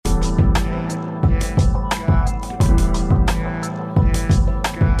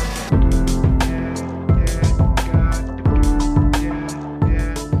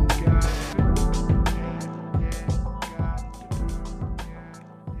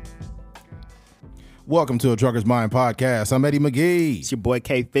Welcome to a Trucker's Mind podcast. I'm Eddie McGee. It's your boy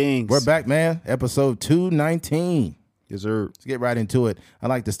K Things. We're back, man. Episode 219. Yes, sir. Let's get right into it. I'd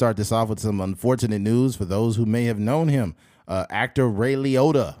like to start this off with some unfortunate news for those who may have known him. Actor Ray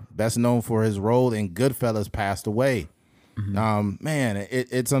Liotta, best known for his role in Goodfellas, passed away. Man,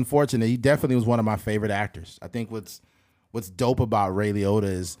 it's unfortunate. He definitely was one of my favorite actors. I think what's dope about Ray Liotta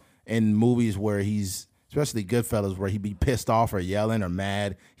is in movies where he's, especially Goodfellas, where he'd be pissed off or yelling or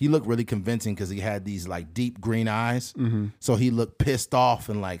mad, he looked really convincing because he had these like deep green eyes. So he looked pissed off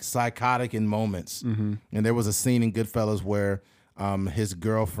and like psychotic in moments. And there was a scene in Goodfellas where his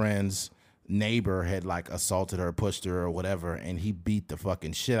girlfriend's neighbor had like assaulted her, pushed her or whatever, and he beat the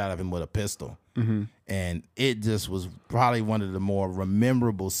fucking shit out of him with a pistol. And it just was probably one of the more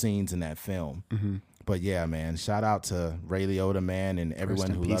memorable scenes in that film. But yeah, man, shout out to Ray Liotta, man, and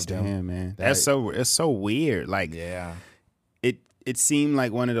everyone who loved him. Man. It's so weird. Like, yeah, it seemed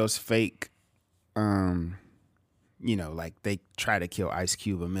like one of those fake, like they try to kill Ice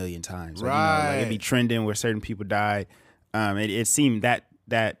Cube a million times. Like, like it'd be trending where certain people died. It seemed that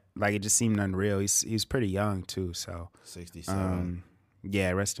like it just seemed unreal. He's pretty young too, so 67.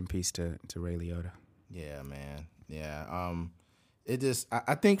 Yeah, rest in peace to Ray Liotta. Yeah, man. Yeah. It just,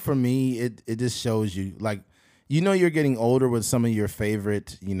 I think for me, it just shows you, like, you're getting older with some of your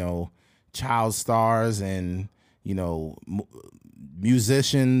favorite, child stars and,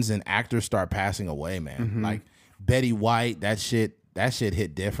 musicians and actors start passing away, man. Like Betty White, that shit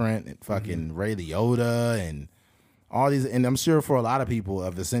hit different. And fucking Ray Liotta and all these, and I'm sure for a lot of people,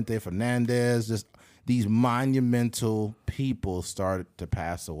 Vicente Fernandez, just these monumental people started to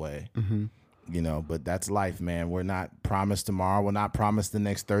pass away. But that's life, man. We're not promised tomorrow. We're not promised the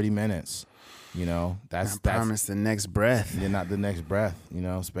next 30 minutes. That's promised the next breath. You're not the next breath,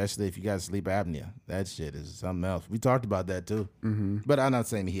 especially if you got sleep apnea. That shit is something else. We talked about that too. But I'm not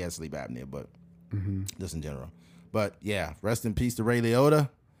saying he has sleep apnea, but just in general. But yeah, rest in peace to Ray Liotta.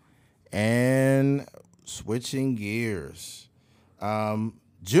 And switching gears,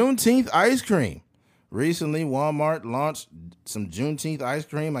 Juneteenth ice cream. Recently, Walmart launched some Juneteenth ice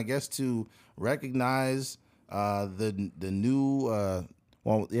cream, I guess, to recognize the new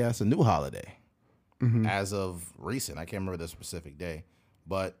it's a new holiday as of recent. I can't remember the specific day,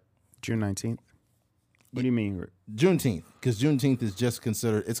 but June 19th. What do you mean? Juneteenth, because Juneteenth is just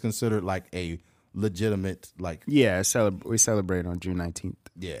considered like a legitimate, like, yeah, we celebrate on June 19th.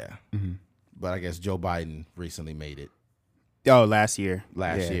 Yeah. But I guess Joe Biden recently made it. Oh, last year.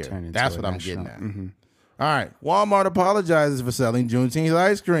 That's what I'm getting at. All right. Walmart apologizes for selling Juneteenth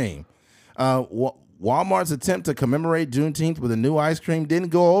ice cream. Walmart's attempt to commemorate Juneteenth with a new ice cream didn't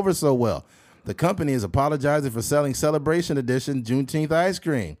go over so well. The company is apologizing for selling Celebration Edition Juneteenth ice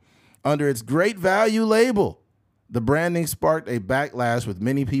cream under its Great Value label. The branding sparked a backlash with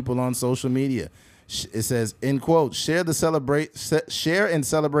many people on social media. It says, in quote, share and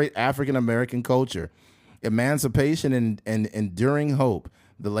celebrate African American culture, emancipation and enduring hope.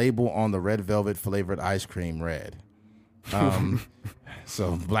 The label on the red velvet flavored ice cream read.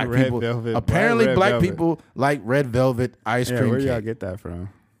 So black red people, velvet, apparently red black velvet. people like red velvet ice cream. Where cake. y'all get that from?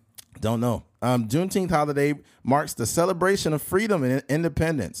 Don't know. Juneteenth holiday marks the celebration of freedom and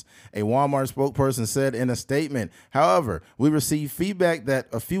independence, a Walmart spokesperson said in a statement. However, we received feedback that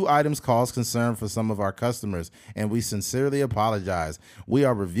a few items caused concern for some of our customers, and we sincerely apologize. We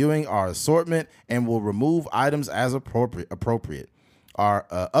are reviewing our assortment and will remove items as appropriate. Our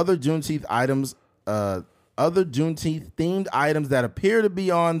other Juneteenth themed items that appear to be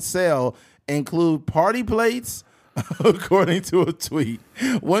on sale include party plates, according to a tweet.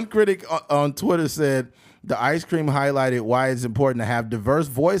 One critic on Twitter said the ice cream highlighted why it's important to have diverse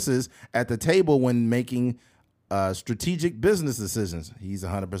voices at the table when making strategic business decisions. He's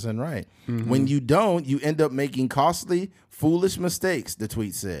 100% right. When you don't, you end up making costly, foolish mistakes, the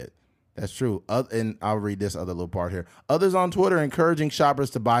tweet said. That's true. And I'll read this other little part here. Others on Twitter encouraging shoppers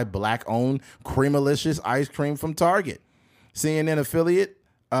to buy black-owned Creamalicious ice cream from Target. CNN affiliate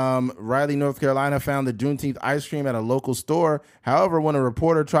Raleigh, North Carolina found the Juneteenth ice cream at a local store. However, when a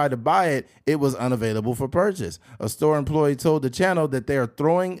reporter tried to buy it, it was unavailable for purchase. A store employee told the channel that they are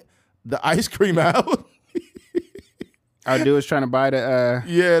throwing the ice cream out. Our dude was trying to buy the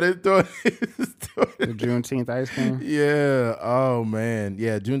they're throwing the Juneteenth ice cream. Yeah. Oh man.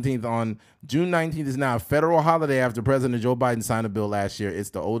 Yeah. Juneteenth on June 19th is now a federal holiday after President Joe Biden signed a bill last year.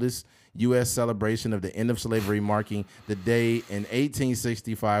 It's the oldest U.S. celebration of the end of slavery, marking the day in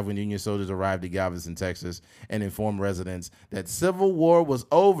 1865 when Union soldiers arrived at Galveston, Texas, and informed residents that Civil War was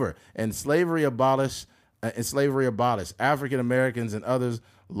over and slavery abolished. African Americans and others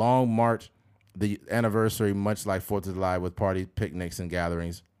long marched the anniversary, much like 4th of July, with party picnics and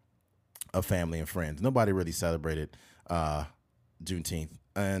gatherings. of family and friends. Nobody really celebrated Juneteenth.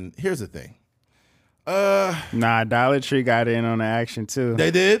 And here's the thing. Nah, Dollar Tree got in on the action too.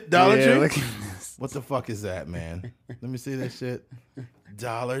 They did? Dollar Tree? Look at this. What the fuck is that, man? Let me see that shit.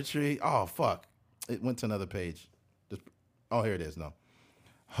 Dollar Tree. Oh, fuck. It went to another page. Here it is. No.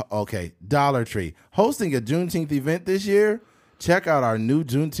 Okay. Dollar Tree. Hosting a Juneteenth event this year. Check out our new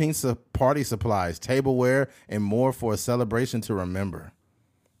Juneteenth party supplies, tableware, and more for a celebration to remember.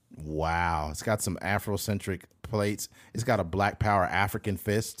 Wow. It's got some Afrocentric plates. It's got a Black Power African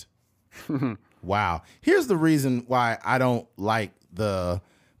fist. Wow. Here's the reason why I don't like the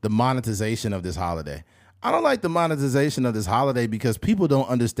monetization of this holiday. I don't like the monetization of this holiday because people don't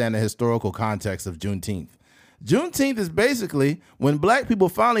understand the historical context of Juneteenth. Juneteenth is basically when black people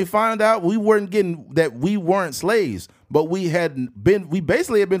finally found out we weren't slaves, but we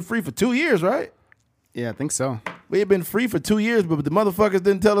basically had been free for 2 years, right? Yeah, I think so. We had been free for 2 years, but the motherfuckers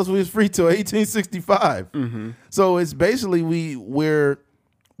didn't tell us we was free till 1865. Mm-hmm. So it's basically we're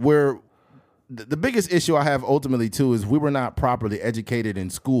the biggest issue I have ultimately too is we were not properly educated in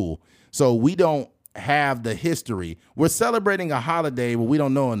school, so we don't have the history. We're celebrating a holiday, but we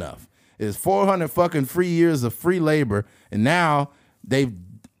don't know enough. It's 400 fucking free years of free labor, and now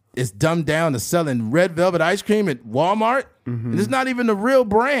it's dumbed down to selling red velvet ice cream at Walmart. Mm-hmm. It's not even the real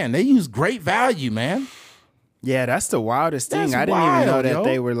brand. They use Great Value, man. Yeah, that's the wildest thing. I didn't even know that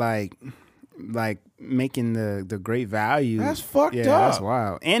they were like making the Great Value. That's fucked up. That's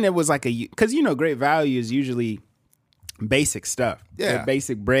wild. And it was like because Great Value is usually basic stuff. Yeah, like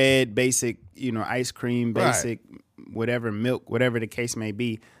basic bread, basic ice cream, basic whatever milk, whatever the case may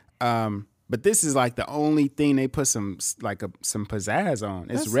be. But this is like the only thing they put some pizzazz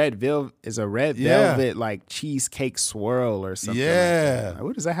on. It's red velvet. It's a red velvet like cheesecake swirl or something. Yeah. Like that.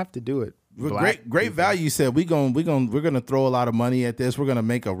 What does that have to do with? Great Value said we're gonna throw a lot of money at this. We're gonna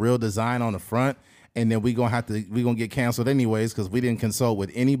make a real design on the front, and then we're gonna get canceled anyways because we didn't consult with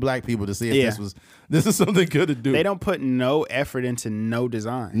any black people to see if this is something good to do. They don't put no effort into no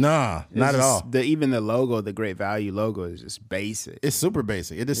design. Nah, not at all. Even the logo, the Great Value logo, is just basic. It's super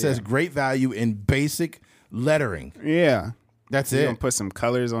basic. It just says Great Value in basic lettering. Yeah. That's You're gonna put some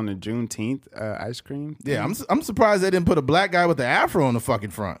colors on the Juneteenth ice cream thing? Yeah, I'm surprised they didn't put a black guy with the afro on the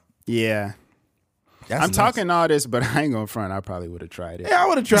fucking front. Yeah. I'm talking all this, but I ain't gonna front. I probably would have tried it. Yeah, I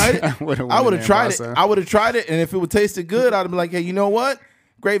would have tried it. I would have tried it. I would have tried it, and if it would tasted good, I'd have been like, hey, you know what?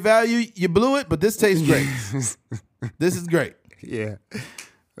 Great Value, you blew it, but this tastes great. This is great. Yeah.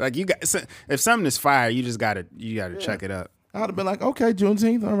 Like if something is fire, you gotta check it up. I would have been like, okay,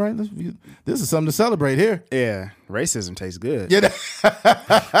 Juneteenth, all right, this is something to celebrate here. Yeah, racism tastes good. Yeah.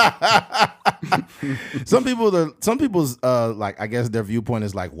 Some people's like, I guess their viewpoint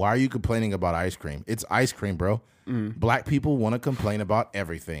is like, why are you complaining about ice cream? It's ice cream, bro. Mm. Black people want to complain about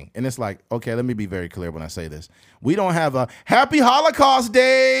everything, and it's like, okay, let me be very clear when I say this. We don't have a Happy Holocaust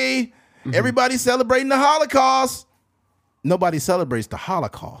Day. Mm-hmm. Everybody's celebrating the Holocaust. Nobody celebrates the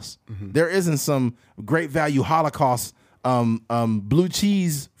Holocaust. Mm-hmm. There isn't some Great Value Holocaust blue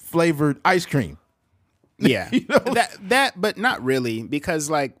cheese flavored ice cream. Yeah. that but not really, because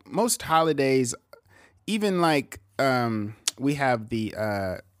like most holidays, even like we have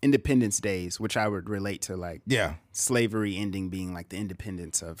the Independence Days, which I would relate to like slavery ending being like the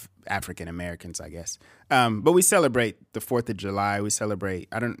independence of African Americans, I guess. But we celebrate the 4th of July. We celebrate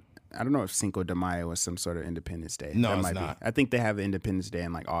I don't know if Cinco de Mayo was some sort of Independence Day. No, it's not. I think they have Independence Day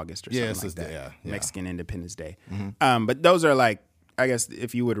in like August or something like that. Yeah. Mexican Independence Day. Mm-hmm. But those are like, I guess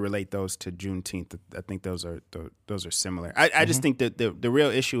if you would relate those to Juneteenth, I think those are similar. I just think that the real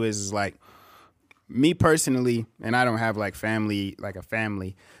issue is like me personally, and I don't have like a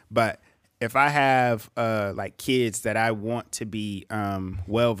family, but if I have like kids that I want to be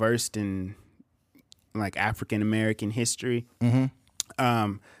well versed in like African American history,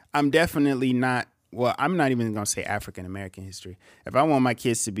 I'm definitely not. Well, I'm not even going to say African American history. If I want my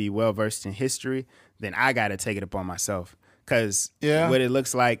kids to be well versed in history, then I got to take it upon myself. Because what it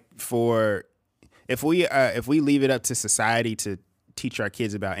looks like if we leave it up to society to teach our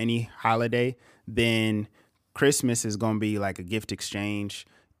kids about any holiday, then Christmas is going to be like a gift exchange.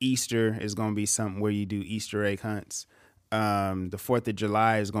 Easter is going to be something where you do Easter egg hunts. The 4th of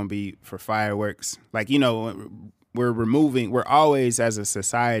July is going to be for fireworks. Like, we're always as a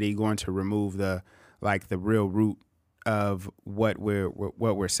society going to remove the real root of what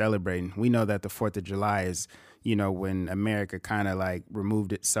we're celebrating. We know that the 4th of July is, when America kind of like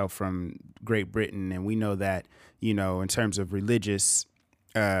removed itself from Great Britain, and we know that, in terms of religious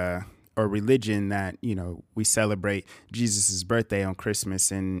or religion, that, we celebrate Jesus's birthday on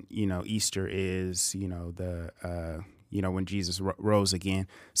Christmas, and, Easter is, when Jesus rose again.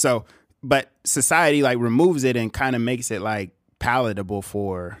 So but society like removes it and kind of makes it like palatable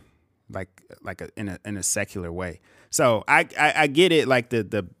for in a secular way. So I get it, like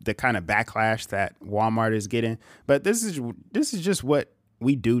the kind of backlash that Walmart is getting, but this is just what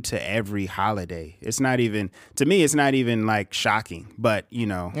we do to every holiday. It's not even, to me, it's not even like shocking, but you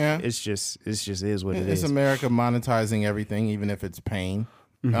know, it's just is what it is. It's America monetizing everything, even if it's pain.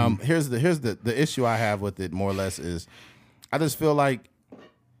 Here's the issue I have with it, more or less, is I just feel like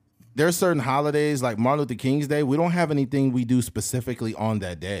there's certain holidays like Martin Luther King's Day. We don't have anything we do specifically on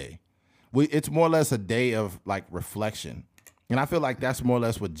that day. It's more or less a day of like reflection, and I feel like that's more or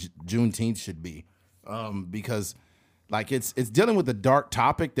less what Juneteenth should be, because like it's dealing with a dark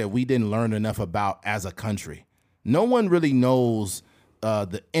topic that we didn't learn enough about as a country. No one really knows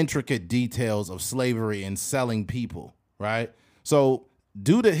the intricate details of slavery and selling people, right? So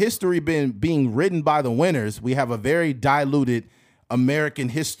due to history being written by the winners, we have a very diluted American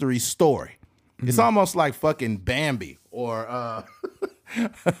history story. It's almost like fucking Bambi or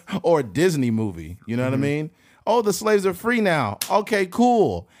or a Disney movie. You know what I mean? Oh, the slaves are free now. Okay,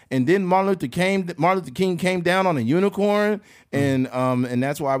 cool. And then Martin Luther King came down on a unicorn, and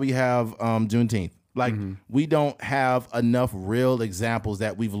that's why we have Juneteenth. Like we don't have enough real examples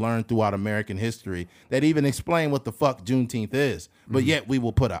that we've learned throughout American history that even explain what the fuck Juneteenth is. But yet we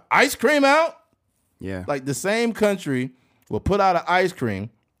will put an ice cream out. Yeah, like the same country will put out an ice cream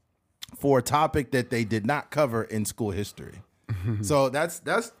for a topic that they did not cover in school history. So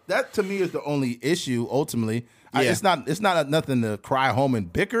that to me is the only issue ultimately. It's not nothing to cry home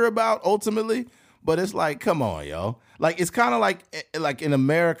and bicker about ultimately, but it's like, come on, yo. Like it's kind of like in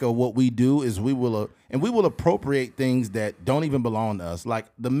America, what we do is we will appropriate things that don't even belong to us. Like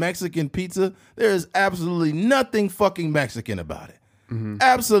the Mexican pizza, there is absolutely nothing fucking Mexican about it.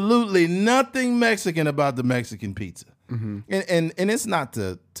 Absolutely nothing Mexican about the Mexican pizza. And it's not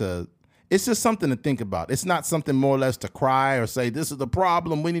to it's just something to think about. It's not something more or less to cry or say, this is the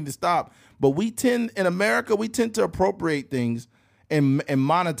problem, we need to stop. But in America, we tend to appropriate things and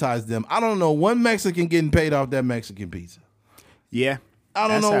monetize them. I don't know one Mexican getting paid off that Mexican pizza. Yeah. I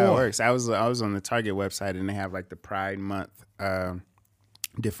don't know how what. it works. I was on the Target website and they have like the Pride Month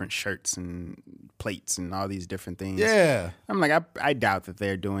different shirts and plates and all these different things. Yeah. I'm like, I doubt that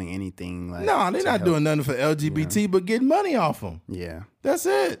they're doing anything like. No, they're not doing nothing for LGBT, but getting money off them. Yeah. That's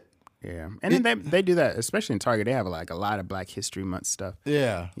it. Yeah. And then they do that, especially in Target. They have like a lot of Black History Month stuff.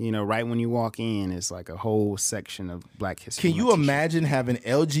 Yeah. You know, right when you walk in, it's like a whole section of Black History Can you imagine having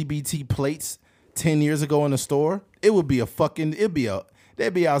LGBT plates 10 years ago in the store? It would be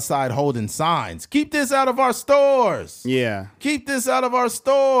they'd be outside holding signs. Keep this out of our stores. Yeah. Keep this out of our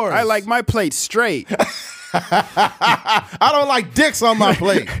stores. I like my plate straight. I don't like dicks on my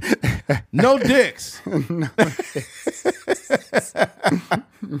plate. No dicks.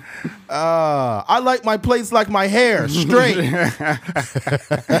 I like my plates like my hair, straight.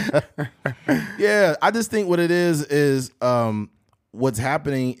 Yeah, I just think what it is what's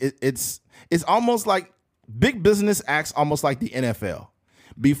happening. It's almost like big business acts almost like the NFL.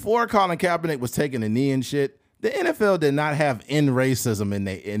 Before Colin Kaepernick was taking a knee and shit, the NFL did not have end racism in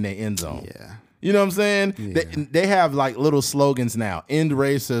their end zone. Yeah. You know what I'm saying? Yeah. They have like little slogans now. End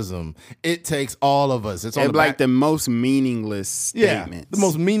racism. It takes all of us. It's on the most meaningless statements. Yeah, the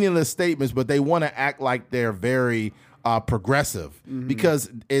most meaningless statements, but they want to act like they're very progressive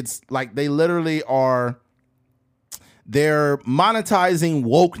because it's like they literally are. They're monetizing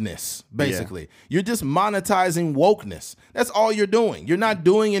wokeness, basically. Yeah. You're just monetizing wokeness. That's all you're doing. You're not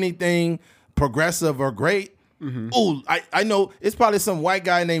doing anything progressive or great. Ooh, I know it's probably some white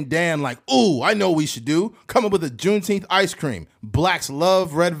guy named Dan like, ooh, I know what we should do. Come up with a Juneteenth ice cream. Blacks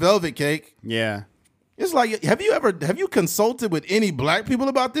love red velvet cake. Yeah. It's like, have you consulted with any black people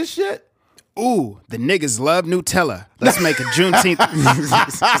about this shit? Ooh, the niggas love Nutella. Let's make a Juneteenth.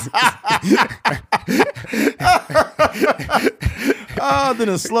 Then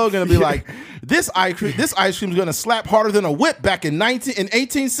the slogan will be like, this ice cream is gonna slap harder than a whip back in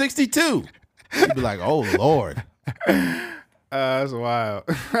 1862. You'd be like, oh Lord. That's wild.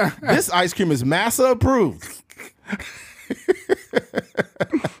 This ice cream is massa approved.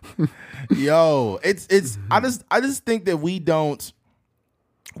 Yo, it's I just think that we don't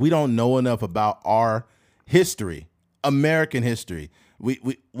know enough about our history, American history.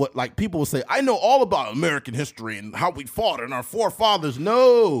 What like people will say, I know all about American history and how we fought and our forefathers.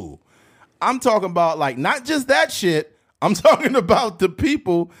 No. I'm talking about like not just that shit. I'm talking about the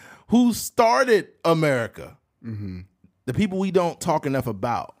people who started America. The people we don't talk enough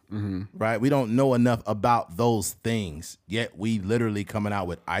about. Right? We don't know enough about those things. Yet we literally coming out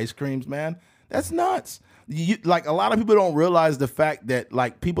with ice creams, man. That's nuts. like a lot of people don't realize the fact that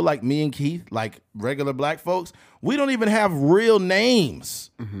like people like me and Keith, like regular black folks, we don't even have real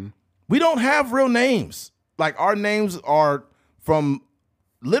names. We don't have real names. Like our names are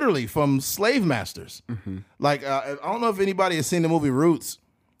literally from slave masters. Like I don't know if anybody has seen the movie Roots,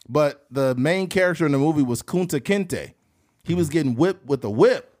 but the main character in the movie was Kunta Kinte. He was getting whipped with a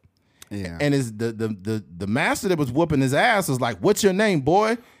whip. Yeah. And the master that was whooping his ass was like, "What's your name,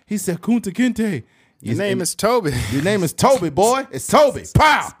 boy?" He said, "Kunta Kinte." Your name is Toby. Your name is Toby, boy. It's Toby.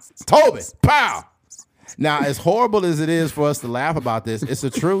 Pow. Toby. Pow. Now, as horrible as it is for us to laugh about this, it's the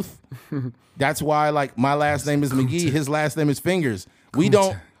truth. That's why, like, my last name is McGee. His last name is Fingers. We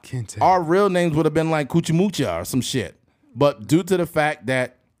don't. Our real names would have been like Cuchimucha or some shit. But due to the fact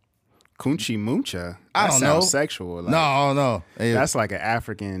that Coochie Moocha. I don't know. Sexual. Like, no. That's like an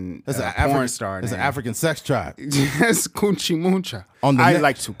African porn star name. It's an African sex tribe. It's Coochie Moocha. I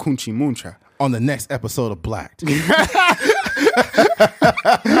like to Coochie Moocha. On the next episode of Blacked. Coochie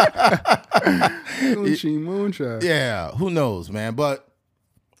Moocha. Yeah, who knows, man? But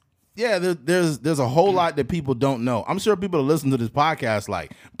yeah, there's a whole lot that people don't know. I'm sure people that listen to this podcast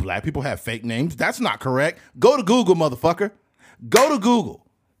like, black people have fake names. That's not correct. Go to Google, motherfucker. Go to Google.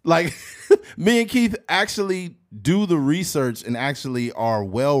 Like, me and Keith actually do the research and actually are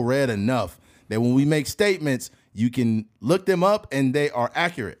well read enough that when we make statements, you can look them up and they are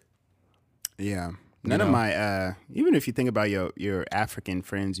accurate. Yeah. None of my even if you think about your African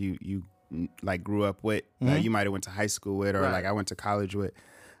friends you like grew up with, you might have went to high school with, or like I went to college with.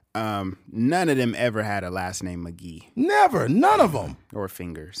 None of them ever had a last name McGee. Never. None of them. Or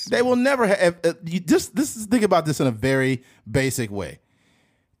Fingers. They will never have. Think about this in a very basic way.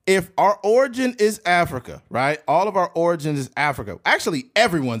 If our origin is Africa, right? All of our origins is Africa. Actually,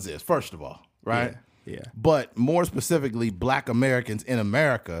 everyone's is, first of all, right? Yeah. But more specifically, black Americans in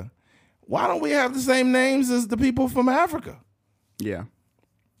America, why don't we have the same names as the people from Africa? Yeah.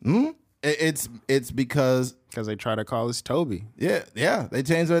 It's because they try to call us Toby. Yeah. They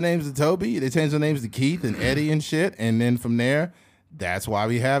changed their names to Toby. They changed their names to Keith and Eddie and shit. And then from there, that's why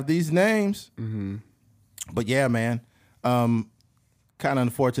we have these names. But yeah, man. Kind of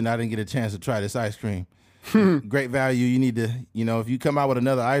unfortunate I didn't get a chance to try this ice cream. Great value. You need to, if you come out with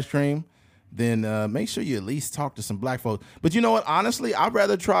another ice cream, then make sure you at least talk to some black folks. But you know what? Honestly, I'd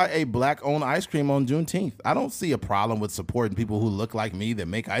rather try a black-owned ice cream on Juneteenth. I don't see a problem with supporting people who look like me that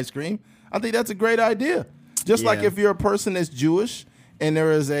make ice cream. I think that's a great idea. Just like if you're a person that's Jewish and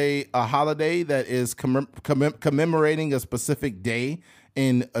there is a holiday that is commemorating a specific day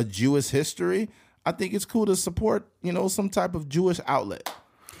in a Jewish history, I think it's cool to support, some type of Jewish outlet.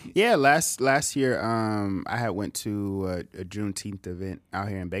 Yeah, last year, I had went to a Juneteenth event out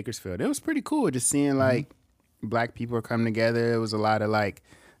here in Bakersfield. It was pretty cool just seeing like black people come together. It was a lot of like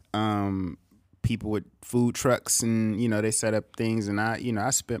people with food trucks, and they set up things, and I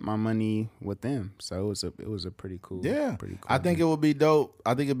spent my money with them. So it was a pretty cool. Yeah, pretty cool. I think it would be dope.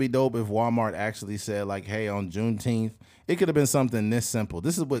 I think it'd be dope if Walmart actually said like, "Hey, on Juneteenth." It could have been something this simple.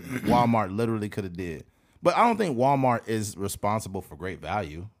 This is what Walmart literally could have did. But I don't think Walmart is responsible for Great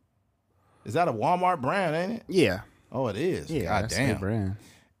Value. Is that a Walmart brand, ain't it? Yeah. Oh, it is. Yeah, God that's damn. their brand.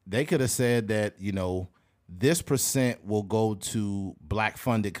 They could have said that, this percent will go to black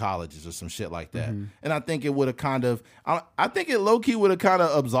funded colleges or some shit like that. And I think it would have I think it low key would have kind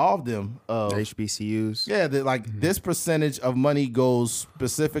of absolved them of HBCUs. Yeah, that this percentage of money goes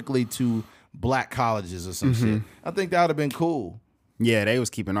specifically to black colleges or some shit. I think that would have been cool. Yeah, they was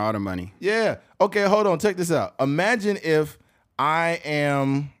keeping all the money. Yeah. Okay, hold on. Check this out. Imagine if as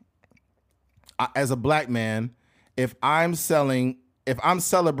a black man, if I'm celebrating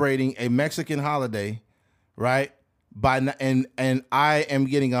a Mexican holiday, right? And I am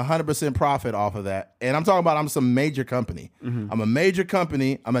getting 100% profit off of that. And I'm talking about I'm some major company. I'm a major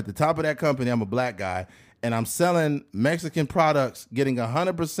company. I'm at the top of that company. I'm a black guy. And I'm selling Mexican products, getting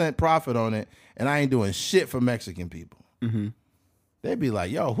 100% profit on it, and I ain't doing shit for Mexican people. They'd be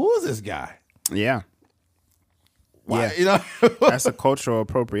like, "Yo, who is this guy?" Yeah. Why? Yeah. That's a cultural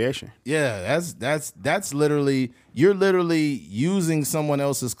appropriation. Yeah, that's literally, you're literally using someone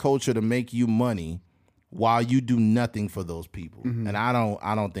else's culture to make you money while you do nothing for those people. And I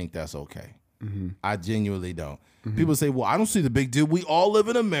don't think that's okay. I genuinely don't. People say, "Well, I don't see the big deal. We all live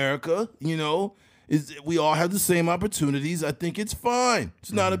in America, we all have the same opportunities. I think it's fine.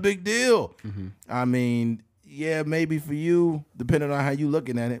 It's not a big deal." I mean, yeah, maybe for you, depending on how you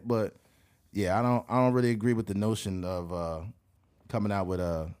looking at it, but yeah, I don't really agree with the notion of coming out with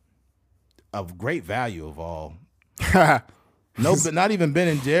of Great Value of all. No, but not even Ben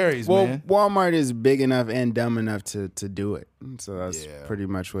and Jerry's, Well, man. Walmart is big enough and dumb enough to do it. So that's Yeah. pretty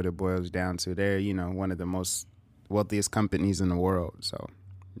much what it boils down to. They're, one of the most wealthiest companies in the world. So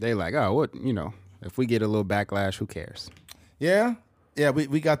they like, oh, what, if we get a little backlash, who cares? Yeah. Yeah,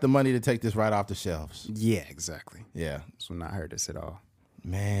 we got the money to take this right off the shelves. Yeah, exactly. Yeah. This will not hurt us at all.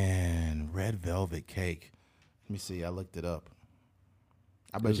 Man, red velvet cake. Let me see. I looked it up.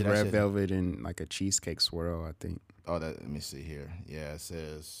 I It bet was you that red shit- velvet and like a cheesecake swirl, I think. Oh, let me see here. Yeah, it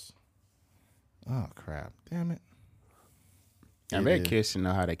says. Oh crap! Damn it. I'm It very is. curious to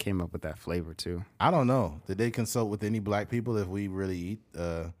know how they came up with that flavor too. I don't know. Did they consult with any black people if we really eat,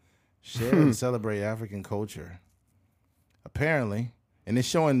 share and celebrate African culture? Apparently, and it's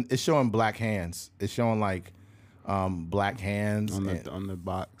showing black hands. It's showing like black hands On and the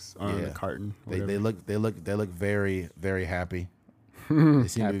box, on Yeah. the carton. they look very, very happy. They seem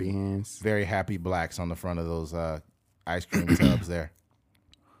to Happy be hands. very happy blacks on the front of those ice cream tubs there.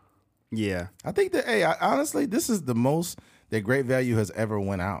 Yeah. I think that honestly, this is the most that Great Value has ever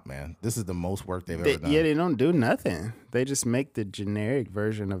went out, man. This is the most work they've ever done. Yeah, they don't do nothing. They just make the generic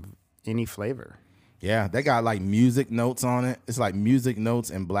version of any flavor. Yeah, they got like music notes on it. It's like music notes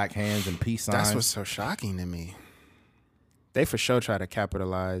and black hands and peace signs. That's what's so shocking to me. They for sure try to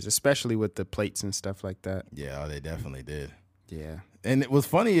capitalize, especially with the plates and stuff like that. Yeah, they definitely did. Yeah. And what's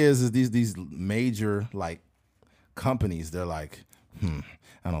funny is these major like companies, they're like,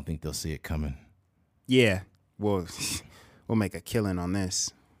 I don't think they'll see it coming. Yeah. Well, we'll make a killing on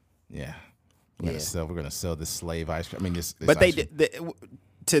this. Yeah. We're gonna sell this slave ice cream. I mean this But they ice cream. did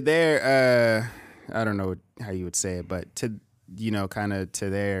to their I don't know how you would say it, but to kind of to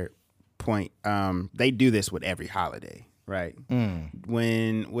their point, they do this with every holiday, right?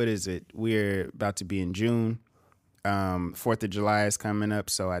 What is it? We're about to be in June. 4th of July is coming up,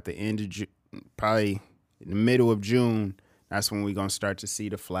 so at the end of probably in the middle of June, that's when we're gonna start to see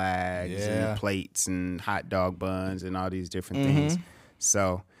the flags and the plates and hot dog buns and all these different things.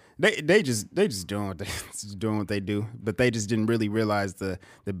 So they just doing what they do, but they just didn't really realize the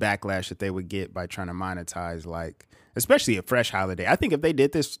backlash that they would get by trying to monetize, like especially a fresh holiday. I think if they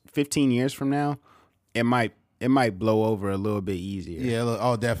did this 15 years from now, it might blow over a little bit easier. Yeah,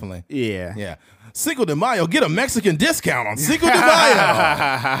 oh definitely. Yeah. Yeah. Cinco de Mayo, get a Mexican discount on Cinco de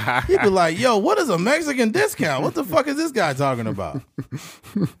Mayo. He'd be like, yo, what is a Mexican discount? What the fuck is this guy talking about?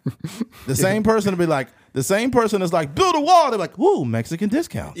 The same person is like, build a wall. They're like, ooh, Mexican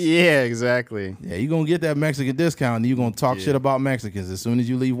discounts. Yeah, exactly. Yeah, you're going to get that Mexican discount and you're going to talk shit about Mexicans as soon as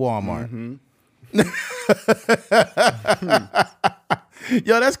you leave Walmart.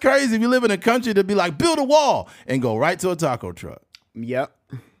 Yo, that's crazy. If you live in a country to be like, build a wall and go right to a taco truck. Yep.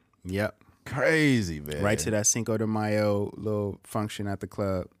 Crazy, man. Right to that Cinco de Mayo little function at the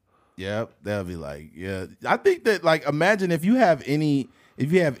club. Yep, that'll be like, yeah. I think that like imagine if you have any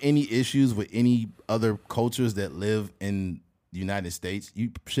issues with any other cultures that live in the United States,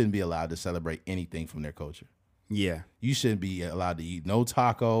 you shouldn't be allowed to celebrate anything from their culture. Yeah. You shouldn't be allowed to eat no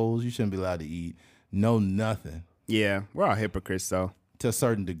tacos. You shouldn't be allowed to eat no nothing Yeah. We're all hypocrites though. to a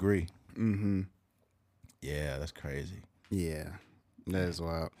certain degree. Mm-hmm. Yeah, that's crazy. Yeah. That is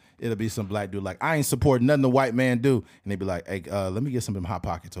wild. It'll be some black dude like, I ain't supporting nothing the white man do. And they be like, hey, let me get some of them Hot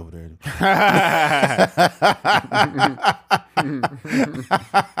Pockets over there.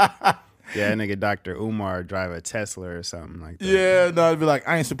 Yeah, nigga Dr. Umar drive a Tesla or something like that. Yeah, no, it'd be like,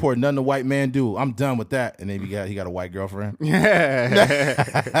 I ain't supporting nothing the white man do. I'm done with that. And then he got a white girlfriend.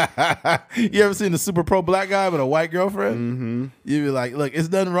 Yeah. You ever seen the super pro black guy with a white girlfriend? Mm-hmm. You'd be like, look, it's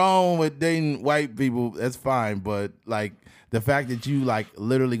nothing wrong with dating white people. That's fine. But like the fact that you like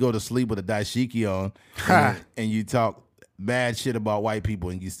literally go to sleep with a dashiki on and you talk bad shit about white people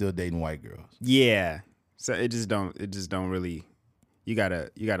and you still dating white girls. Yeah. So it just don't really, you gotta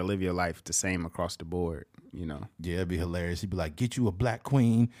live your life the same across the board, you know? Yeah, it'd be hilarious. He'd be like, get you a black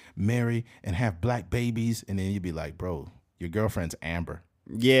queen, marry, and have black babies. And then you'd be like, bro, your girlfriend's Amber.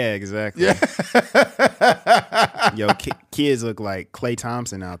 Yeah, exactly. Yeah. Yo, kids look like Klay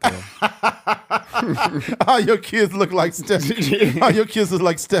Thompson out there. All your kids look like Steph. All your kids look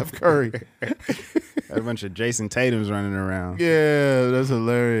like Steph Curry. A bunch of Jason Tatums running around. Yeah, that's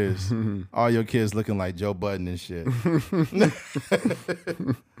hilarious. All your kids looking like Joe Budden and shit.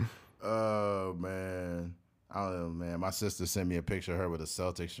 Oh, man. I don't know, man. My sister sent me a picture of her with a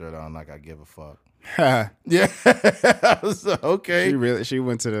Celtics shirt on like I give a fuck. Yeah. I was like, okay. She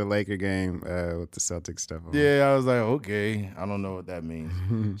went to the Laker game with the Celtics stuff on. Yeah, I was like, okay. I don't know what that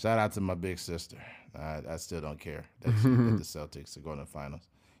means. Shout out to my big sister. I still don't care that she picked the Celtics to go to the finals.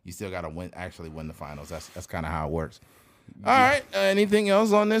 You still got to actually win the finals. That's kind of how it works. All right. Anything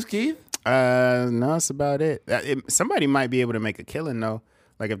else on this, Keith? No, that's about it. Somebody might be able to make a killing though.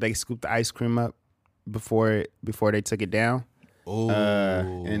 Like if they scoop the ice cream up before they took it down. Oh,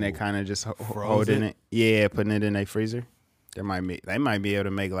 and they kind of just holding it. Yeah, putting it in a freezer. They might be able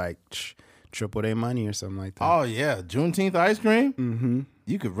to make like triple their money or something like that. Oh yeah, Juneteenth ice cream. Mm-hmm.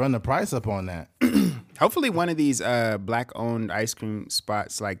 You could run the price up on that. Hopefully, one of these black-owned ice cream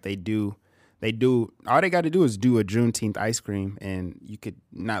spots, like they do. All they got to do is do a Juneteenth ice cream, and you could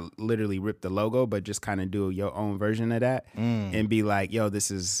not literally rip the logo, but just kind of do your own version of that, and be like, "Yo,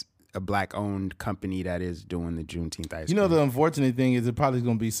 this is a black-owned company that is doing the Juneteenth ice cream." You know, the unfortunate thing is, it probably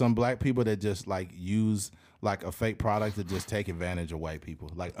going to be some black people that just like use like a fake product to just take advantage of white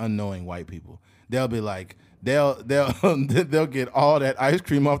people, like unknowing white people. They'll be like, they'll get all that ice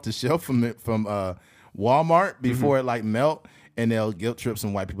cream off the shelf from Walmart before it like melt. And they'll guilt trip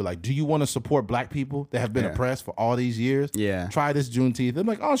some white people like, do you want to support black people that have been oppressed for all these years? Yeah. Try this Juneteenth. I'm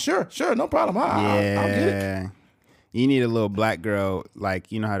like, oh, sure, no problem. I'll get it. You need a little black girl,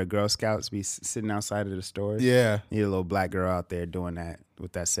 like, you know how the Girl Scouts be sitting outside of the stores? Yeah. You need a little black girl out there doing that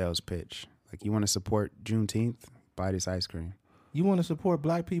with that sales pitch. Like, you want to support Juneteenth? Buy this ice cream. You want to support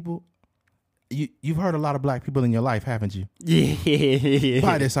black people? You've heard a lot of black people in your life, haven't you? Yeah.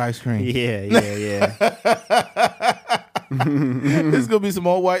 Buy this ice cream. Yeah. There's gonna be some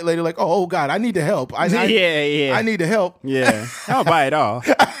old white lady like, oh God, I need to help. I need to help. Yeah, I'll buy it all.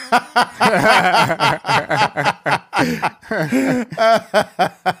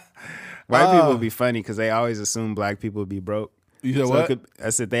 White people be funny because they always assume black people be broke. You know what? I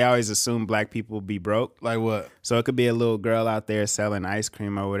said they always assume black people be broke. Like what? So it could be a little girl out there selling ice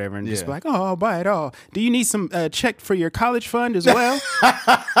cream or whatever, and just be like, "Oh, I'll buy it all. Do you need some check for your college fund as well?"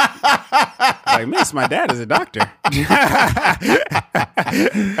 Like, miss, my dad is a doctor.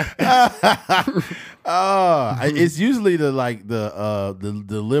 It's usually the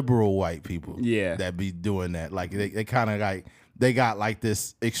liberal white people, that be doing that. Like they kind of like. They got like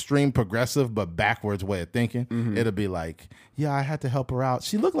this extreme progressive but backwards way of thinking. Mm-hmm. It'll be like, yeah, I had to help her out.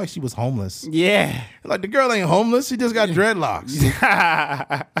 She looked like she was homeless. Yeah. Like the girl ain't homeless. She just got dreadlocks.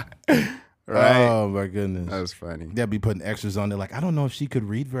 Right. Oh my goodness. That was funny. They'll be putting extras on there. Like, I don't know if she could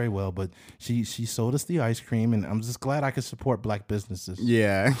read very well, but she sold us the ice cream, and I'm just glad I could support black businesses.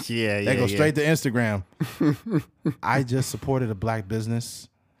 Yeah. They go straight to Instagram. I just supported a black business.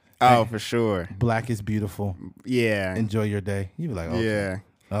 Oh, for sure. Black is beautiful. Yeah. Enjoy your day. You be like, okay. Yeah.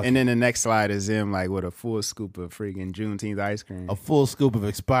 Okay. And then the next slide is him like with a full scoop of freaking Juneteenth ice cream. A full scoop of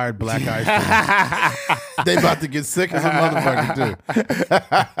expired black ice cream. They about to get sick as a motherfucker too.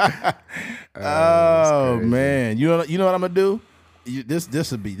 Oh man. You know what I'm gonna do?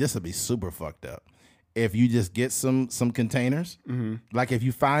 This would be super fucked up. If you just get some containers, like if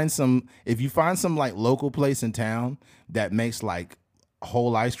you find some like local place in town that makes like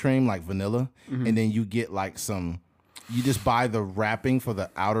whole ice cream like vanilla, and then you get like you just buy the wrapping for the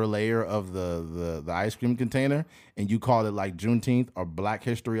outer layer of the ice cream container, and you call it like Juneteenth or Black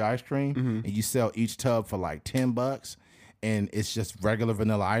History ice cream, and you sell each tub for like $10, and it's just regular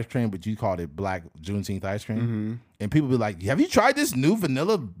vanilla ice cream, but you called it Black Juneteenth ice cream, and people be like, "Have you tried this new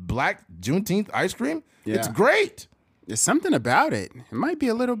vanilla Black Juneteenth ice cream? Yeah. It's great." There's something about it. It might be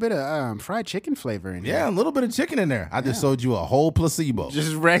a little bit of fried chicken flavor in here. Yeah, a little bit of chicken in there. I just sold you a whole placebo.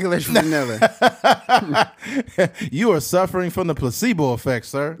 Just regular vanilla. You are suffering from the placebo effect,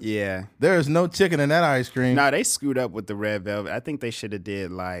 sir. Yeah. There is no chicken in that ice cream. No, they screwed up with the red velvet. I think they should have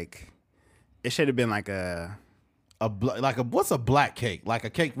did like, it should have been like what's a black cake? Like a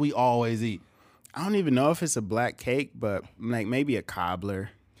cake we always eat. I don't even know if it's a black cake, but like maybe a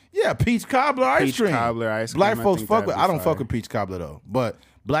cobbler. Yeah, peach cobbler ice cream. Peach cobbler ice cream. Black folks fuck with. I don't fuck with peach cobbler though, but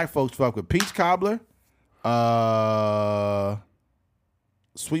black folks fuck with peach cobbler,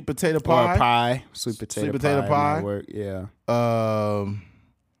 sweet potato pie, or pie, sweet potato pie. Might work. Yeah.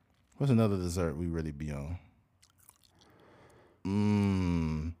 What's another dessert we really be on?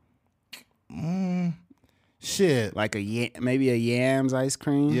 Shit, like maybe a yams ice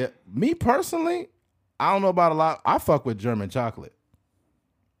cream. Yeah, me personally, I don't know about a lot. I fuck with German chocolate.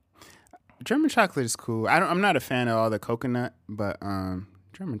 German chocolate is cool. I'm not a fan of all the coconut, but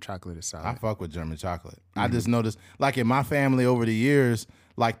German chocolate is solid. I fuck with German chocolate. I just noticed, like in my family over the years,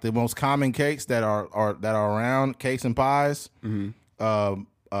 like the most common cakes that are around, cakes and pies,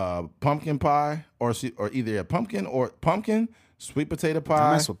 pumpkin pie, or either a pumpkin, sweet potato pie.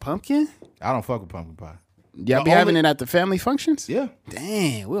 Don't mess with pumpkin? I don't fuck with pumpkin pie. Y'all be having it at the family functions? Yeah.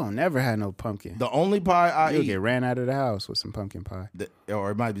 Dang, we don't never have no pumpkin. The only pie You'll get ran out of the house with some pumpkin pie.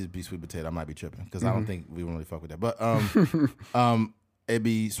 Or it might be sweet potato. I might be tripping because I don't think we really fuck with that. But it'd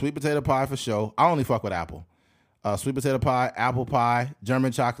be sweet potato pie for sure. I only fuck with apple. Sweet potato pie, apple pie,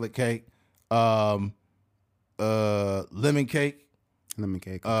 German chocolate cake, Lemon cake. Lemon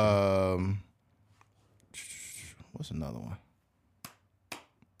cake. What's another one?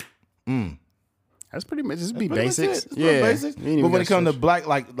 That's pretty much just be Pretty much basics. it. It's basics. You ain't But even when it gotta comes to switch.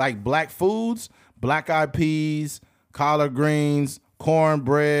 black black foods, black eyed peas, collard greens,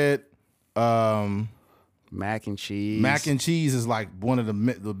 cornbread, Mac and cheese. mac and cheese is like one of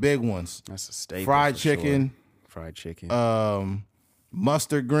the big ones. That's a staple. Fried for chicken. Sure. Fried chicken.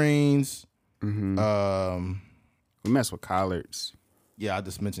 Mustard greens. We mess with collards. Yeah, I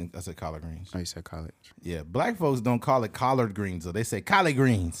just mentioned. I said collard greens. Oh, you said collards. Yeah, black folks don't call it collard greens, though. They say collard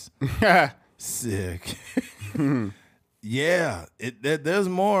greens. Sick. Yeah, there's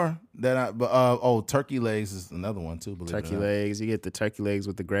more that turkey legs is another one too. Believe Turkey it or not. legs. You get the turkey legs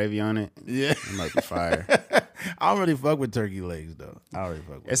with the gravy on it. Yeah, It might be fire. I don't really fuck with turkey legs though. I don't really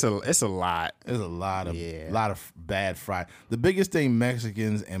fuck with. It's a lot. There's a lot of Yeah. bad fried. The biggest thing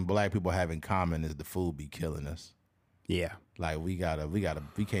Mexicans and black people have in common is the food be killing us. Yeah. Like we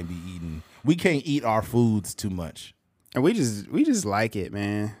can't eat our foods too much. And we just like it,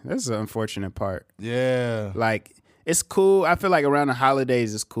 man. That's the unfortunate part. Yeah. Like, it's cool. I feel like around the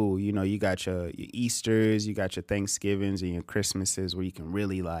holidays, it's cool. You know, you got your Easters, you got your Thanksgivings and your Christmases where you can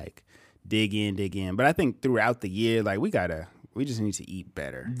really like dig in. But I think throughout the year, like we just need to eat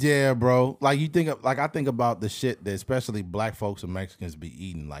better. Yeah, bro. Like I think about the shit that especially black folks and Mexicans be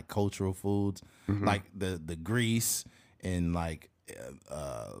eating, like cultural foods, like the grease and like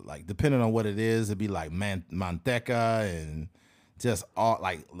depending on what it is, it'd be like manteca and just all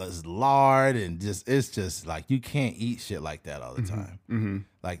like lard and just it's just like you can't eat shit like that all the time.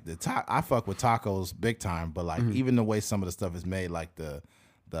 Like I fuck with tacos big time, but like even the way some of the stuff is made, like the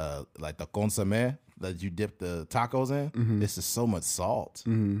consommé that you dip the tacos in, it's just so much salt.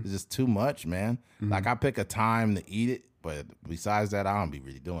 It's just too much, man. Like I pick a time to eat it, but besides that, I don't be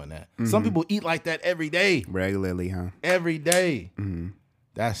really doing that. Some people eat like that every day. Regularly, huh? Every day.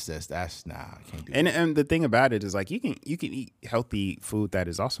 That's nah, I can't do that. And the thing about it is like you can eat healthy food that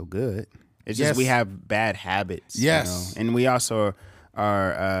is also good. It's Yes. just we have bad habits. Yes. You know? And we also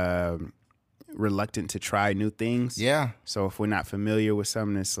are reluctant to try new things. Yeah. So if we're not familiar with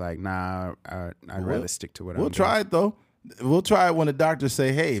something, it's like, nah, I'd rather stick to what I'm We'll doing. try it though. We'll try it when the doctors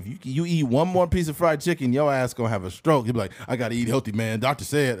say, "Hey, if you eat one more piece of fried chicken, your ass gonna have a stroke." You'll be like, "I gotta eat healthy, man." Doctor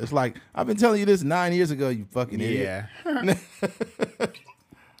said. It's like I've been telling you this 9 years ago. You fucking idiot.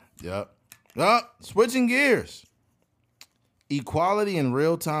 Yeah. Yep. Switching gears. Equality in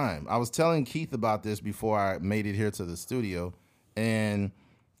real time. I was telling Keith about this before I made it here to the studio, and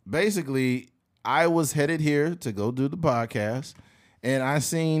basically, I was headed here to go do the podcast, and I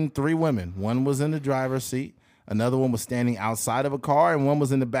seen 3 women. One was in the driver's seat. Another one was standing outside of a car, and one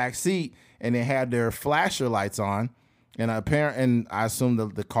was in the back seat, and they had their flasher lights on. And I assumed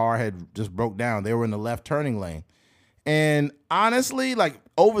that the car had just broke down. They were in the left turning lane. And honestly, like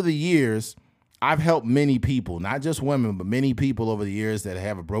over the years, I've helped many people, not just women, but many people over the years that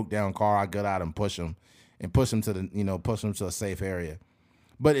have a broke down car. I get out and push them to a safe area.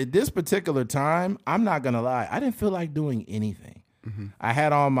 But at this particular time, I'm not gonna lie, I didn't feel like doing anything. I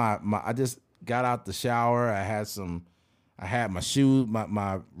had on I just got out the shower. I had my shoes,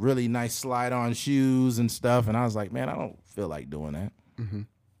 my really nice slide on shoes and stuff. And I was like, man, I don't feel like doing that.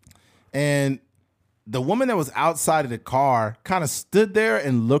 And the woman that was outside of the car kind of stood there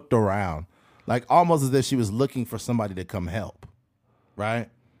and looked around, like almost as if she was looking for somebody to come help. Right.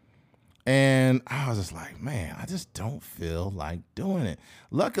 And I was just like, man, I just don't feel like doing it.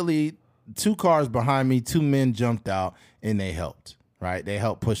 Luckily, 2 cars behind me, 2 men jumped out and they helped. Right. They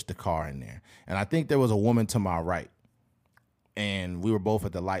helped push the car in there. And I think there was a woman to my right. And we were both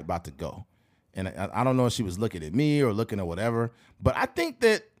at the light about to go. And I don't know if she was looking at me or looking at whatever. But I think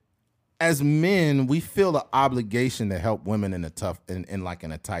that as men, we feel the obligation to help women in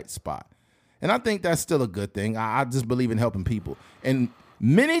a tight spot. And I think that's still a good thing. I just believe in helping people. And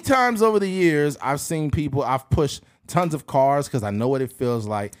many times over the years, I've pushed tons of cars because I know what it feels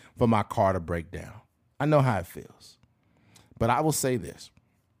like for my car to break down. I know how it feels. But I will say this.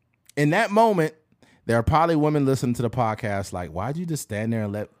 In that moment, there are probably women listening to the podcast like, why'd you just stand there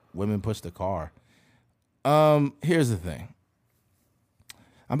and let women push the car? Here's the thing.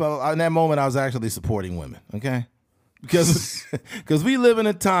 In that moment, I was actually supporting women, okay? Because we live in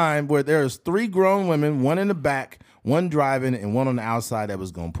a time where there's 3 grown women, one in the back, one driving, and one on the outside that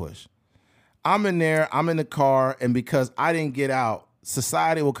was going to push. I'm in there, I'm in the car, and because I didn't get out,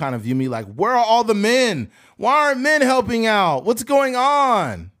 society will kind of view me like, where are all the men? Why aren't men helping out? What's going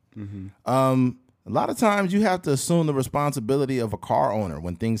on? A lot of times you have to assume the responsibility of a car owner.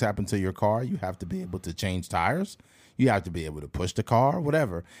 When things happen to your car, you have to be able to change tires. You have to be able to push the car,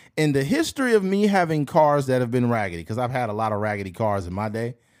 whatever. In the history of me having cars that have been raggedy, because I've had a lot of raggedy cars in my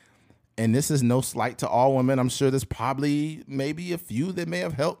day, and this is no slight to all women. I'm sure there's probably maybe a few that may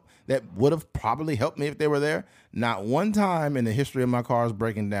have helped, that would have probably helped me if they were there. Not one time in the history of my cars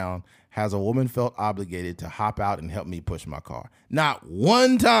breaking down has a woman felt obligated to hop out and help me push my car. Not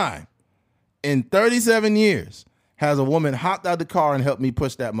one time in 37 years has a woman hopped out the car and helped me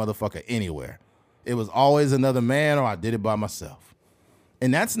push that motherfucker anywhere. It was always another man, or I did it by myself.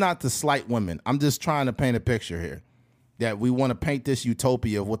 And that's not to slight women. I'm just trying to paint a picture here that we want to paint this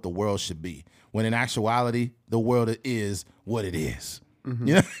utopia of what the world should be, when in actuality, the world is what it is. Mm-hmm.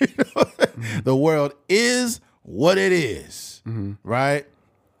 You know? The world is what it is, right?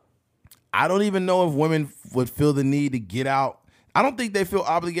 I don't even know if women would feel the need to get out. I don't think they feel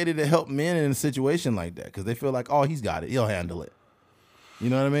obligated to help men in a situation like that, because they feel like, oh, he's got it. He'll handle it. You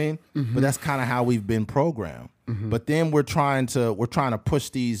know what I mean? Mm-hmm. But that's kind of how we've been programmed. Mm-hmm. But then we're trying to push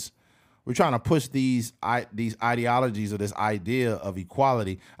these ideologies or this idea of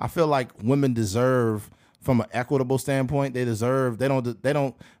equality. I feel like women deserve, from an equitable standpoint, they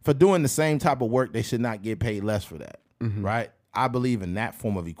don't for doing the same type of work, they should not get paid less for that. Mm-hmm. Right? I believe in that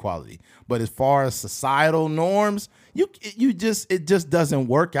form of equality. But as far as societal norms, it just doesn't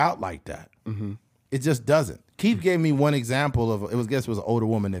work out like that. Mm-hmm. It just doesn't. Keith gave me one example of, it was an older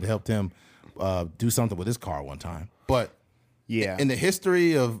woman that helped him do something with his car one time. But yeah, in the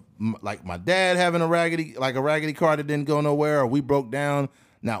history of like my dad having a raggedy car that didn't go nowhere, or we broke down,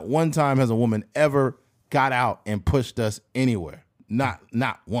 not one time has a woman ever got out and pushed us anywhere. Not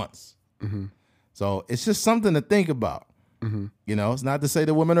once. Mm-hmm. So it's just something to think about. Mm-hmm. You know, it's not to say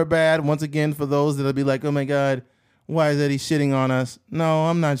that women are bad. Once again, for those that'll be like, oh my God, why is Eddie shitting on us? No,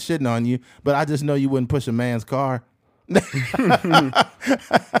 I'm not shitting on you, but I just know you wouldn't push a man's car.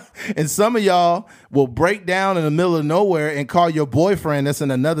 And some of y'all will break down in the middle of nowhere and call your boyfriend that's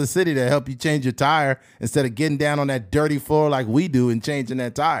in another city to help you change your tire, instead of getting down on that dirty floor like we do and changing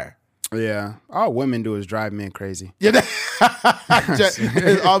that tire. Yeah, all women do is drive men crazy. Yeah,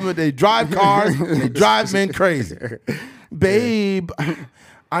 they drive cars and they drive men crazy. Babe,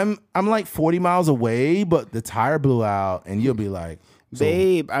 I'm like 40 miles away, but the tire blew out, and you'll be like,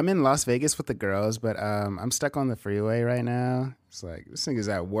 babe, I'm in Las Vegas with the girls, but I'm stuck on the freeway right now. It's like, this thing is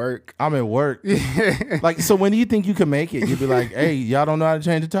at work. I'm at work. Like, so when do you think you can make it? You'd be like, hey, y'all don't know how to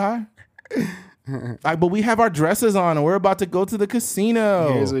change a tire? Like, but we have our dresses on and we're about to go to the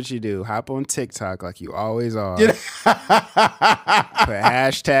casino. Here's what you do. Hop on TikTok like you always are. Put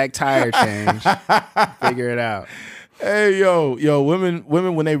hashtag tire change. Figure it out. Hey, yo, women,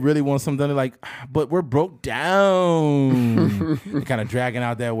 when they really want something, they're like, but we're broke down. They're kind of dragging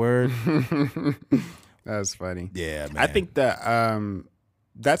out that word. That's funny. Yeah, man. I think that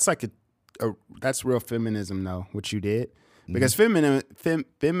that's like that's real feminism, though, what you did. Because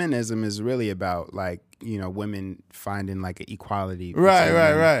feminism is really about, like, you know, women finding like an equality.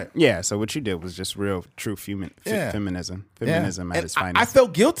 Right. Yeah. So what you did was just real, true feminism. Feminism at its finest. I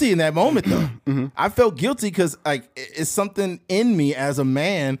felt guilty in that moment, though. Mm-hmm. I felt guilty because, like, it's something in me as a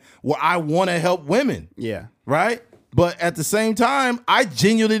man where I want to help women. Yeah. Right. But at the same time, I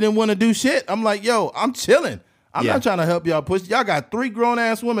genuinely didn't want to do shit. I'm like, yo, I'm chilling. I'm not trying to help y'all push. Y'all got 3 grown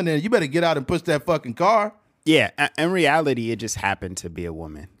ass women there. You better get out and push that fucking car. Yeah, in reality, it just happened to be a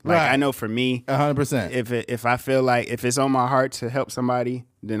woman. Like, right. I know for me, 100%. If I feel like, if it's on my heart to help somebody,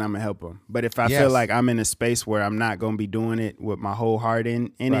 then I'm gonna help them. But if I feel like I'm in a space where I'm not gonna be doing it with my whole heart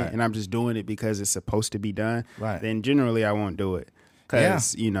in it, and I'm just doing it because it's supposed to be done, then generally I won't do it.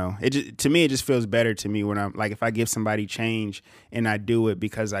 Because you know, to me, it just feels better to me when I'm like, if I give somebody change and I do it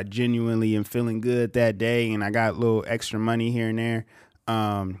because I genuinely am feeling good that day and I got a little extra money here and there.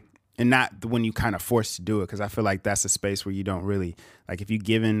 And not when you kind of forced to do it, because I feel like that's a space where you don't really, like, if you're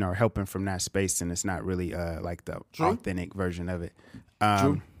giving or helping from that space, then it's not really like the authentic version of it.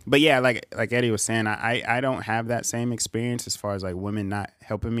 But yeah, like Eddie was saying, I don't have that same experience as far as like women not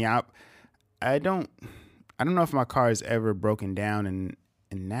helping me out. I don't know if my car has ever broken down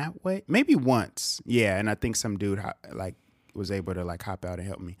in that way. Maybe once, yeah. And I think some dude like was able to like hop out and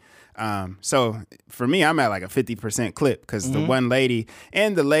help me. So for me, I'm at like a 50% clip because the one lady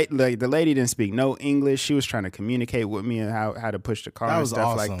and the lady didn't speak no English. She was trying to communicate with me and how to push the car and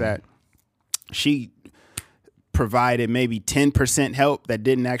stuff like that. She provided maybe 10% help that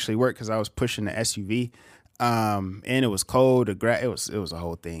didn't actually work because I was pushing the SUV. And it was cold. It was a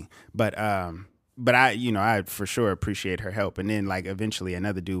whole thing. But but I for sure appreciate her help. And then like eventually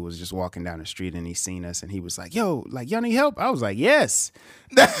another dude was just walking down the street and he seen us and he was like, "Yo, like y'all need help?" I was like, "Yes."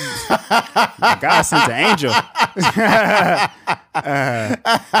 God sent an angel.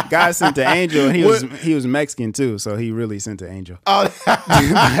 God sent an angel, and he was Mexican too, so he really sent an angel. Oh.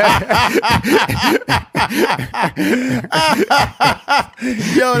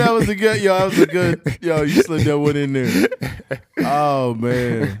 Yo, that was a good. Yo, you slipped that one in there. Oh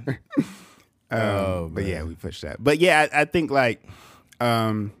man. But yeah, we pushed that. But yeah, I think like,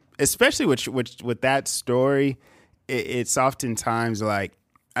 especially with that story, it's oftentimes like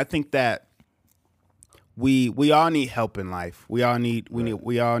I think that we all need help in life. We all need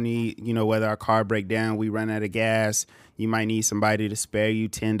whether our car break down, we run out of gas. You might need somebody to spare you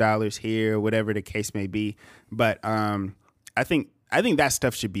 $10 here, whatever the case may be. But I think that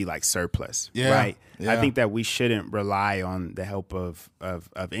stuff should be like surplus, right? Yeah. I think that we shouldn't rely on the help of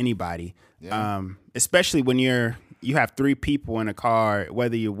anybody, especially when you have 3 people in a car,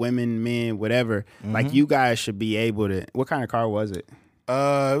 whether you're women, men, whatever. Mm-hmm. Like you guys should be able to. What kind of car was it?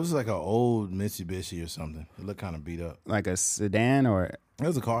 It was like an old Mitsubishi or something. It looked kind of beat up. Like a sedan or? It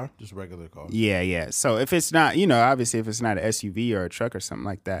was a car, just a regular car. Yeah. So if it's not, obviously if it's not an SUV or a truck or something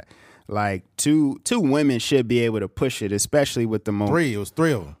like that, like two women should be able to push it, especially with the moment. 3, it was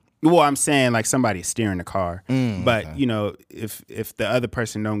 3 of them. Well, I'm saying like somebody's steering the car, but okay. If the other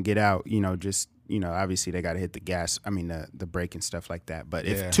person don't get out, just obviously they got to hit the gas. I mean the brake and stuff like that. But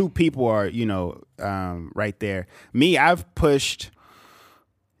if 2 people are right there, I've pushed,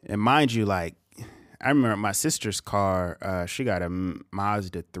 and mind you, like I remember my sister's car. She got a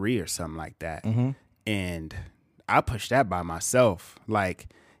Mazda 3 or something like that, and I pushed that by myself. Like,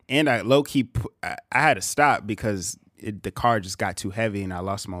 and I low key I had to stop because the car just got too heavy and I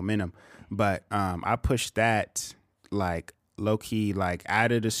lost momentum. But I pushed that like low key, like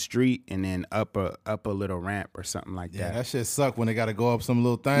out of the street and then up a little ramp or something like that. Yeah, that shit suck when they got to go up some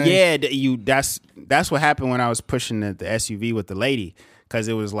little thing. Yeah, that's what happened when I was pushing the SUV with the lady, because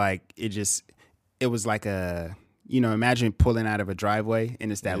it was like a imagine pulling out of a driveway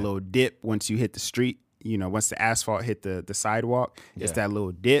and it's that little dip once you hit the street. Once the asphalt hit the sidewalk, it's that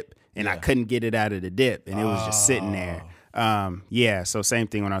little dip, and I couldn't get it out of the dip, and it was just sitting there. So same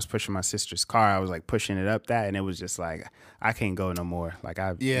thing when I was pushing my sister's car, I was like pushing it up that, and it was just like I can't go no more. Like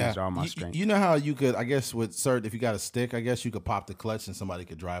I've used all my strength. You know how you could, I guess with if you got a stick, I guess you could pop the clutch and somebody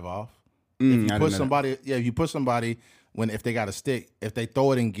could drive off. If you push somebody, if they got a stick, if they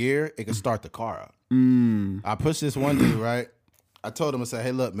throw it in gear, it can start the car up. I pushed this one dude, right? I told him, I said,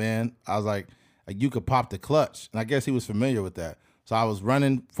 "Hey, look, man," I was like you could pop the clutch. And I guess he was familiar with that. So I was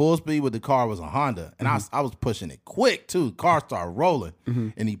running full speed with the car. It was a Honda. And I was pushing it quick, too. Car started rolling.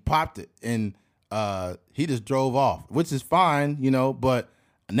 And he popped it. And he just drove off, which is fine, but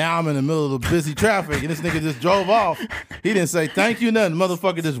now I'm in the middle of the busy traffic, and this nigga just drove off. He didn't say thank you, nothing. The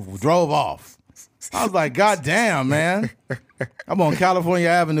motherfucker just drove off. I was like, God damn, man. I'm on California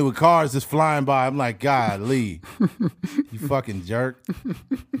Avenue with cars just flying by. I'm like, golly, you fucking jerk.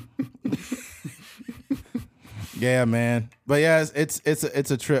 Yeah, man. But yeah, it's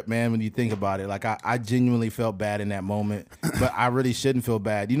a trip, man, when you think about it. Like I genuinely felt bad in that moment, but I really shouldn't feel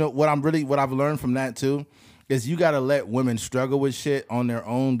bad. You know what I've learned from that too is you got to let women struggle with shit on their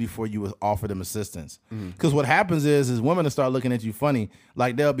own before you offer them assistance. Because what happens is women will start looking at you funny.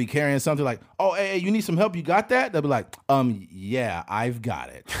 Like they'll be carrying something like, "Oh, hey, you need some help? You got that?" They'll be like, yeah, I've got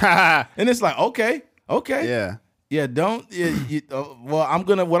it." And it's like, okay. Yeah. Yeah, what I'm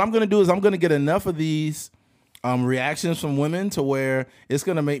gonna do is I'm gonna get enough of these reactions from women to where it's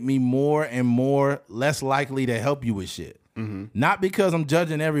gonna make me more and more less likely to help you with shit. Not because I'm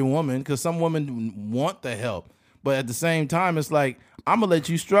judging every woman, because some women want the help, but at the same time, it's like I'm gonna let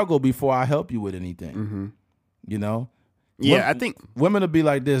you struggle before I help you with anything. Yeah, I think women will be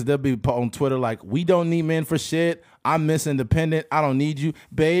like this. They'll be on Twitter like, "We don't need men for shit. I'm Miss Independent. I don't need you,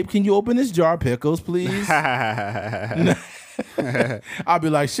 babe. Can you open this jar of pickles, please?" I'll be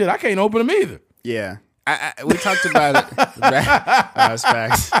like, "Shit, I can't open them either." Yeah. We talked about it. That's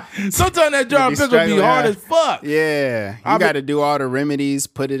facts. Sometimes that jar of pickles be hard as fuck. Yeah, you got to do all the remedies.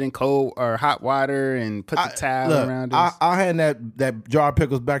 Put it in cold or hot water and put the towel around it. I'll hand that jar of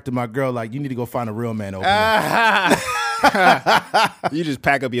pickles back to my girl. Like, you need to go find a real man to open it. You just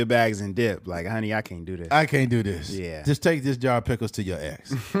pack up your bags and dip. Like, honey, I can't do this. I can't do this. Yeah, just take this jar of pickles to your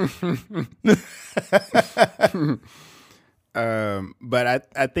ex. But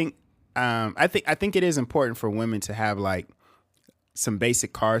I think it is important for women to have like some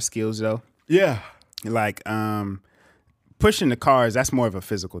basic car skills though. Yeah. Like pushing the cars, that's more of a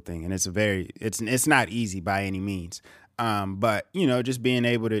physical thing, and it's not easy by any means. But you know, just being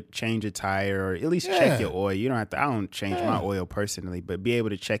able to change a tire or at least check your oil. You don't have to. I don't change my oil personally, but be able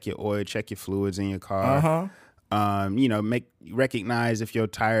to check your oil, check your fluids in your car. You know, recognize if your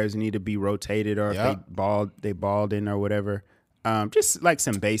tires need to be rotated or if they balding or whatever. Just like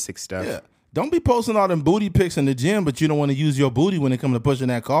some basic stuff. Yeah. Don't be posting all them booty pics in the gym, but you don't want to use your booty when it comes to pushing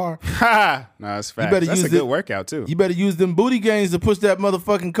that car. No, that's facts. That's a good workout too. You better use them booty gains to push that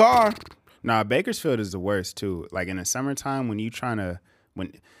motherfucking car. Nah, Bakersfield is the worst too. Like in the summertime when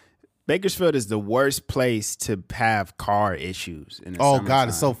Bakersfield is the worst place to have car issues in the summertime. God,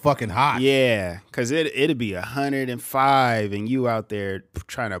 it's so fucking hot. Yeah, because it'd be 105 and you out there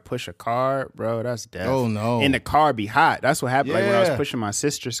trying to push a car, bro, that's death. Oh, no. And the car be hot. That's what happened. Like when I was pushing my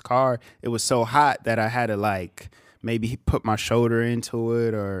sister's car, it was so hot that I had to like maybe put my shoulder into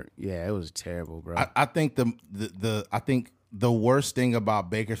it or, yeah, it was terrible, bro. I think the worst thing about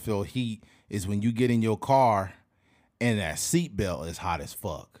Bakersfield heat is when you get in your car and that seatbelt is hot as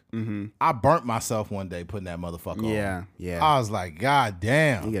fuck. Mm-hmm. I burnt myself one day putting that motherfucker on. Yeah. I was like, God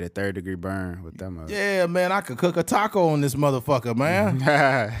damn. You get a 3rd-degree burn with that motherfucker. Yeah, man, I could cook a taco on this motherfucker, man. You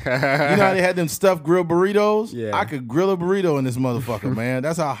know how they had them stuffed grilled burritos? Yeah. I could grill a burrito in this motherfucker, man.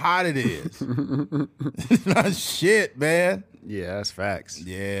 That's how hot it is. It's not shit, man. Yeah, that's facts.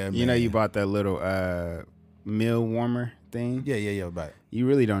 Yeah, man. You know you bought that little meal warmer thing? Yeah, right. You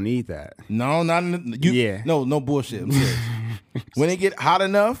really don't need that. No, not in the, no bullshit. I'm serious. When it gets hot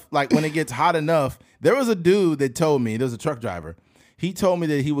enough, there was a dude that told me, there was a truck driver. He told me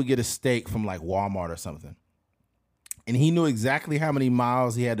that he would get a steak from like Walmart or something. And he knew exactly how many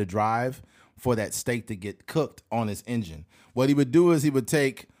miles he had to drive for that steak to get cooked on his engine. What he would do is he would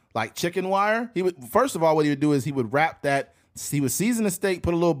take like chicken wire. First of all, what he would do is he would season the steak,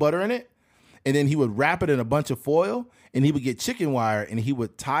 put a little butter in it, and then he would wrap it in a bunch of foil, and he would get chicken wire, and he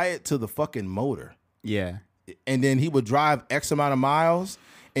would tie it to the fucking motor. Yeah. And then he would drive X amount of miles,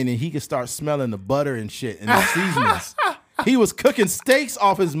 and then he could start smelling the butter and shit and the seasonings. He was cooking steaks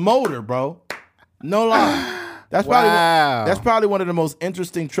off his motor, bro. No lie. That's probably one of the most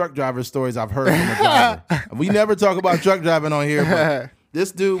interesting truck driver stories I've heard from a driver. We never talk about truck driving on here, but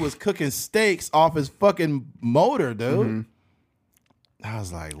this dude was cooking steaks off his fucking motor, dude. Mm-hmm. I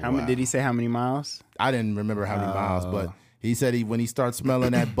was like, wow. Did he say how many miles? I didn't remember how many miles, but he said when he starts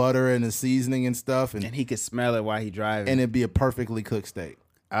smelling that butter and the seasoning and stuff. And he could smell it while he driving. And it'd be a perfectly cooked steak.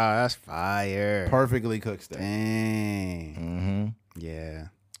 Oh, that's fire. Perfectly cooked steak. Dang. Mm-hmm. Yeah.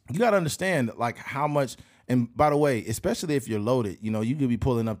 You got to understand like how much, and by the way, especially if you're loaded, you know, you could be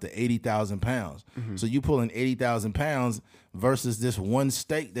pulling up to 80,000 pounds. Mm-hmm. So you pulling 80,000 pounds versus this one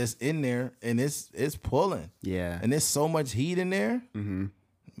steak that's in there and it's pulling. Yeah. And there's so much heat in there. Mm-hmm.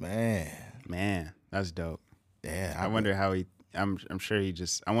 Man, that's dope. Yeah. I wonder how I'm sure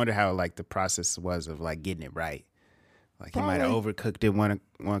I wonder how like the process was of like getting it right. Like Probably. He might have overcooked it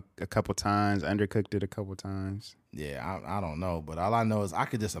a couple times, undercooked it a couple times. Yeah, I don't know, but all I know is I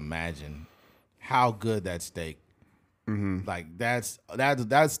could just imagine how good that steak. Mm-hmm. Like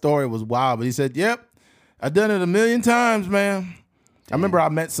that story was wild, but he said, "Yep, I've done it 1,000,000 times, man." Damn. I remember I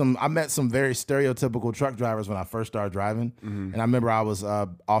met some very stereotypical truck drivers when I first started driving, and I remember I was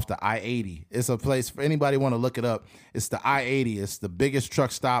off the I-80. It's a place for anybody want to look it up. It's the I-80. It's the biggest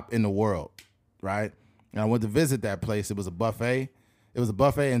truck stop in the world, right? And I went to visit that place. It was a buffet. It was a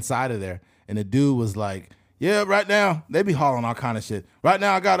buffet inside of there, and the dude was like, "Yeah, right now they be hauling all kind of shit. Right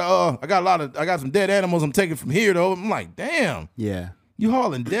now I got some dead animals I'm taking from here though." I'm like, "Damn, yeah, you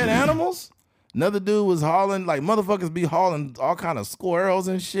hauling dead animals?" Another dude was hauling, like, motherfuckers be hauling all kind of squirrels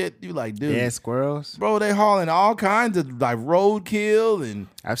and shit. You like, dude. Yeah, squirrels? Bro, they hauling all kinds of, like, roadkill and...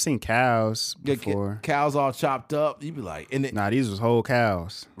 I've seen cows before. Cows all chopped up. You be like... Nah, these was whole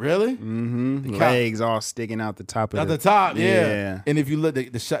cows. Really? Mm-hmm. Legs all sticking out the top of the top, yeah. And if you look,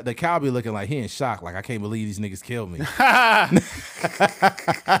 the cow be looking like he in shock. Like, I can't believe these niggas killed me.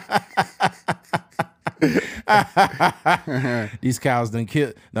 These cows done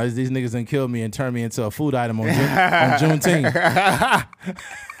kill. No, these niggas done killed me and turned me into a food item on Juneteenth.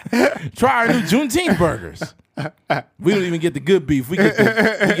 Try our new Juneteenth burgers. We don't even get the good beef. We get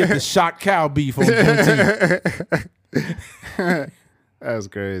the shot cow beef on Juneteenth. That was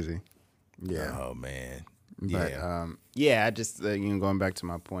crazy. Yeah. Oh man. Yeah. But, I just going back to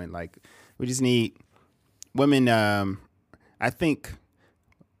my point. Like, we just need women. I think.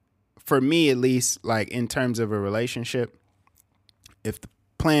 For me, at least, like in terms of a relationship, if the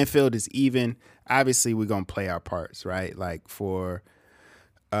playing field is even, obviously we're going to play our parts, right? Like for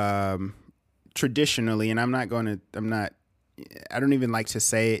traditionally, and I don't even like to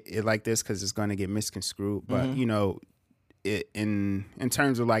say it like this because it's going to get misconstrued, but, in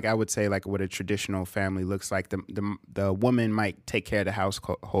terms of like I would say like what a traditional family looks like, the woman might take care of the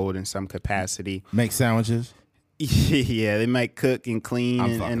household in some capacity. Make sandwiches. Yeah, they might cook and clean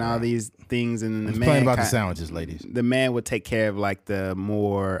and all these things, and then the man playing about the sandwiches, ladies. The man would take care of like the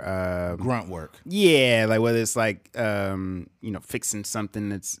more grunt work. Yeah, like whether it's like fixing something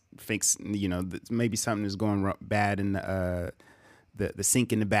that's maybe something is going bad in the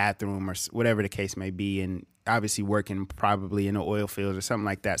sink in the bathroom or whatever the case may be, and obviously working probably in the oil fields or something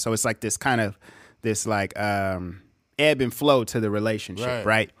like that. So it's like this kind of ebb and flow to the relationship,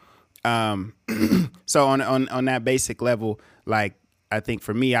 right? So on that basic level, like I think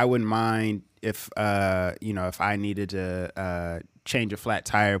for me, I wouldn't mind if if I needed to change a flat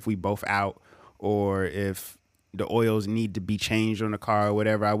tire if we both out, or if the oils need to be changed on the car or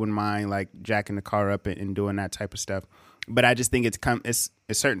whatever. I wouldn't mind like jacking the car up and doing that type of stuff. But I just think it's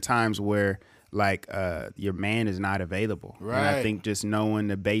certain times where like your man is not available. Right. And I think just knowing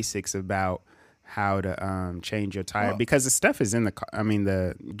the basics about how to change your tire, because the stuff is in the car. I mean,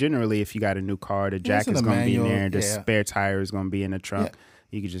 generally if you got a new car, the jack is going to be in there, the spare tire is going to be in the trunk. Yeah.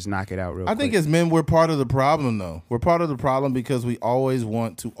 You can just knock it out real quick. I think as men, we're part of the problem, though. We're part of the problem because we always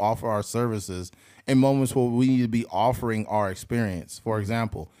want to offer our services in moments where we need to be offering our experience. For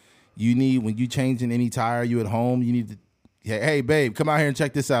example, when you changing any tire, you at home, you need to, hey, babe, come out here and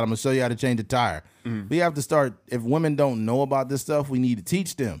check this out. I'm going to show you how to change a tire. Mm-hmm. We have to start, if women don't know about this stuff, we need to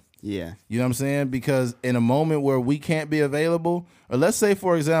teach them. Yeah. You know what I'm saying? Because in a moment where we can't be available, or let's say,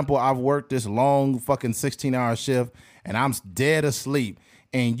 for example, I've worked this long fucking 16-hour shift and I'm dead asleep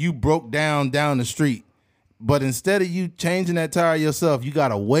and you broke down the street, but instead of you changing that tire yourself, you got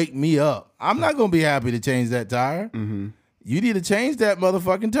to wake me up. I'm not going to be happy to change that tire. Mm-hmm. You need to change that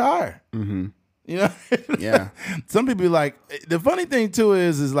motherfucking tire. Mm-hmm. You know? Yeah. Some people be like, the funny thing too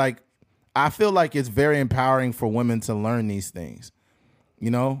is like, I feel like it's very empowering for women to learn these things. You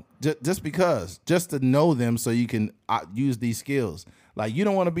know, just to know them so you can use these skills. Like, you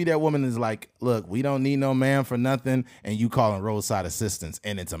don't want to be that woman that's like, look, we don't need no man for nothing, and you calling roadside assistance,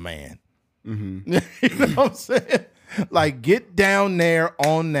 and it's a man. Mm-hmm. You know what I'm saying? Like, get down there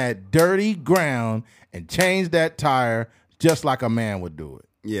on that dirty ground and change that tire just like a man would do it.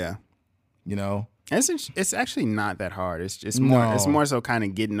 Yeah. You know? It's actually not that hard. It's just more. It's more so kind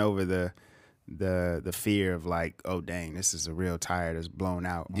of getting over the fear of like, oh dang, this is a real tire that's blown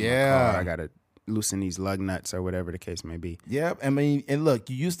out. Yeah, I gotta loosen these lug nuts or whatever the case may be. Yeah, I mean, and look,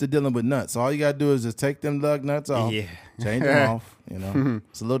 you used to dealing with nuts. So all you gotta do is just take them lug nuts off, change them off. You know,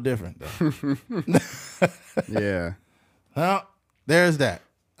 it's a little different though. Yeah. Well, there's that.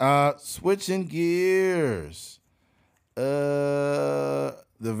 Switching gears.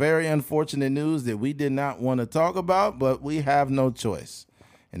 The very unfortunate news that we did not want to talk about, but we have no choice.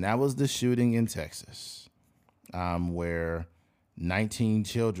 And that was the shooting in Texas, where 19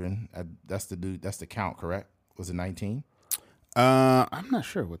 children, that's the count, correct? Was it 19? I'm not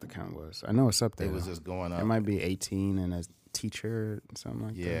sure what the count was. I know it's up there. It was just going up. It might be 18 and a teacher or something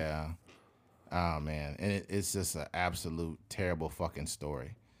like that. Yeah. Oh, man. And it's just an absolute terrible fucking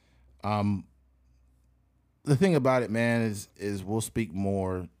story. The thing about it, man, is we'll speak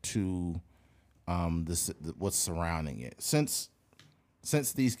more to what's surrounding it. Since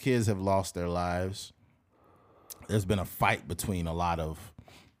these kids have lost their lives, there's been a fight between a lot of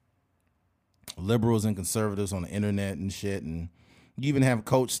liberals and conservatives on the internet and shit. And you even have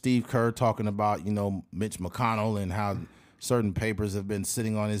Coach Steve Kerr talking about, Mitch McConnell and how certain papers have been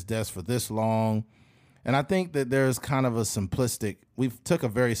sitting on his desk for this long. And I think that there's kind of we've took a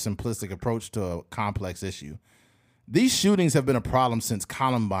very simplistic approach to a complex issue. These shootings have been a problem since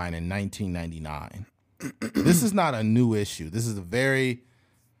Columbine in 1999. This is not a new issue. This is a very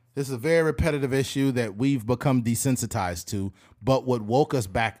repetitive issue that we've become desensitized to. But what woke us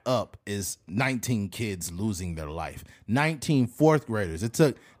back up is 19 kids losing their life. 19 fourth graders. It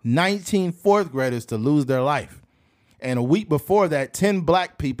took 19 fourth graders to lose their life. And a week before that, 10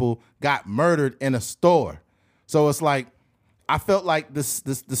 black people got murdered in a store. So it's like, I felt like the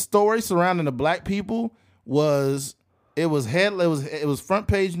story surrounding the black people was front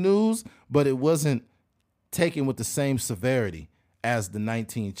page news, but it wasn't taken with the same severity as the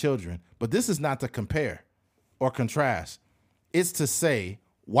 19 children. But this is not to compare or contrast. It's to say,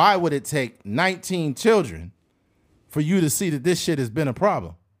 why would it take 19 children for you to see that this shit has been a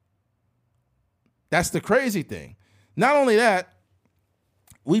problem? That's the crazy thing. Not only that,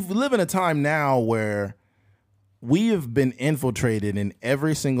 we live in a time now where we have been infiltrated in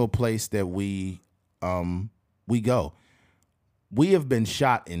every single place that we go. We have been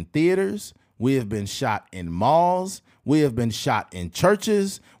shot in theaters. We have been shot in malls. We have been shot in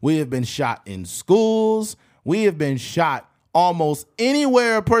churches. We have been shot in schools. We have been shot almost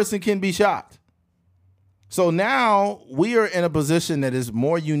anywhere a person can be shot. So now we are in a position that is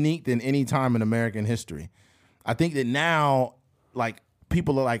more unique than any time in American history. I think that now, like,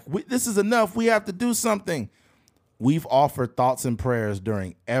 people are like, this is enough. We have to do something. We've offered thoughts and prayers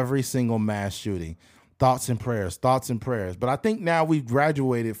during every single mass shooting. Thoughts and prayers, thoughts and prayers. But I think now we've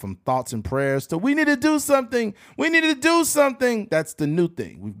graduated from thoughts and prayers to we need to do something. We need to do something. That's the new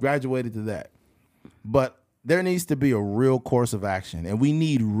thing. We've graduated to that. But there needs to be a real course of action. And we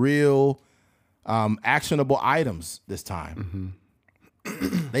need real actionable items this time.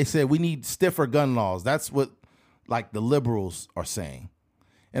 Mm-hmm. They said we need stiffer gun laws. That's what, like, the liberals are saying.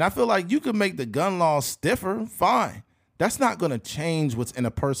 And I feel like you could make the gun laws stiffer, fine. That's not going to change what's in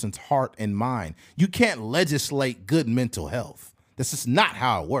a person's heart and mind. You can't legislate good mental health. This is not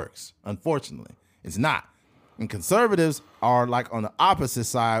how it works, unfortunately. It's not. And conservatives are like on the opposite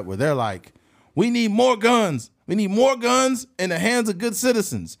side where they're like, we need more guns. We need more guns in the hands of good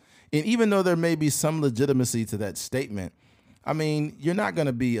citizens. And even though there may be some legitimacy to that statement, I mean, you're not going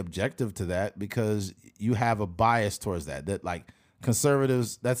to be objective to that because you have a bias towards that. That, like,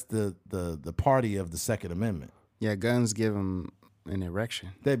 conservatives, that's the party of the Second Amendment. Yeah, guns give them an erection.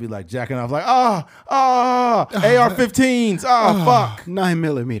 They'd be like jacking off, like, AR-15s, fuck.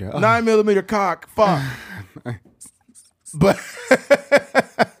 9mm. 9mm cock, fuck. But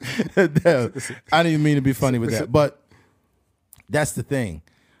I didn't even mean to be funny with that. But that's the thing.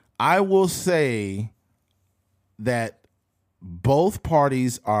 I will say that both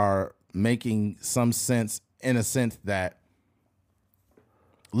parties are making some sense, in a sense that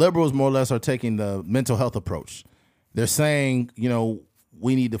liberals more or less are taking the mental health approach. They're saying,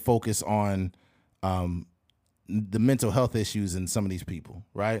 we need to focus on the mental health issues in some of these people,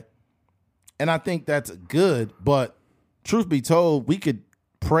 right? And I think that's good, but truth be told, we could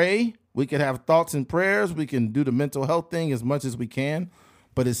pray, we could have thoughts and prayers, we can do the mental health thing as much as we can,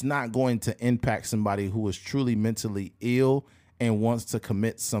 but it's not going to impact somebody who is truly mentally ill and wants to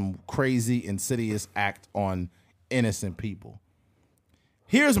commit some crazy, insidious act on innocent people.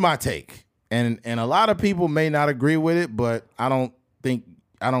 Here's my take, and a lot of people may not agree with it, but I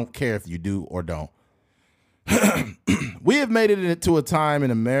don't care if you do or don't. We have made it into a time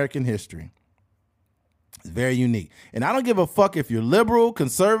in American history. It's very unique. And I don't give a fuck if you're liberal,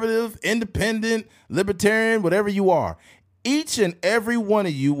 conservative, independent, libertarian, whatever you are. Each and every one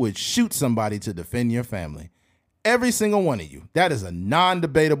of you would shoot somebody to defend your family. Every single one of you. That is a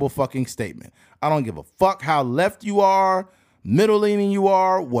non-debatable fucking statement. I don't give a fuck how left you are, middle-leaning you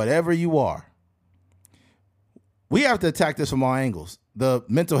are, whatever you are. We have to attack this from all angles. The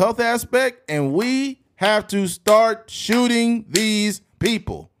mental health aspect, and we have to start shooting these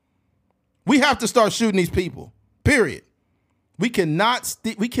people. We have to start shooting these people, period. We cannot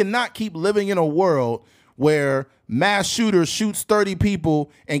keep living in a world where mass shooter shoots 30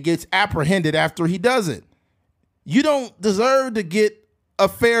 people and gets apprehended after he does it. You don't deserve to get a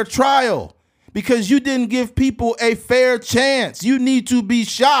fair trial because you didn't give people a fair chance. You need to be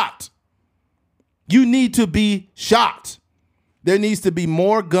shot. You need to be shot. There needs to be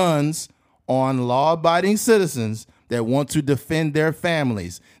more guns on law-abiding citizens that want to defend their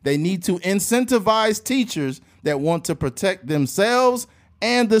families. They need to incentivize teachers that want to protect themselves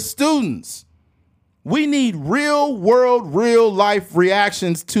and the students. We need real world, real life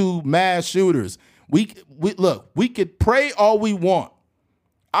reactions to mass shooters. We could pray all we want.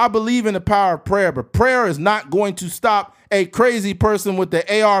 I believe in the power of prayer, but prayer is not going to stop a crazy person with the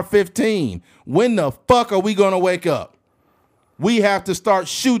AR-15. When the fuck are we going to wake up? We have to start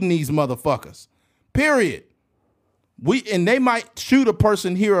shooting these motherfuckers. Period. And they might shoot a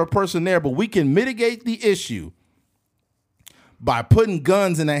person here or a person there, but we can mitigate the issue by putting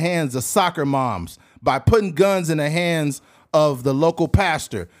guns in the hands of soccer moms, by putting guns in the hands of the local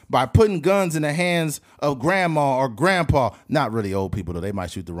pastor, by putting guns in the hands of grandma or grandpa. Not really old people, though. They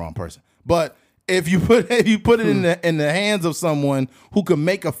might shoot the wrong person. But if you put it in the hands of someone who can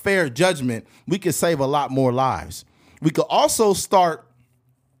make a fair judgment, we could save a lot more lives. We could also start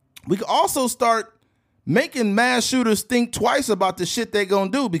making mass shooters think twice about the shit they're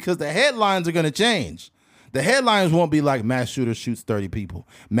going to do, because the headlines are going to change. The headlines won't be like mass shooter shoots 30 people.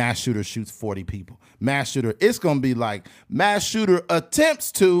 Mass shooter shoots 40 people. Mass shooter, it's going to be like mass shooter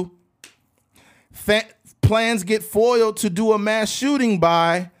attempts to, plans get foiled to do a mass shooting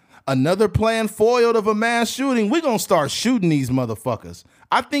by another plan foiled of a mass shooting. We're going to start shooting these motherfuckers.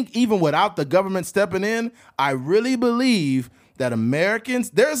 I think even without the government stepping in, I really believe that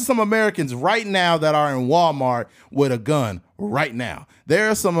there's some Americans right now that are in Walmart with a gun right now. There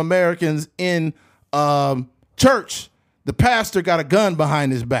are some Americans in church. The pastor got a gun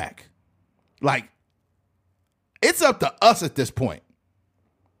behind his back. Like, it's up to us at this point.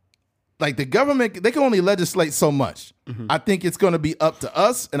 Like the government, they can only legislate so much. I think it's going to be up to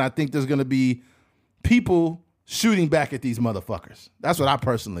us, and I think there's going to be people shooting back at these motherfuckers. That's what I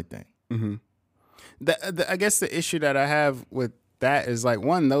personally think. I guess the issue that I have with that is like,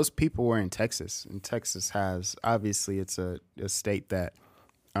 one, those people were in Texas, and Texas has, obviously it's a state that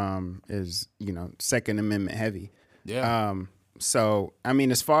is, you know, Second Amendment heavy. Yeah. So I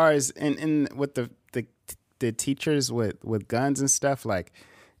mean, as far as in with the teachers with guns and stuff, like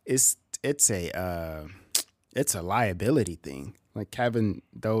it's a liability thing. Like having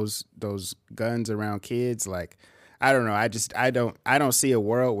those guns around kids, like I don't know. I don't see a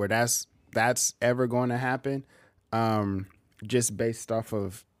world where that's ever going to happen. Just based off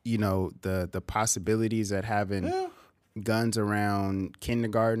of, you know, the possibilities that having guns around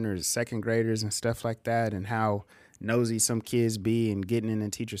kindergartners, second graders, and stuff like that, and how nosy some kids be and getting in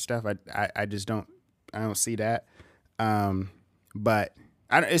and teacher stuff. I just don't see that. But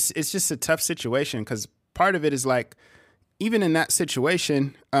it's just a tough situation, because part of it is like, even in that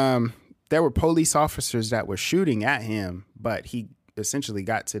situation, there were police officers that were shooting at him, but he essentially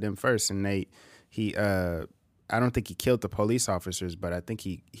got to them first, and I don't think he killed the police officers, but I think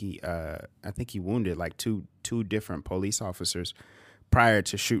he wounded like two different police officers prior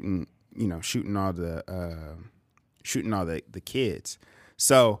to shooting all the kids.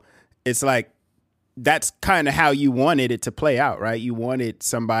 So it's like, that's kind of how you wanted it to play out, right? You wanted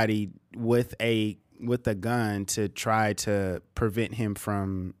somebody with a gun to try to prevent him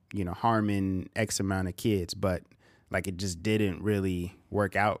from, you know, harming X amount of kids, but like it just didn't really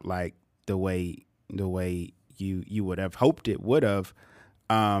work out like the way you would have hoped it would have.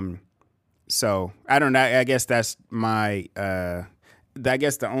 So I don't know. I guess that's my. I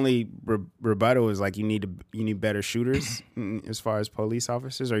guess the only rebuttal is like you need better shooters as far as police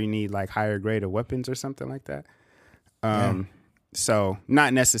officers, or you need like higher grade of weapons or something like that. So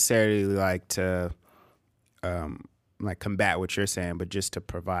not necessarily like to like combat what you're saying, but just to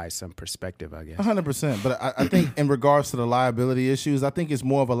provide some perspective, I guess. 100%. But I think in regards to the liability issues, I think it's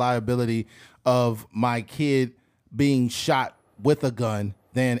more of a liability of my kid being shot with a gun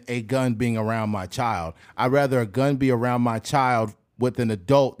than a gun being around my child. I'd rather a gun be around my child with an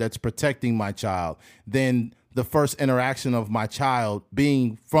adult that's protecting my child than the first interaction of my child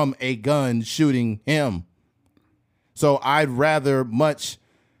being from a gun shooting him. So I'd rather much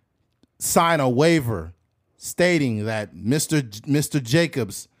sign a waiver stating that Mr.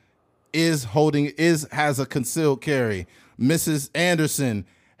 Jacobs has a concealed carry. Mrs. Anderson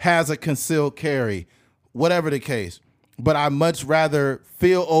has a concealed carry, whatever the case. But I much rather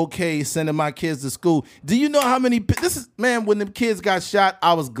feel okay sending my kids to school. Do you know how many, when the kids got shot,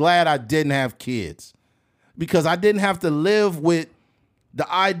 I was glad I didn't have kids, because I didn't have to live with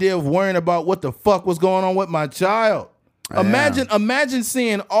the idea of worrying about what the fuck was going on with my child. Imagine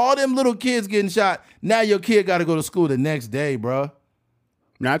seeing all them little kids getting shot. Now your kid got to go to school the next day, bro.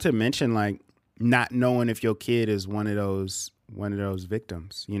 Not to mention, like, not knowing if your kid is one of those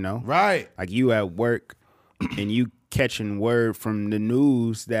victims, you know? Right. Like, you at work and you catching word from the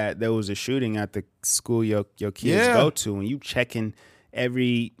news that there was a shooting at the school your kids go to, and you checking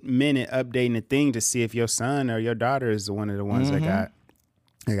every minute, updating the thing to see if your son or your daughter is one of the ones that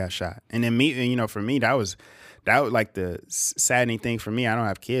got shot. And then for me, that was like the saddening thing for me. I don't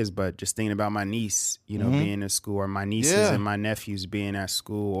have kids, but just thinking about my niece, being in school, or my nieces and my nephews being at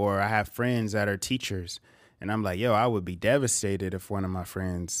school, or I have friends that are teachers, and I'm like, yo, I would be devastated if one of my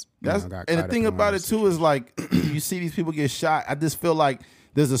friends got caught. And the thing about it too is, like, you see these people get shot. I just feel like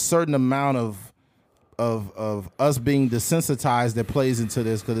there's a certain amount of us being desensitized that plays into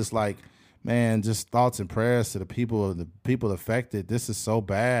this, because it's like, man, just thoughts and prayers to the people affected. This is so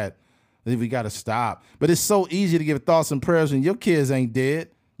bad. We got to stop. But it's so easy to give thoughts and prayers when your kids ain't dead.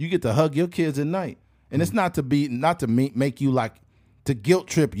 You get to hug your kids at night. And it's not to make you, like, to guilt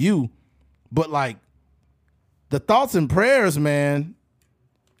trip you, but like the thoughts and prayers, man,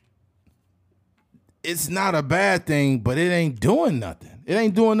 it's not a bad thing, but it ain't doing nothing. It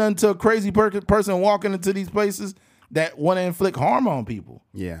ain't doing nothing to a crazy person walking into these places that want to inflict harm on people.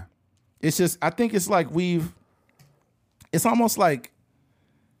 Yeah. It's just, I think it's like it's almost like,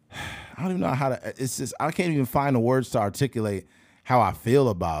 I don't even know it's just, I can't even find the words to articulate how I feel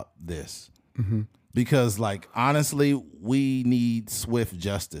about this. Mm-hmm. Because, like, honestly, we need swift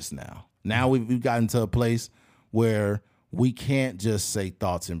justice now. Now we've gotten to a place where we can't just say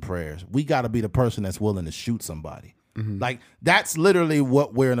thoughts and prayers. We got to be the person that's willing to shoot somebody. Mm-hmm. Like, that's literally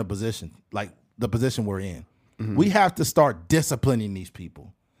what we're in a position, like the position we're in. Mm-hmm. We have to start disciplining these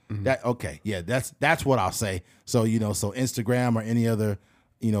people. Mm-hmm. That's what I'll say. So, so Instagram or any other,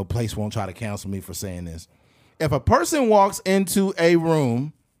 place won't try to cancel me for saying this. if a person walks into a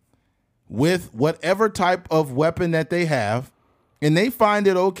room with whatever type of weapon that they have, and they find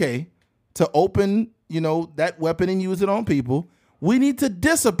it okay to open, that weapon and use it on people, we need to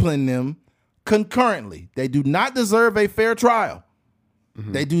discipline them concurrently. They do not deserve a fair trial.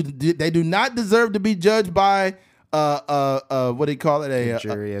 Mm-hmm. They do not deserve to be judged by what do you call it?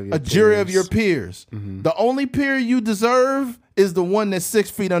 A jury of your peers. Mm-hmm. The only peer you deserve is the one that's 6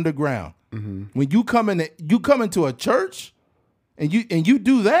 feet underground. Mm-hmm. When you come into a church and you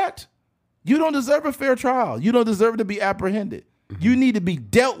do that, you don't deserve a fair trial. You don't deserve to be apprehended. Mm-hmm. You need to be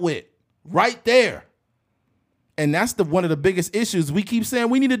dealt with right there. And that's one of the biggest issues. We keep saying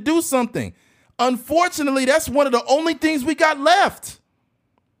we need to do something. Unfortunately, that's one of the only things we got left.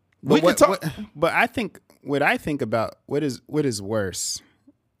 But I think what I think about what is worse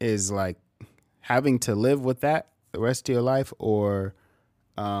is like having to live with that the rest of your life, or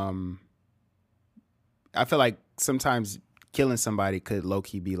I feel like sometimes killing somebody could low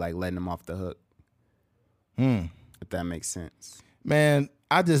key be like letting them off the hook. If that makes sense. Man,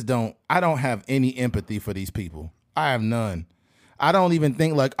 I don't have any empathy for these people. I have none. I don't even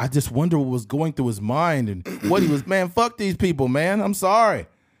think I just wonder what was going through his mind and what he was, man, fuck these people, man. I'm sorry.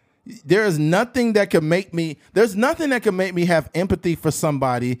 There's nothing that can make me have empathy for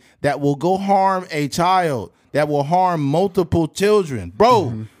somebody that will go harm a child, that will harm multiple children.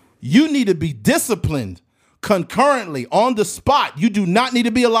 Bro, you need to be disciplined concurrently on the spot. You do not need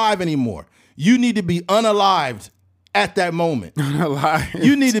to be alive anymore. You need to be unalived at that moment. Unalived.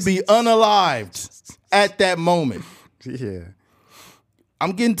 You need to be unalived at that moment. Yeah.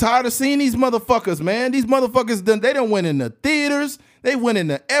 I'm getting tired of seeing these motherfuckers, man. These motherfuckers, they done went into theaters. They went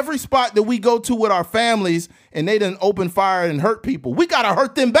into every spot that we go to with our families, and they done open fire and hurt people. We got to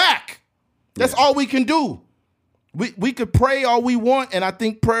hurt them back. That's all we can do. We could pray all we want, and I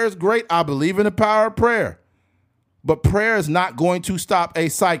think prayer is great. I believe in the power of prayer. But prayer is not going to stop a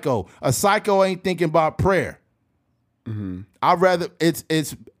psycho. A psycho ain't thinking about prayer. Mm-hmm. I'd rather,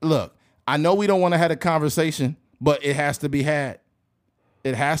 look, I know we don't want to have a conversation, but it has to be had.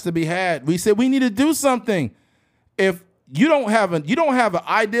 It has to be had. We said we need to do something. If you don't have an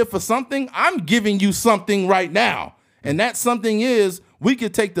idea for something, I'm giving you something right now. And that something is we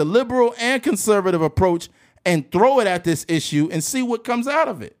could take the liberal and conservative approach and throw it at this issue and see what comes out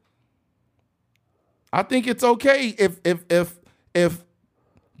of it. I think it's okay if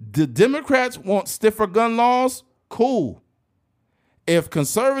the Democrats want stiffer gun laws, cool. If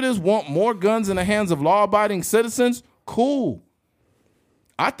conservatives want more guns in the hands of law-abiding citizens, cool.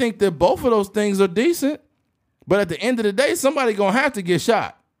 I think that both of those things are decent, but at the end of the day, somebody gonna have to get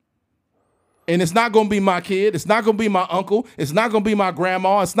shot. And it's not gonna be my kid. It's not gonna be my uncle. It's not gonna be my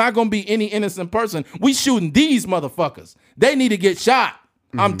grandma. It's not gonna be any innocent person. We shooting these motherfuckers. They need to get shot.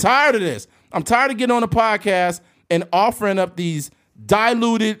 Mm-hmm. I'm tired of this. I'm tired of getting on a podcast and offering up these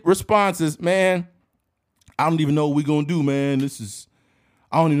diluted responses. Man, I don't even know what we're gonna do, man.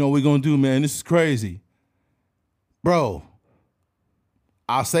 I don't even know what we're gonna do, man. This is crazy. Bro,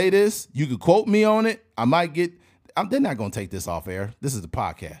 I'll say this. You could quote me on it. They're not going to take this off air. This is the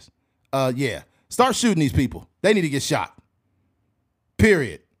podcast. Yeah. Start shooting these people. They need to get shot.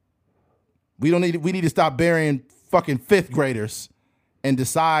 Period. We need to stop burying fucking fifth graders and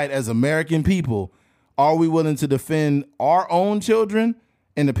decide as American people, are we willing to defend our own children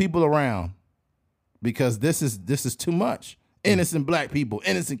and the people around? Because this is too much. Innocent black people,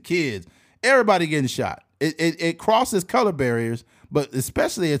 innocent kids, everybody getting shot. It crosses color barriers, but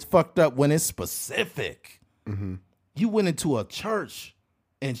especially it's fucked up when it's specific. Mm-hmm. You went into a church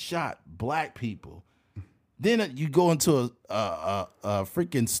and shot black people. Then you go into a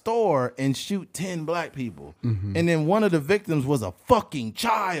freaking store and shoot 10 black people. Mm-hmm. And then one of the victims was a fucking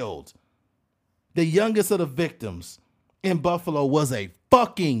child. The youngest of the victims in Buffalo was a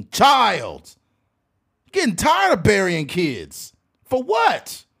fucking child. Getting tired of burying kids. For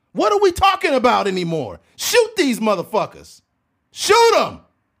what? What are we talking about anymore? Shoot these motherfuckers. Shoot them.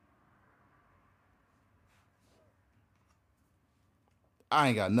 I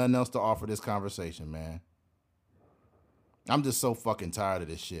ain't got nothing else to offer this conversation, man. I'm just so fucking tired of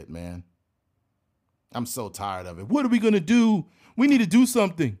this shit, man. I'm so tired of it. What are we going to do? We need to do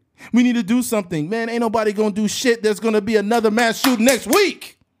something. We need to do something. Man, ain't nobody going to do shit. There's going to be another mass shooting next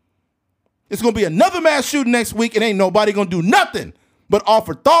week. It's going to be another mass shooting next week, and ain't nobody going to do nothing but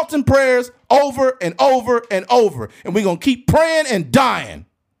offer thoughts and prayers over and over and over. And we're going to keep praying and dying.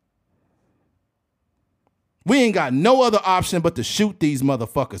 We ain't got no other option but to shoot these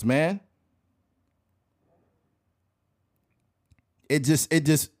motherfuckers, man. It just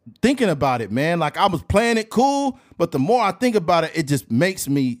thinking about it, man, like I was playing it cool, but the more I think about it, it just makes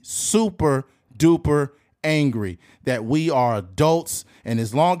me super duper angry that we are adults, and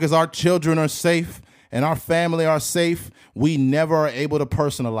as long as our children are safe and our family are safe, we never are able to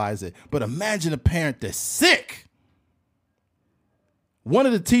personalize it. But imagine a parent that's sick. One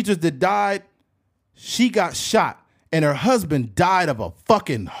of the teachers that died, she got shot, and her husband died of a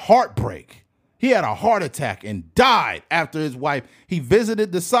fucking heartbreak. He had a heart attack and died after his wife. He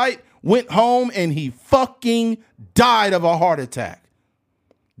visited the site, went home, and he fucking died of a heart attack.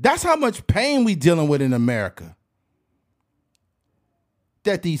 That's how much pain we dealing with in America.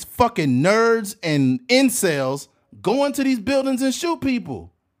 That these fucking nerds and incels go into these buildings and shoot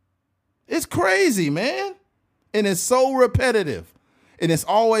people. It's crazy, man. And it's so repetitive. And it's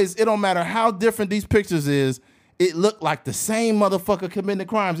always, it don't matter how different these pictures is, it looked like the same motherfucker committing the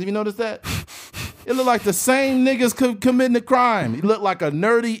crimes. Have you noticed that? It looked like the same niggas committing the crime. He looked like a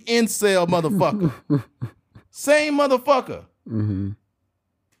nerdy incel motherfucker. Same motherfucker. Mm-hmm.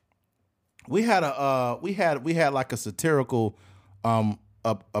 We had like a satirical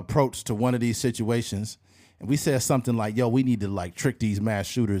approach to one of these situations, and we said something like, "Yo, we need to like trick these mass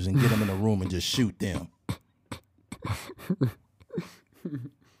shooters and get them in a room and just shoot them."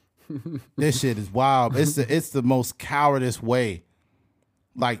 This shit is wild. It's the most cowardice way.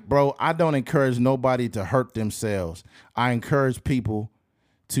 Like, bro, I don't encourage nobody to hurt themselves. I encourage people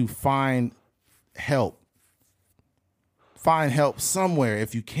to find help. Find help somewhere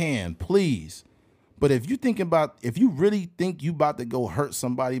if you can, please. But if you really think you about to go hurt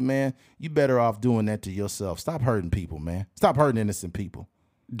somebody, man, you better off doing that to yourself. Stop hurting people, man. Stop hurting innocent people.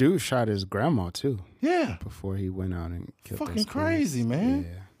 Dude shot his grandma too. Yeah. Before he went out and killed her. Fucking crazy, man.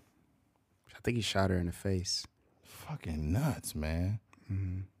 Yeah. I think he shot her in the face. Fucking nuts, man.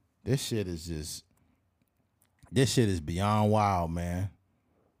 Mm-hmm. This shit is beyond wild, man.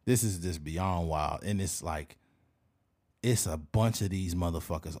 This is just beyond wild. And it's like, it's a bunch of these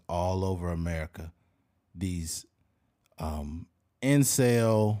motherfuckers all over America. These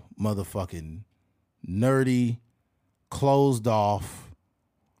incel motherfucking nerdy, closed off.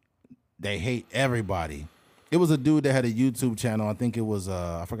 They hate everybody. It was a dude that had a YouTube channel. I think it was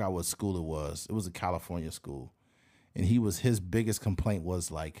I forgot what school it was. It was a California school. And his biggest complaint was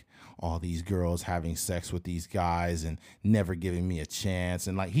like all these girls having sex with these guys and never giving me a chance.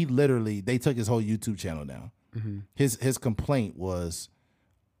 And like they took his whole YouTube channel down. Mm-hmm. His complaint was,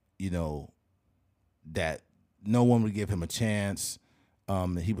 that no one would give him a chance.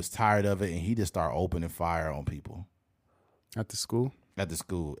 He was tired of it, and he just started opening fire on people. At the school? At the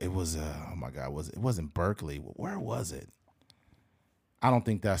school. It was, oh my God, it wasn't Berkeley. Where was it? I don't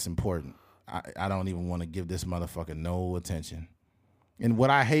think that's important. I don't even want to give this motherfucker no attention. And what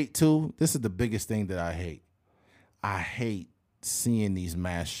I hate too, this is the biggest thing that I hate. I hate seeing these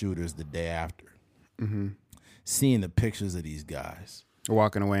mass shooters the day after. Mm-hmm. Seeing the pictures of these guys.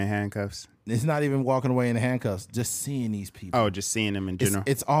 Walking away in handcuffs. It's not even walking away in handcuffs. Just seeing these people. Oh, just seeing them in general.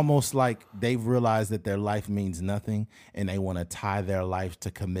 It's almost like they've realized that their life means nothing, and they want to tie their life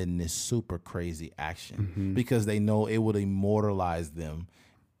to committing this super crazy action because they know it would immortalize them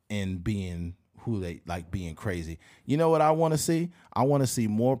in being who they like, being crazy. You know what I want to see? I want to see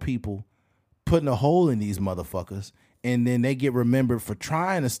more people putting a hole in these motherfuckers, and then they get remembered for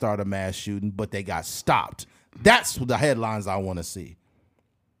trying to start a mass shooting, but they got stopped. That's the headlines I want to see.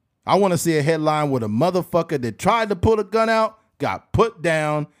 I want to see a headline with a motherfucker that tried to pull a gun out, got put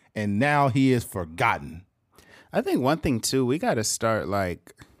down, and now he is forgotten. I think one thing too, we got to start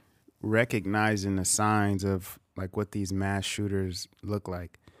like recognizing the signs of like what these mass shooters look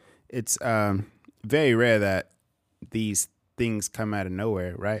like. It's very rare that these things come out of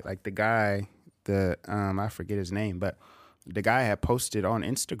nowhere, right? Like the guy, I forget his name, but the guy had posted on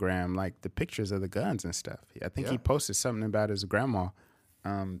Instagram like the pictures of the guns and stuff. I think he posted something about his grandma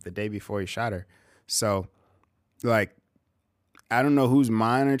the day before he shot her. So, like, I don't know who's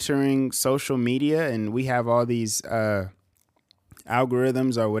monitoring social media, and we have all these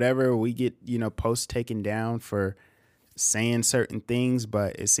algorithms or whatever. We get, posts taken down for saying certain things,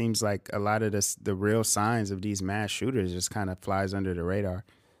 but it seems like a lot of the real signs of these mass shooters just kind of flies under the radar.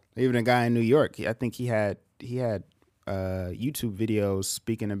 Even a guy in New York, I think he had YouTube videos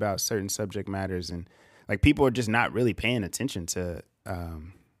speaking about certain subject matters, and like people are just not really paying attention to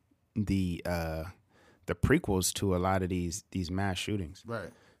the prequels to a lot of these mass shootings. Right.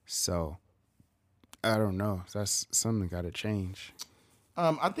 So I don't know. That's something got to change.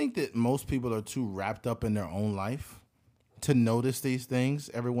 I think that most people are too wrapped up in their own life to notice these things.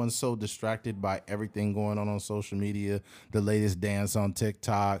 Everyone's so distracted by everything going on social media, the latest dance on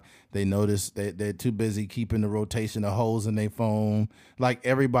TikTok. They notice they're too busy keeping the rotation of holes in their phone. Like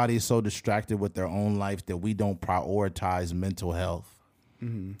everybody's so distracted with their own life that we don't prioritize mental health.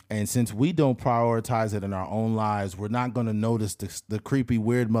 And since we don't prioritize it in our own lives, we're not going to notice the creepy,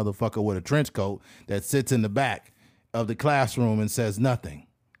 weird motherfucker with a trench coat that sits in the back of the classroom and says nothing.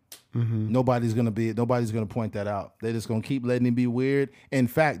 Nobody's gonna point that out. They're just gonna keep letting him be weird. In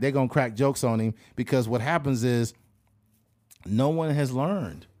fact, they're gonna crack jokes on him because what happens is no one has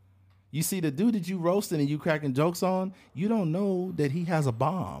learned. You see, the dude that you roasting and you cracking jokes on, you don't know that he has a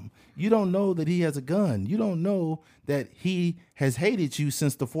bomb. You don't know that he has a gun. You don't know that he has hated you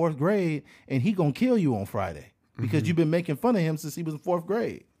since the 4th grade and he gonna kill you on Friday because you've been making fun of him since he was in 4th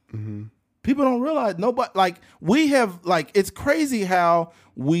grade. People don't realize it's crazy how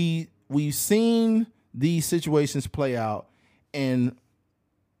we've seen these situations play out and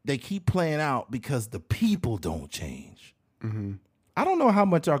they keep playing out because the people don't change. I don't know how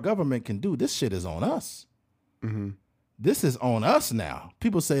much our government can do. This shit is on us. This is on us now.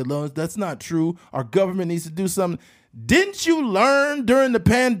 People say, Lawrence, that's not true. Our government needs to do something. Didn't you learn during the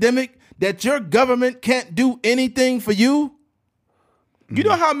pandemic that your government can't do anything for you? You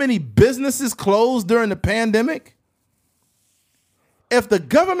know how many businesses closed during the pandemic? If the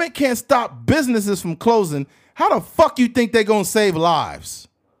government can't stop businesses from closing, how the fuck you think they're going to save lives?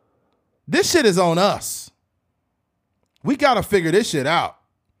 This shit is on us. We got to figure this shit out.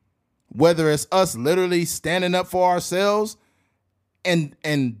 Whether it's us literally standing up for ourselves and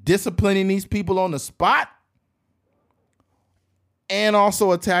disciplining these people on the spot and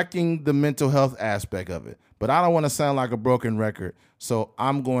also attacking the mental health aspect of it. But I don't want to sound like a broken record, so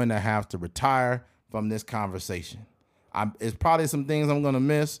I'm going to have to retire from this conversation. It's probably some things I'm going to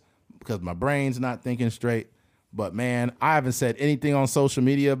miss because my brain's not thinking straight. But, man, I haven't said anything on social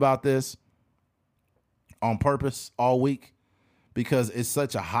media about this on purpose all week because it's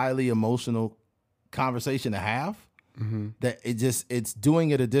such a highly emotional conversation to have that it's doing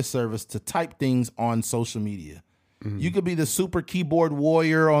it a disservice to type things on social media. You could be the super keyboard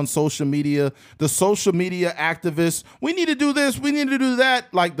warrior on social media, the social media activist. We need to do this. We need to do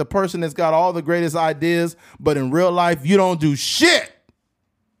that. Like the person that's got all the greatest ideas, but in real life, you don't do shit.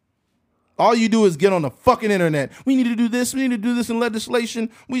 All you do is get on the fucking internet. We need to do this. We need to do this in legislation.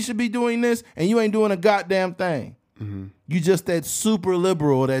 We should be doing this. And you ain't doing a goddamn thing. You just that super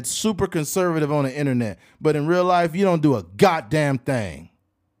liberal, that super conservative on the internet. But in real life, you don't do a goddamn thing.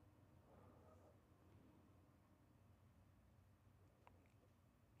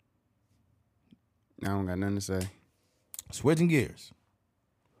 I don't got nothing to say. Switching gears.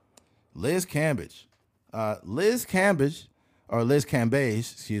 Liz Cambage,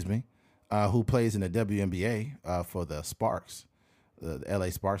 excuse me, who plays in the WNBA for the Sparks, the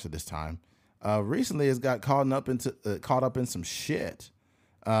LA Sparks at this time, recently has got caught up in some shit.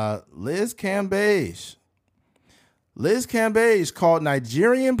 Liz Cambage called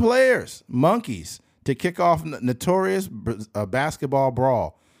Nigerian players monkeys to kick off notorious basketball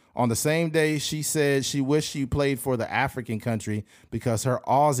brawl. On the same day, she said she wished she played for the African country because her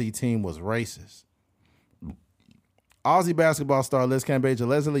Aussie team was racist. Aussie basketball star Liz Cambage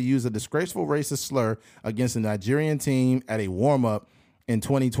allegedly used a disgraceful racist slur against the Nigerian team at a warm-up in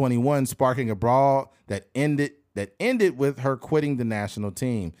 2021, sparking a brawl that ended with her quitting the national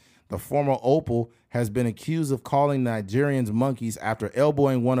team. The former Opal has been accused of calling Nigerians monkeys after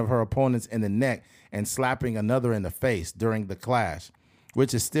elbowing one of her opponents in the neck and slapping another in the face during the clash,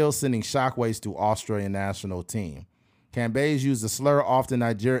 which is still sending shockwaves to Australian national team. Cambage used a slur after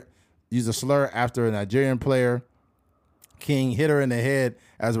a Nigerian player, King, hit her in the head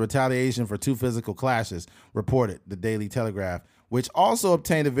as a retaliation for 2 physical clashes, reported the Daily Telegraph, which also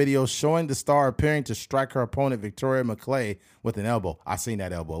obtained a video showing the star appearing to strike her opponent, Victoria McClay, with an elbow. I seen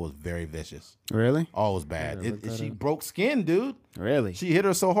that elbow. It was very vicious. Really? Oh, it was bad. She broke skin, dude. Really? She hit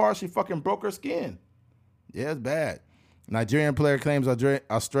her so hard, she fucking broke her skin. Yeah, it's bad. Nigerian player claims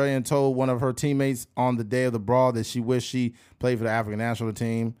Australian told one of her teammates on the day of the brawl that she wished she played for the African national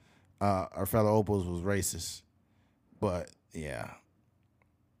team. Her fellow Opals was racist. But, yeah.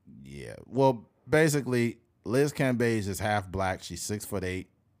 Well, basically, Liz Cambage is half black. She's 6'8".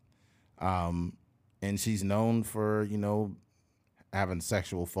 And she's known for, having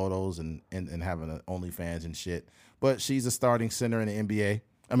sexual photos and having an OnlyFans and shit. But she's a starting center in the NBA.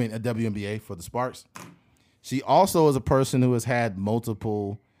 I mean, a WNBA for the Sparks. She also is a person who has had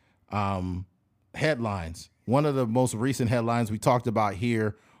multiple headlines. One of the most recent headlines we talked about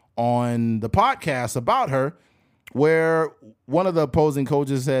here on the podcast about her, where one of the opposing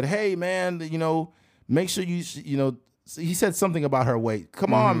coaches said, hey, man, make sure he said something about her weight.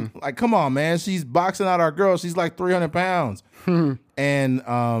 Come on, man. She's boxing out our girl. She's like 300 pounds.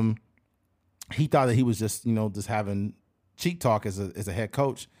 And he thought that he was just having cheat talk as a head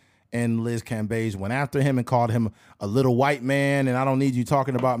coach. and Liz Cambage went after him and called him a little white man, and I don't need you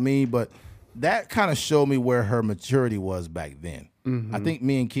talking about me. But that kind of showed me where her maturity was back then. I think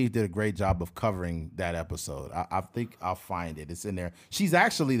me and Keith did a great job of covering that episode. I think I'll find it. It's in there. She's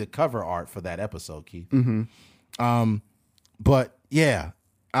actually the cover art for that episode, Keith. But yeah,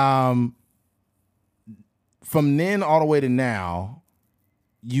 from then all the way to now,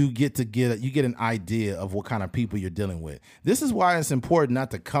 you get an idea of what kind of people you're dealing with. This is why it's important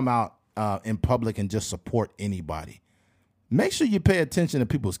not to come out in public and just support anybody. Make sure you pay attention to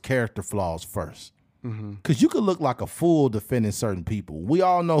people's character flaws first, because you could look like a fool defending certain people. We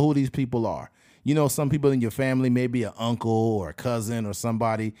all know who these people are. You know, some people in your family, maybe an uncle or a cousin or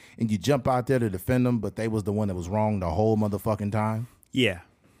somebody, and you jump out there to defend them, but they was the one that was wrong the whole motherfucking time. Yeah.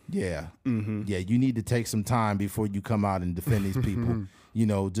 Yeah. Yeah, you need to take some time before you come out and defend these people. You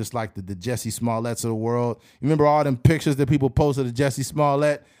know, just like the Jussie Smolletts of the world. You remember all them pictures that people posted of Jussie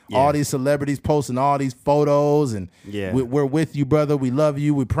Smollett? Yeah. All these celebrities posting all these photos, and we're with you, brother. We love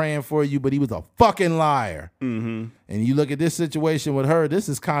you. We're praying for you. But he was a fucking liar. And you look at this situation with her, this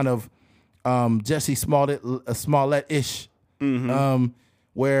is kind of Jussie Smollett-ish,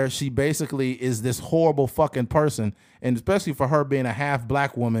 where she basically is this horrible fucking person. And especially for her being a half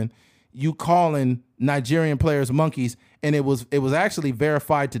black woman, you calling Nigerian players monkeys. And it was actually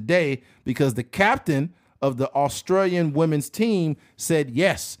verified today because the captain of the Australian women's team said,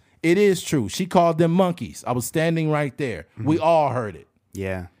 yes, it is true. She called them monkeys. I was standing right there. We all heard it.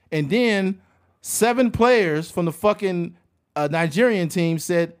 Yeah. And then 7 players from the fucking Nigerian team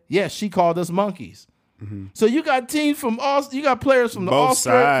said, yes, she called us monkeys. So you got teams from you got players from both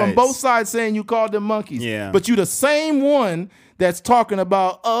sides saying you called them monkeys. Yeah. But you the same one that's talking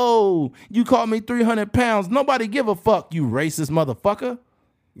about, oh, you called me 300 pounds. Nobody give a fuck, you racist motherfucker.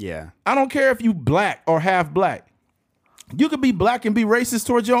 Yeah. I don't care if you black or half black. You could be black and be racist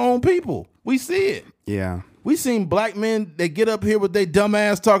towards your own people. We see it. Yeah. We seen black men that get up here with their dumb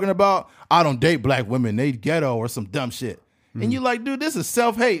ass talking about, I don't date black women, they ghetto or some dumb shit. And you're like, dude, this is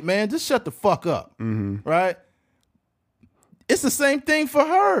self-hate, man. Just shut the fuck up, right? It's the same thing for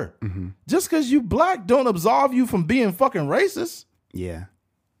her. Just because you black don't absolve you from being fucking racist. Yeah.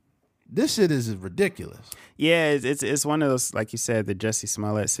 This shit is ridiculous. Yeah, it's one of those, like you said, the Jussie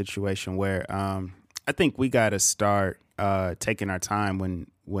Smollett situation where I think we got to start taking our time when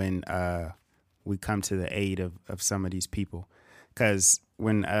we come to the aid of some of these people. Because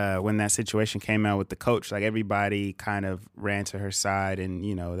when that situation came out with the coach, like everybody kind of ran to her side, and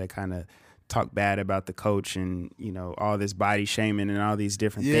you know they kind of talked bad about the coach, and you know all this body shaming and all these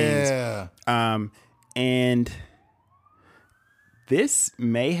different things. And this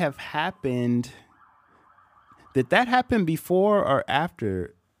may have happened. Did that happen before or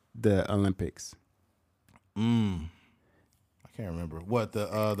after the Olympics? I can't remember. What,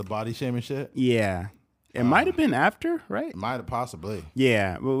 the body shaming shit? Yeah. It might have been after, right? Might have possibly.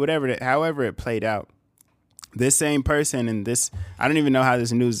 Yeah, but however it played out. This same person and this, I don't even know how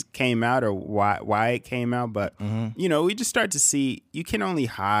this news came out or why it came out, but you know, we just start to see you can only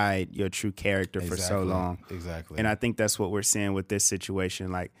hide your true character for so long. Exactly. And I think that's what we're seeing with this situation.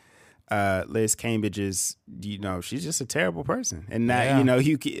 Like Liz Cambage is, you know, she's just a terrible person, and that you know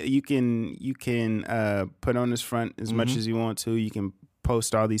you can put on this front as much as you want to. You can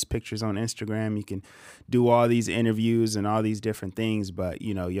post all these pictures on Instagram. You can do all these interviews and all these different things, but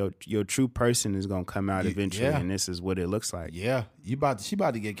you know your true person is gonna come out eventually, and this is what it looks like. Yeah, she about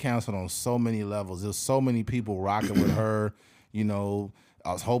to get canceled on so many levels. There's so many people rocking with her. You know,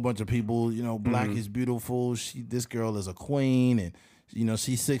 a whole bunch of people. You know, black is beautiful. This girl is a queen, and you know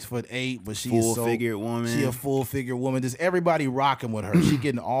she's 6'8", but she's full-figured woman. She a full-figured woman. Just everybody rocking with her. She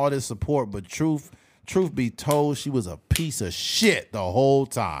getting all this support, but truth be told, she was a piece of shit the whole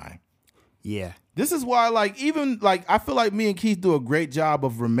time. Yeah. This is why, like, even, like, I feel like me and Keith do a great job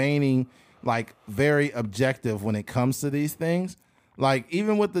of remaining, like, very objective when it comes to these things. Like,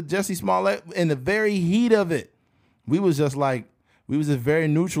 even with the Jussie Smollett, in the very heat of it, we was just very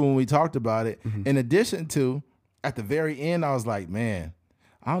neutral when we talked about it. In addition to, at the very end, I was like, man,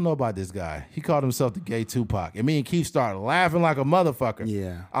 I don't know about this guy. He called himself the gay Tupac. And me and Keith started laughing like a motherfucker.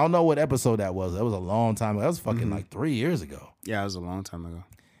 Yeah. I don't know what episode that was. That was a long time ago. That was fucking like 3 years ago. Yeah, it was a long time ago.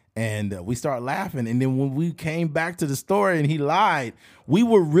 And we started laughing. And then when we came back to the story and he lied, we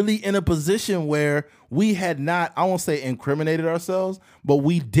were really in a position where we had not, I won't say incriminated ourselves, but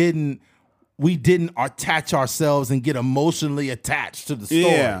we didn't attach ourselves and get emotionally attached to the story.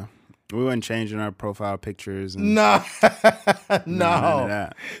 Yeah. We weren't changing our profile pictures. And no.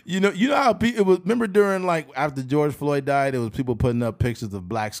 You know how it was. Remember during, like, after George Floyd died, there was people putting up pictures of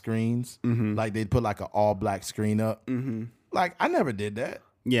black screens. Like they'd put like an all black screen up. Like I never did that.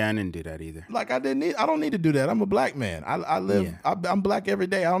 Yeah, I didn't do that either. Like I don't need to do that. I'm a black man. I'm black every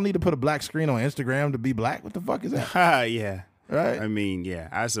day. I don't need to put a black screen on Instagram to be black. What the fuck is that? Yeah. Right? I mean, yeah,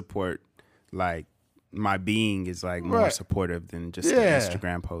 I support, like, my being is like more supportive than just an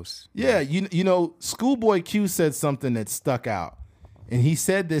Instagram post. Yeah, you know, Schoolboy Q said something that stuck out. And he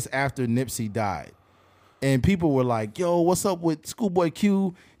said this after Nipsey died. And people were like, yo, what's up with Schoolboy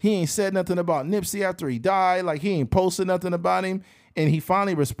Q? He ain't said nothing about Nipsey after he died. Like, he ain't posted nothing about him. And he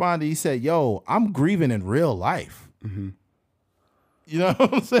finally responded. He said, yo, I'm grieving in real life. Mm-hmm. You know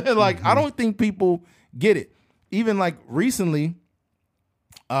what I'm saying? Like, I don't think people get it. Even like recently,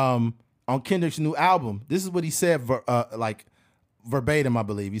 on Kendrick's new album, this is what he said, like verbatim, I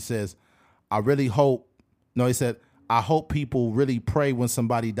believe. He says, I hope people really pray when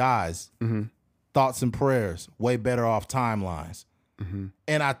somebody dies. Mm-hmm. Thoughts and prayers, way better off timelines. Mm-hmm.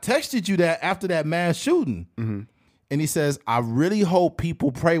 And I texted you that after that mass shooting. Mm-hmm. And he says, I really hope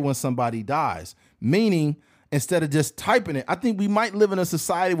people pray when somebody dies. Meaning, instead of just typing it, I think we might live in a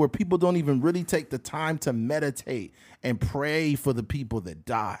society where people don't even really take the time to meditate and pray for the people that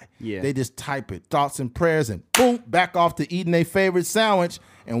die. Yeah. They just type it, thoughts and prayers, and boom, back off to eating their favorite sandwich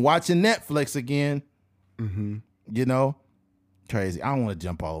and watching Netflix again. Mm-hmm. You know? Crazy. I don't want to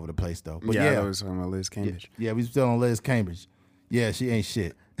jump all over the place, though. But yeah, I was talking about Liz Cambridge. Yeah, we still on Liz Cambridge. Yeah, she ain't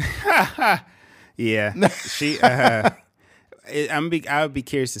shit. Yeah, she. I would be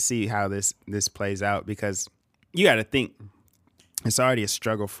curious to see how this plays out, because you got to think it's already a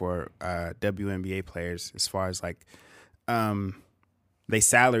struggle for WNBA players as far as like they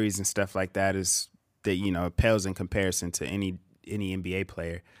salaries and stuff like that is that, you know, it pales in comparison to any NBA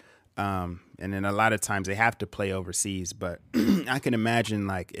player. And then a lot of times they have to play overseas, but I can imagine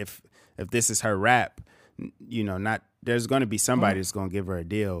like if this is her rap, you know, there's going to be somebody that's going to give her a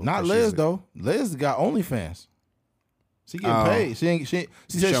deal. Not Liz though. Liz got OnlyFans. She getting paid. She said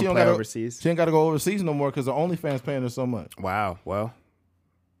she don't got overseas. She ain't got to go overseas no more because the OnlyFans paying her so much. Wow. Well,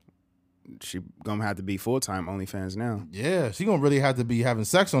 she gonna have to be full-time OnlyFans now. Yeah, she gonna really have to be having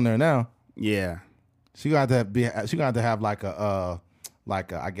sex on there now. Yeah, she gonna have to have like a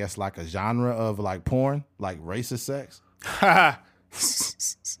I guess like a genre of like porn, like racist sex.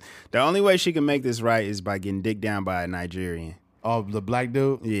 The only way she can make this right is by getting dicked down by a Nigerian. Oh, the black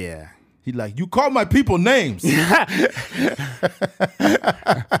dude? Yeah. He like, you call my people names.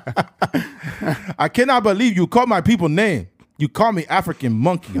 I cannot believe you call my people name. You call me African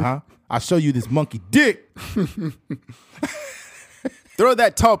monkey, huh? I'll show you this monkey dick. Throw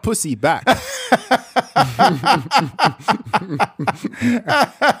that tall pussy back.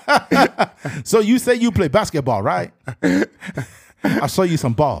 So you say you play basketball, right? I'll show you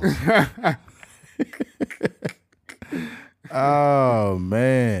some balls. Oh,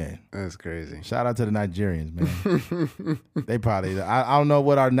 man. That's crazy. Shout out to the Nigerians, man. They probably, I don't know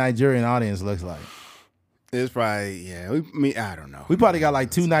what our Nigerian audience looks like. It's probably, yeah. I don't know. We probably got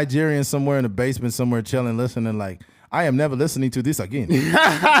like 2 Nigerians somewhere in the basement somewhere chilling, listening like, I am never listening to this again.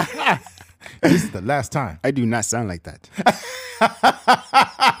 This is the last time. I do not sound like that.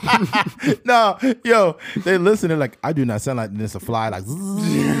 No, yo, they listening like, I do not sound like this. A fly like.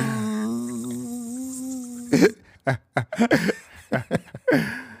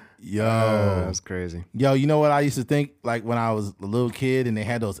 Yo, that's crazy. Yo, you know what I used to think like when I was a little kid and they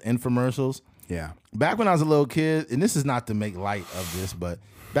had those infomercials? Yeah. Back when I was a little kid, and this is not to make light of this, but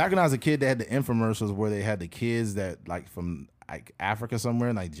back when I was a kid, they had the infomercials where they had the kids that like from like Africa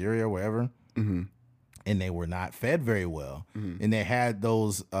somewhere, Nigeria, wherever, and they were not fed very well, and they had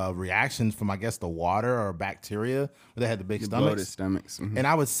those reactions from I guess the water or bacteria. They had the big bloated stomachs, and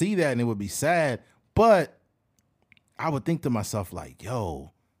I would see that and it would be sad, but I would think to myself like,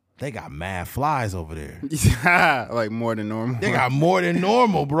 yo, they got mad flies over there. Like more than normal. They got more than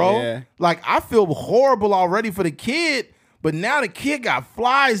normal, bro. Yeah. Like I feel horrible already for the kid, but now the kid got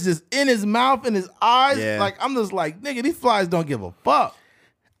flies just in his mouth and his eyes. Yeah. Like I'm just like, nigga, these flies don't give a fuck.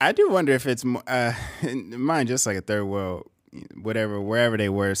 I do wonder if it's mine, just like a third world, wherever they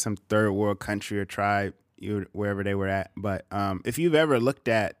were, some third world country or tribe, wherever they were at. But if you've ever looked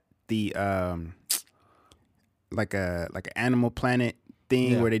at the like an Animal Planet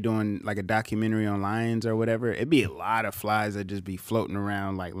thing where they're doing like a documentary on lions or whatever, it'd be a lot of flies that just be floating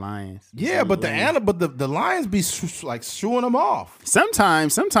around like lions. Yeah, but the lions be like shooing them off.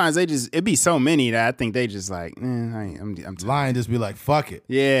 Sometimes they just, it'd be so many that I think they just like, I'm lion just be like, fuck it.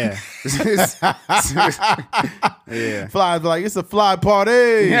 Yeah. Yeah. Flies be like, it's a fly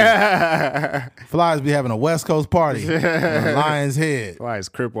party. Yeah. Flies be having a West Coast party on a lion's head. Flies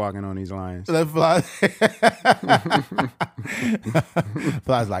crip walking on these lions. That fly.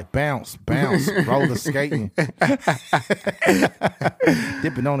 Flies like bounce, bounce, roller skating,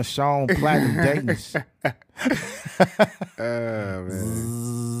 dipping on the Sean Platinum Dayton's. Oh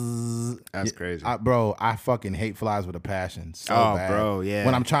man, that's crazy, bro. I fucking hate flies with a passion. So bad. Bro, yeah.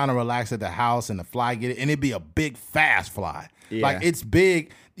 When I'm trying to relax at the house and the fly get it, and it'd be a big fast fly. Yeah. Like it's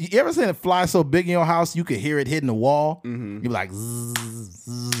big. You ever seen a fly so big in your house you could hear it hitting the wall? Mm-hmm. You be like,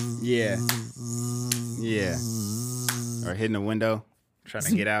 yeah, yeah, or hitting the window, trying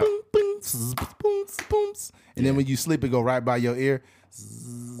to get out. And then when you sleep, it go right by your ear.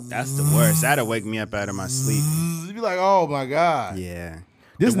 That's the worst. That'll wake me up out of my sleep. You be like, oh my god. Yeah.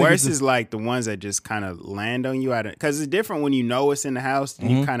 This the worst is like the ones that just kind of land on you because it's different when you know it's in the house and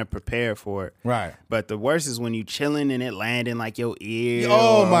you kind of prepare for it. Right. But the worst is when you chilling and it land in like your ear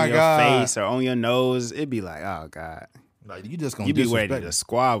oh or my on your god. face or on your nose. It'd be like, oh God. Like you just gonna you be ready disrespect to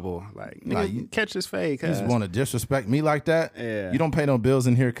squabble. Like, nigga, you catch this fade. You just want to disrespect me like that? Yeah. You don't pay no bills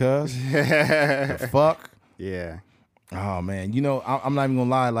in here, cuz. The fuck? Yeah. Oh man, you know I'm not even gonna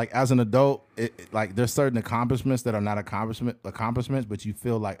lie. Like as an adult, like there's certain accomplishments that are not accomplishments, but you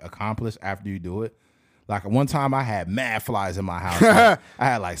feel like accomplished after you do it. Like one time I had mad flies in my house. Like, I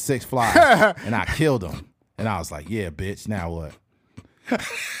had like 6 flies, and I killed them. And I was like, yeah, bitch. Now what?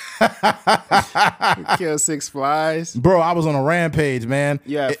 Kill 6 flies, bro. I was on a rampage, man.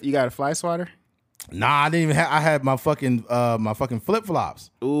 Yeah, you got a fly swatter? Nah, I didn't even have. I had my fucking flip flops.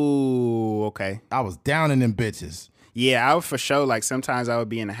 Ooh, okay. I was down in them bitches. Yeah, I would for sure. Like sometimes I would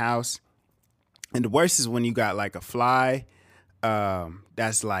be in the house, and the worst is when you got like a fly,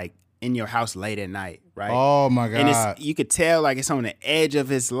 that's like in your house late at night, right? Oh my god! And you could tell like it's on the edge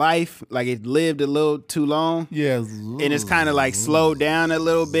of its life, like it lived a little too long. Yeah, and it's kind of like slowed down a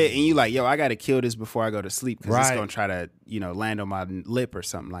little bit, and you like, yo, I got to kill this before I go to sleep because it's gonna try to, land on my lip or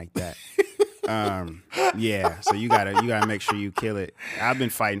something like that. Yeah, so you gotta make sure you kill it. I've been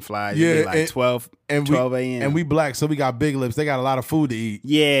fighting flies. Yeah, be like 12 a.m. And we black, so we got big lips. They got a lot of food to eat.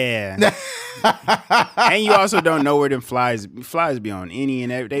 Yeah. And you also don't know where them flies be on any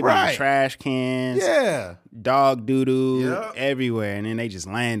and every. They be in trash cans. Yeah. Dog doo-doo everywhere, and then they just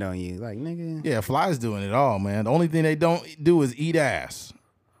land on you. Like, nigga. Yeah, flies doing it all, man. The only thing they don't do is eat ass.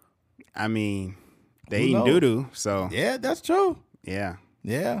 I mean, they eating doo-doo, so. Yeah, that's true. Yeah.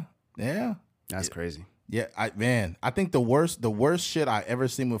 Yeah. That's crazy. Yeah, I think the worst shit I ever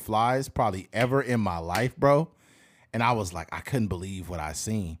seen with flies probably ever in my life, bro. And I was like, I couldn't believe what I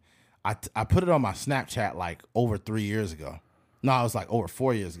seen. I put it on my Snapchat like over 3 years ago. No, it was like over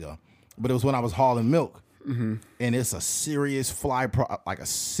 4 years ago. But it was when I was hauling milk. Mm-hmm. And it's a serious fly problem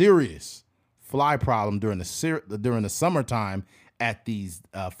during the summertime at these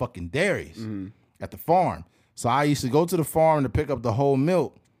fucking dairies at the farm. So I used to go to the farm to pick up the whole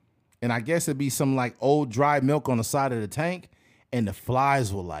milk. And I guess it'd be some like old dry milk on the side of the tank, and the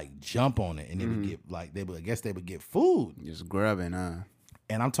flies will like jump on it, and they would get like they would get food. Just grubbing, huh?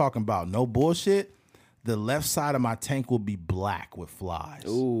 And I'm talking about no bullshit. The left side of my tank will be black with flies.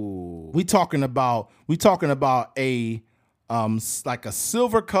 Ooh. We talking about a like a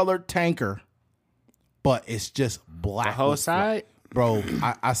silver colored tanker, but it's just black. The whole side, bro.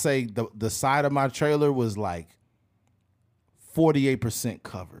 I say the side of my trailer was like 48%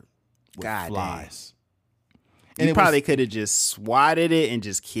 covered with flies. And you probably could have just swatted it and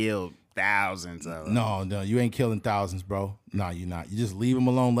just killed thousands of them. No, you ain't killing thousands, bro. No, you're not. You just leave them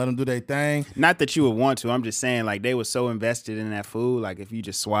alone, let them do their thing. Not that you would want to. I'm just saying, like, they were so invested in that food. Like, if you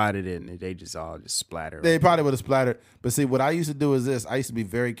just swatted it, and they just all just splattered. They probably would have splattered. But see, what I used to do is this. I used to be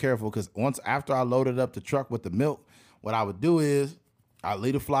very careful because after I loaded up the truck with the milk, what I would do is I'd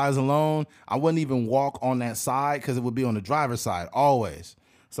leave the flies alone. I wouldn't even walk on that side because it would be on the driver's side always.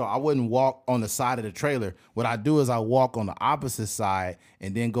 So I wouldn't walk on the side of the trailer. What I do is I walk on the opposite side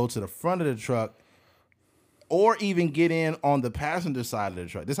and then go to the front of the truck or even get in on the passenger side of the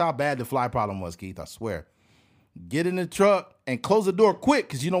truck. This is how bad the fly problem was, Keith, I swear. Get in the truck and close the door quick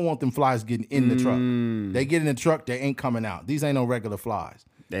because you don't want them flies getting in the truck. They get in the truck, they ain't coming out. These ain't no regular flies.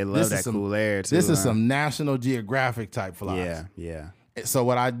 They love that cool air, too. This is some National Geographic type flies. Yeah. So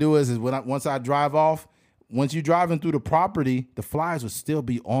what I do is once I drive off, once you're driving through the property, the flies would still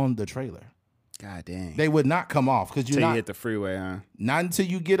be on the trailer. God dang. They would not come off because you hit the freeway, huh? Not until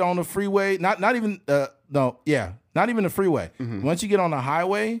you get on the freeway. Not even not even the freeway. Mm-hmm. Once you get on the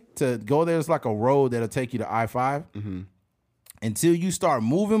highway to go there, it's like a road that'll take you to I-5. Mm-hmm. Until you start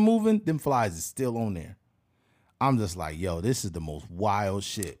moving, them flies is still on there. I'm just like, yo, this is the most wild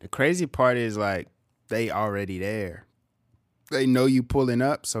shit. The crazy part is like they already there. They know you pulling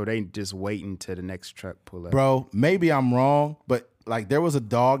up, so they just waiting till the next truck pull up. Bro, maybe I'm wrong, but like there was a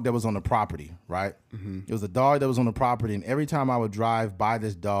dog that was on the property, right? It was a dog that was on the property, and every time I would drive by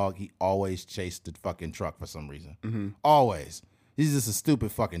this dog, he always chased the fucking truck for some reason. Always. He's just a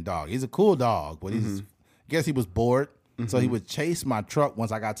stupid fucking dog. He's a cool dog, but I guess he was bored. So he would chase my truck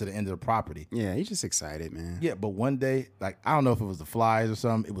once I got to the end of the property. Yeah, he's just excited, man. Yeah, but one day, like, I don't know if it was the flies or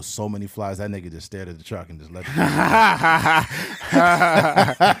something. It was so many flies. That nigga just stared at the truck and just let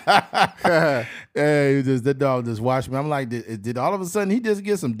hey, the dog just watched me. I'm like, did all of a sudden he just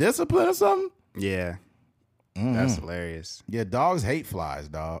get some discipline or something? Yeah. That's hilarious. Yeah, dogs hate flies,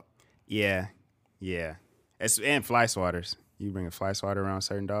 dog. Yeah. Yeah. And fly swatters. You bring a fly swatter around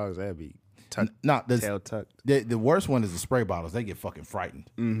certain dogs, that'd be tail tucked. The worst one is the spray bottles. They get fucking frightened.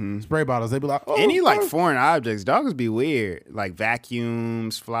 Spray bottles, they be like, oh. Any like foreign objects, dogs be weird. Like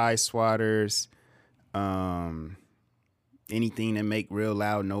vacuums, fly swatters, anything that make real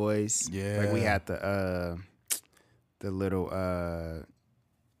loud noise. Yeah. Like we had the little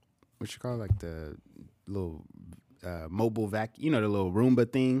what you call it? Like the little mobile vacuum, you know, the little Roomba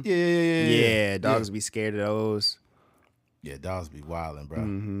thing. Yeah. Dogs be scared of those. Yeah, dogs be wilding,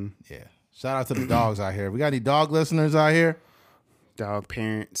 bro. Yeah. Shout out to the dogs out here. We got any dog listeners out here? Dog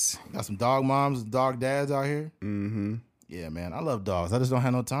parents. Got some dog moms and dog dads out here? Yeah, man. I love dogs. I just don't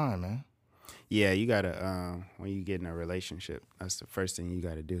have no time, man. Yeah, you gotta when you get in a relationship, that's the first thing you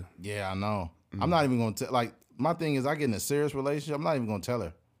gotta do. Yeah, I know. I'm not even gonna tell. Like, my thing is, I get in a serious relationship. I'm not even gonna tell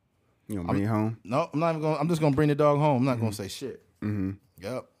her. You gonna bring it home? No, I'm not even gonna. I'm just gonna bring the dog home. I'm not gonna say shit. Yep.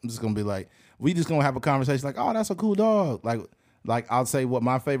 I'm just gonna be like, we just gonna have a conversation. Like, oh, that's a cool dog. Like I'll say what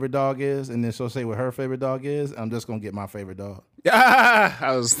my favorite dog is, and then she'll say what her favorite dog is. I'm just gonna get my favorite dog.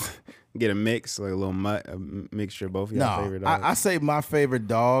 I was get a mix, like a little a mixture of both of your favorite dogs. I say my favorite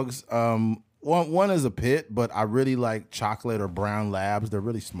dogs. One is a pit, but I really like chocolate or brown labs. They're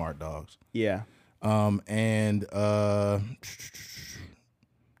really smart dogs. Yeah. Yeah,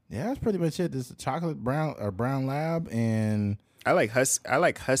 that's pretty much it. This is a chocolate brown lab, and I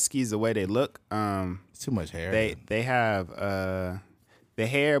like huskies the way they look. it's too much hair. They have the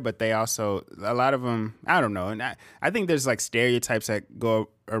hair, but they also, a lot of them, I don't know. And I think there's like stereotypes that go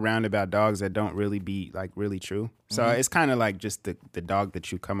around about dogs that don't really be like really true. So it's kind of like just the dog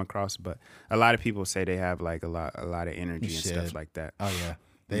that you come across. But a lot of people say they have like a lot of energy and stuff like that. Oh yeah.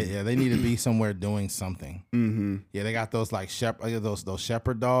 They need to be somewhere doing something. Yeah, they got those like those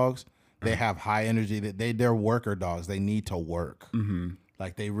shepherd dogs. They have high energy. They're worker dogs. They need to work.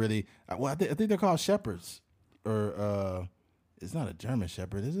 Like they really. Well, I think they're called shepherds, or it's not a German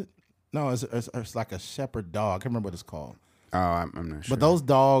shepherd, is it? No, it's like a shepherd dog. I can't remember what it's called. Oh, I'm not sure. But those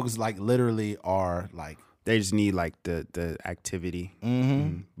dogs like literally are like. They just need like the activity.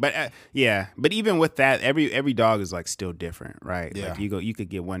 But yeah, but even with that, every dog is like still different, right? Yeah. Like you could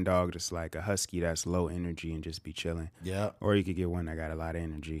get one dog just like a husky that's low energy and just be chilling. Yeah. Or you could get one that got a lot of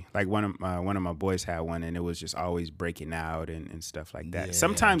energy. Like one of my boys had one, and it was just always breaking out and stuff like that. Yeah.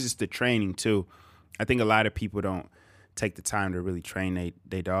 Sometimes it's the training too. I think a lot of people don't take the time to really train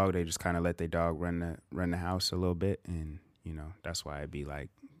their dog. They just kind of let their dog run the house a little bit, and you know that's why it'd be like.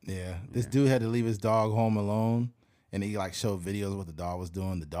 Yeah, this dude had to leave his dog home alone, and he like showed videos of what the dog was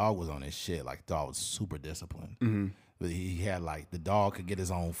doing. The dog was on his shit. Like, the dog was super disciplined. But he had like, the dog could get his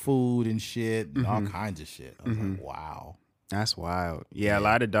own food and shit, and all kinds of shit. I was like, wow. That's wild. Yeah, a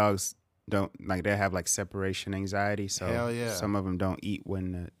lot of dogs don't, like, they have like separation anxiety. So Hell yeah. Some of them don't eat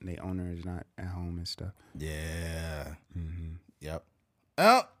when the owner is not at home and stuff. Yeah. Yep.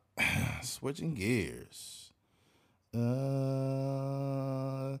 Oh, switching gears.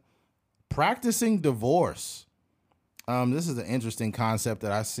 Practicing divorce. This is an interesting concept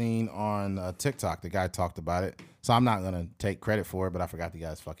that I seen on TikTok. The guy talked about it, so I'm not gonna take credit for it, but I forgot the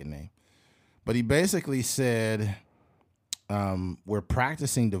guy's fucking name. But he basically said we're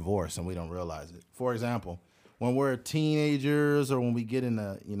practicing divorce and we don't realize it. For example, when we're teenagers or when we get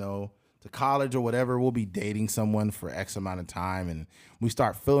into to college or whatever, we'll be dating someone for X amount of time, and we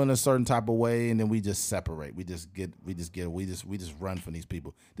start feeling a certain type of way, and then we just separate. We just run from these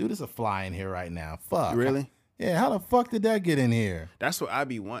people. Dude, there's a fly in here right now. Fuck. Really? Yeah. How the fuck did that get in here? That's what I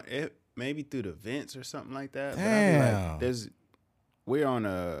be wanting. Maybe through the vents or something like that. Damn. But I be like, we're on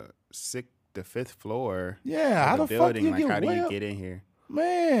the 5th floor. Yeah. How the building. fuck How do you get in here?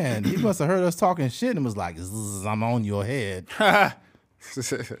 Man, he must have heard us talking shit and was like, "I'm on your head."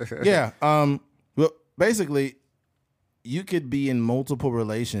 Yeah. Well, basically, you could be in multiple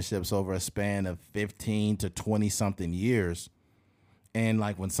relationships over a span of 15 to 20 something years. And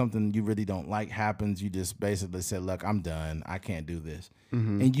like when something you really don't like happens, you just basically say, look, I'm done. I can't do this.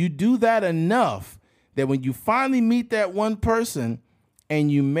 And you do that enough that when you finally meet that one person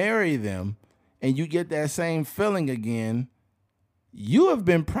and you marry them and you get that same feeling again, you have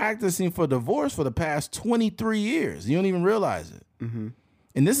been practicing for divorce for the past 23 years. You don't even realize it. Mm-hmm.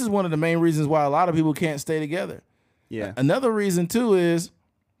 And this is one of the main reasons why a lot of people can't stay together. Yeah. Another reason too is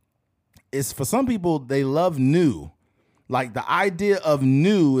for some people, they love new. Like the idea of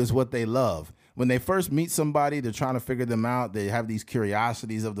new is what they love. When they first meet somebody, they're trying to figure them out. They have these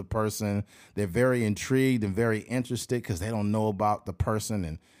curiosities of the person. They're very intrigued and very interested because they don't know about the person.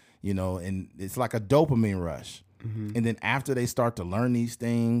 And, you know, and it's like a dopamine rush. Mm-hmm. And then after they start to learn these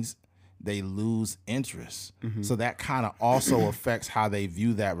things, they lose interest. Mm-hmm. So that kind of also affects how they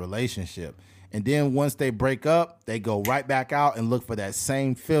view that relationship. And then once they break up, they go right back out and look for that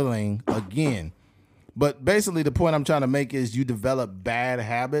same feeling again. But basically the point I'm trying to make is you develop bad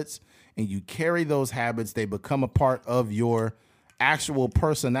habits and you carry those habits. They become a part of your actual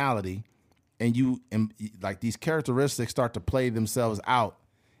personality. And like these characteristics start to play themselves out.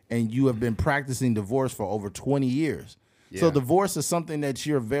 And you have been practicing divorce for over 20 years. Yeah. So divorce is something that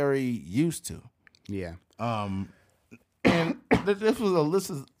you're very used to. Yeah. And this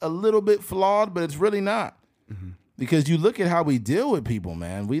is a little bit flawed, but it's really not. Mm-hmm. Because you look at how we deal with people,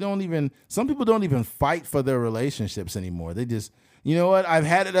 man. Some people don't even fight for their relationships anymore. They just, you know what? I've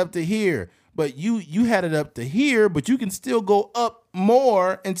had it up to here, but you had it up to here, but you can still go up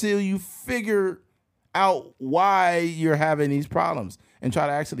more until you figure out why you're having these problems and try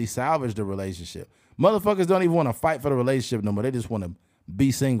to actually salvage the relationship. Motherfuckers don't even want to fight for the relationship no more. They just want to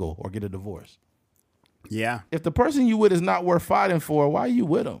be single or get a divorce. Yeah. If the person you with is not worth fighting for, why are you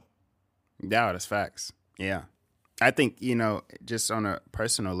with them? Yeah, that's facts. Yeah. I think, you know, just on a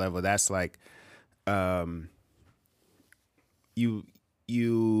personal level, that's like you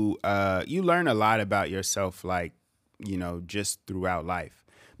learn a lot about yourself, like, you know, just throughout life.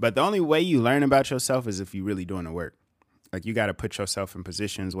 But the only way you learn about yourself is if you're really doing the work. Like you got to put yourself in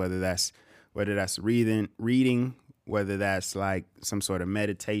positions, whether that's reading, whether that's like some sort of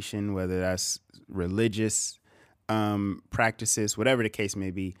meditation, whether that's religious practices, whatever the case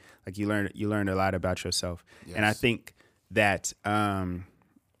may be. Like you learn a lot about yourself. Yes. And I think that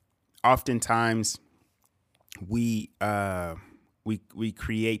oftentimes we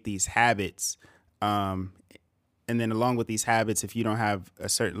create these habits, and then along with these habits, if you don't have a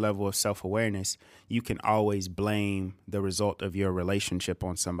certain level of self-awareness, you can always blame the result of your relationship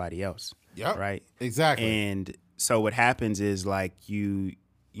on somebody else. Yep. Right? Exactly. And so what happens is like you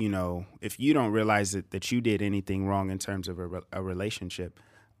know, if you don't realize that you did anything wrong in terms of a relationship,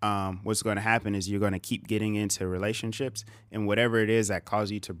 what's going to happen is you're going to keep getting into relationships, and whatever it is that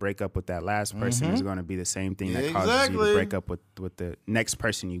caused you to break up with that last person is going to be the same thing that causes you to break up with the next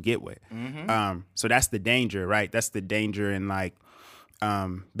person you get with. So that's the danger, right? That's the danger in like,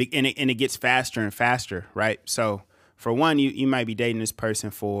 and it gets faster and faster, right? So for one, you might be dating this person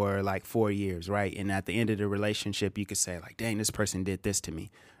for like 4 years, right? And at the end of the relationship, you could say like, dang, this person did this to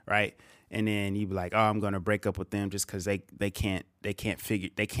me, right? And then you be like, oh, I'm going to break up with them just because they can't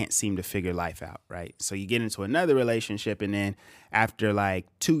seem to figure life out, right? So you get into another relationship, and then after like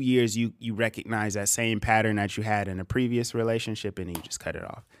 2 years, you recognize that same pattern that you had in a previous relationship, and then you just cut it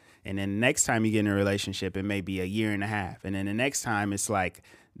off. And then the next time you get in a relationship, it may be a year and a half, and then the next time it's like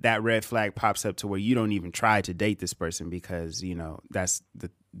that red flag pops up to where you don't even try to date this person because you know that's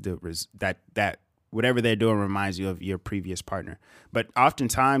that whatever they're doing reminds you of your previous partner. But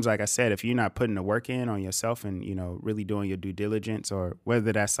oftentimes, like I said, if you're not putting the work in on yourself and, you know, really doing your due diligence, or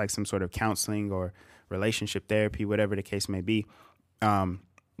whether that's like some sort of counseling or relationship therapy, whatever the case may be,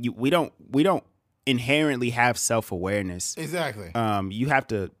 we don't inherently have self-awareness. Exactly. You have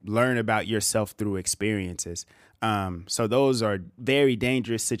to learn about yourself through experiences. So those are very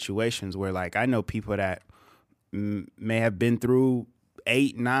dangerous situations where, like, I know people that may have been through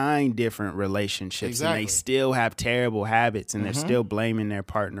 8-9 different relationships, and they still have terrible habits, and they're still blaming their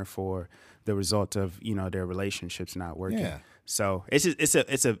partner for the result of, you know, their relationships not working. Yeah. So it's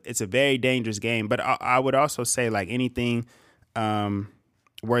a very dangerous game. But I would also say, like, anything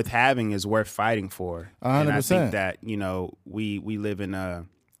worth having is worth fighting for. 100%. And I think that, you know, we live in a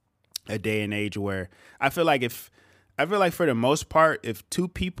day and age where I feel like for the most part, if two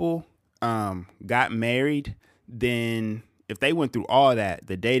people got married, then if they went through all that,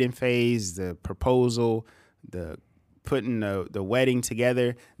 the dating phase, the proposal, the putting the wedding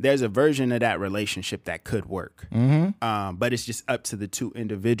together, there's a version of that relationship that could work. But it's just up to the two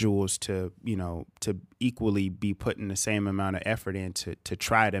individuals to, you know, to equally be putting the same amount of effort in to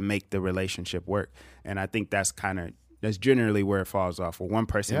try to make the relationship work. And I think that's generally where it falls off. Where one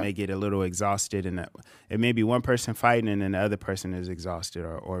person may get a little exhausted, and it may be one person fighting and then the other person is exhausted,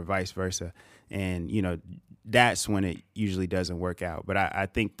 or vice versa. And, you know, that's when it usually doesn't work out. But I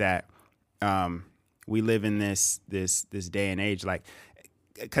think that we live in this day and age, like,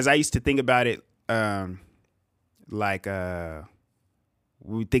 because I used to think about it, like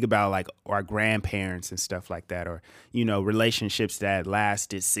we think about like our grandparents and stuff like that, or, you know, relationships that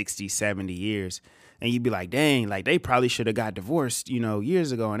lasted 60, 70 years. And you'd be like, dang, like they probably should have got divorced, you know,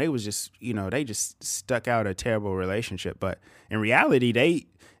 years ago. And they was just, you know, they just stuck out a terrible relationship. But in reality,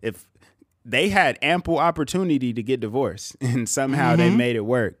 if they had ample opportunity to get divorced and somehow they made it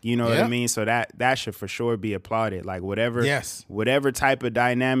work. You know what I mean? So that should for sure be applauded. Like whatever type of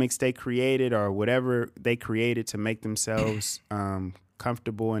dynamics they created or whatever they created to make themselves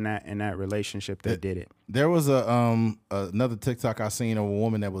comfortable in that relationship, they did it. There was another TikTok I seen of a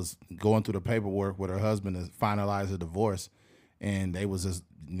woman that was going through the paperwork with her husband to finalize a divorce, and they was just,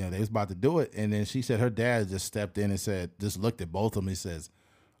 you know, they was about to do it, and then she said her dad just stepped in and said, just looked at both of them and says,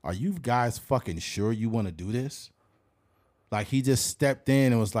 "Are you guys fucking sure you want to do this?" Like, he just stepped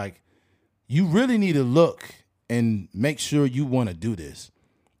in and was like, "You really need to look and make sure you want to do this."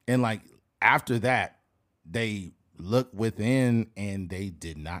 And like after that, they looked within and they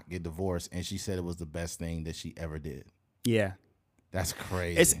did not get divorced. And she said it was the best thing that she ever did. Yeah. That's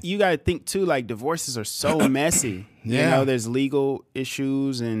crazy. You got to think too, like divorces are so messy. Yeah. You know, there's legal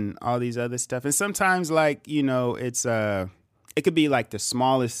issues and all these other stuff. And sometimes, like, you know, it's it could be like the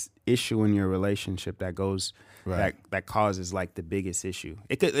smallest issue in your relationship that goes that causes like the biggest issue.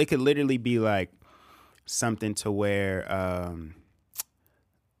 It could literally be like something to where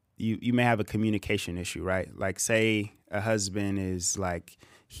you may have a communication issue, right? Like, say a husband is like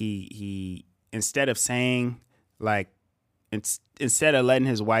he instead of saying like instead of letting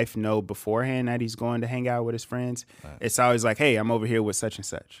his wife know beforehand that he's going to hang out with his friends, it's always like, "Hey, I'm over here with such and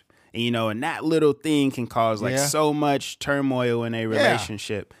such." And, you know, and that little thing can cause like so much turmoil in a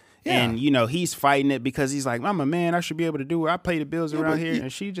relationship. Yeah. And, you know, he's fighting it because he's like, "I'm a man. I should be able to do it. I pay the bills around here."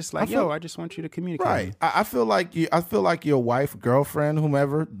 And she just like, I just want you to communicate. Right. I feel like your wife, girlfriend,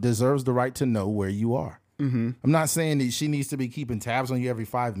 whomever deserves the right to know where you are. Mm-hmm. I'm not saying that she needs to be keeping tabs on you every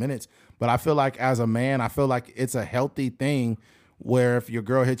 5 minutes, but I feel like as a man, I feel like it's a healthy thing where if your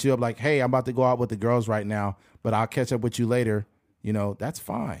girl hits you up like, "Hey, I'm about to go out with the girls right now, but I'll catch up with you later," you know, that's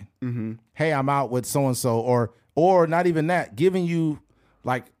fine. Mm-hmm. "Hey, I'm out with so-and-so," or not even that, giving you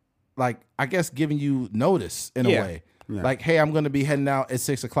like I guess giving you notice in a way. Yeah. Like, "Hey, I'm going to be heading out at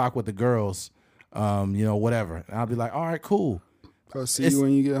 6:00 with the girls," you know, whatever. And I'll be like, "All right, cool. I'll see you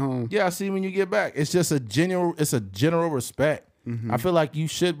when you get home." Yeah, I'll see you when you get back. It's just a general respect. Mm-hmm. I feel like you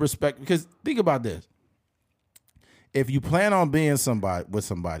should respect, because think about this. If you plan on being with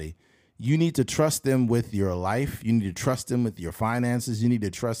somebody, you need to trust them with your life. You need to trust them with your finances. You need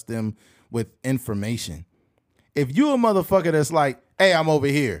to trust them with information. If you a motherfucker that's like, "Hey, I'm over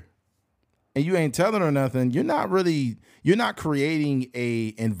here," and you ain't telling her nothing, you're not creating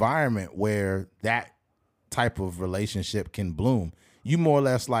a environment where that type of relationship can bloom. You more or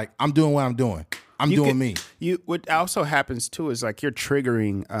less like, "I'm doing what I'm doing. I'm doing me." What also happens too is like you're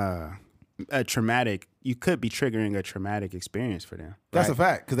triggering you could be triggering a traumatic experience for them. That's a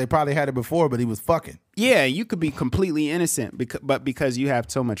fact, because they probably had it before, but he was fucking. Yeah, you could be completely innocent, but because you have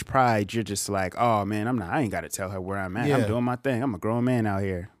so much pride, you're just like, "Oh man, I ain't got to tell her where I'm at. Yeah. I'm doing my thing. I'm a grown man out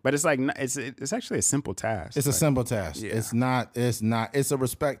here." But it's like it's actually a simple task. It's like, a simple task. Yeah. It's not. It's a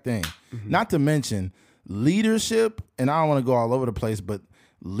respect thing. Mm-hmm. Not to mention leadership, and I don't want to go all over the place, but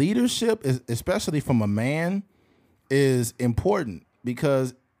leadership is, especially from a man, is important,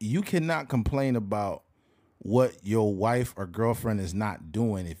 because you cannot complain about what your wife or girlfriend is not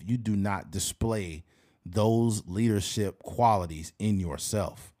doing if you do not display those leadership qualities in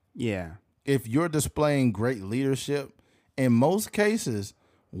yourself. Yeah. If you're displaying great leadership, in most cases,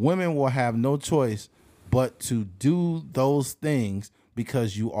 women will have no choice but to do those things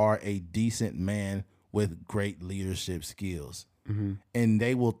because you are a decent man with great leadership skills. Mm-hmm. And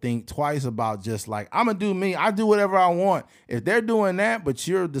they will think twice about just like, "I'm going to do me. I do whatever I want." If they're doing that, but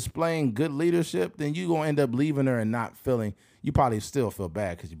you're displaying good leadership, then you're going to end up leaving her and not feeling, you probably still feel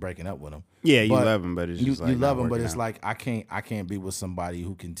bad because you're breaking up with them. Yeah, you love them, but it's just you love them, but it's like, I can't be with somebody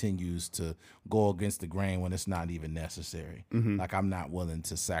who continues to go against the grain when it's not even necessary. Mm-hmm. Like, I'm not willing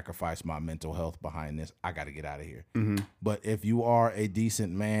to sacrifice my mental health behind this. I got to get out of here. Mm-hmm. But if you are a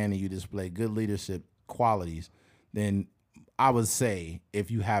decent man and you display good leadership qualities, then I would say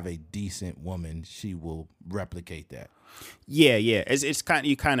if you have a decent woman, she will replicate that. Yeah. It's kind of,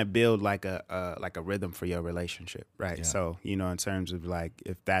 you kind of build like a rhythm for your relationship, right? Yeah. So, you know, in terms of like,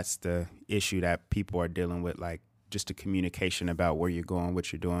 if that's the issue that people are dealing with, like just the communication about where you're going,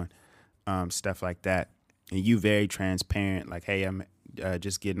 what you're doing, stuff like that, and you very transparent, like, "Hey, I'm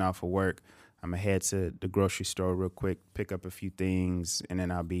just getting off of work. I'm gonna head to the grocery store real quick, pick up a few things, and then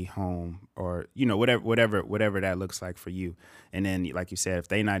I'll be home, or whatever that looks like for you. And then, like you said, if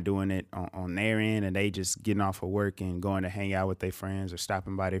they not doing it on their end, and they just getting off of work and going to hang out with their friends or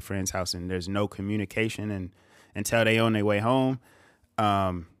stopping by their friend's house, and there's no communication and until they on their way home,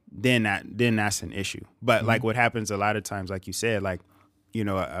 then that's an issue. But like what happens a lot of times, like you said, like, you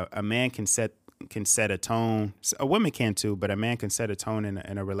know, a man can set a tone. A woman can too, but a man can set a tone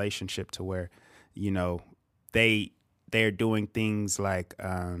in a relationship to where, you know, they're doing things like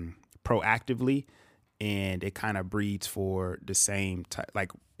proactively, and it kind of breeds for the same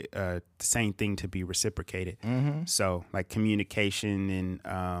the same thing to be reciprocated. So like communication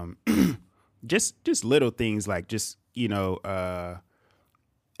and just little things like just, you know,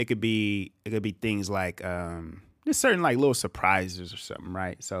 it could be things like there's certain like little surprises or something,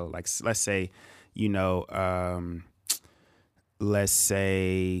 right? So like let's say, you know, let's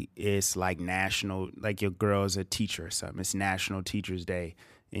say it's like national, like your girl's a teacher or something. It's National Teachers Day,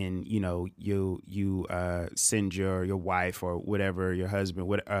 and you know you send your wife or whatever, your husband,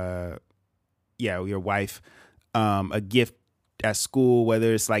 your wife, a gift at school,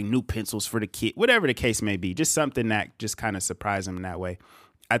 whether it's like new pencils for the kid, whatever the case may be, just something that just kind of surprise them that way.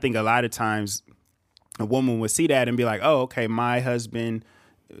 I think a lot of times a woman would see that and be like, oh, okay, my husband,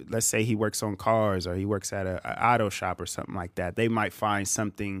 let's say he works on cars or he works at a auto shop or something like that. They might find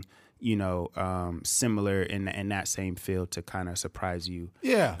something, you know, similar in that same field to kind of surprise you.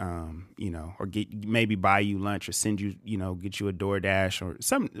 Yeah. You know, or maybe buy you lunch or send you, you know, get you a DoorDash or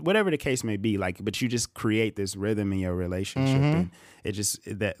whatever the case may be. Like, but you just create this rhythm in your relationship, and it just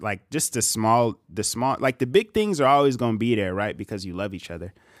the small, like the big things are always going to be there, right? Because you love each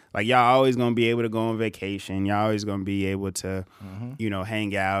other. Like y'all always gonna be able to go on vacation. Y'all always gonna be able to, you know,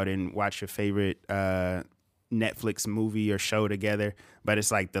 hang out and watch your favorite Netflix movie or show together. But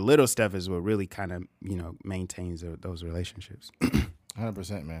it's like the little stuff is what really kind of, you know, maintains those relationships.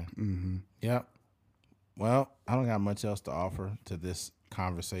 100%, man. Yep. Well, I don't got much else to offer to this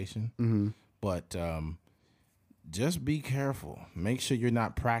conversation, but just be careful. Make sure you're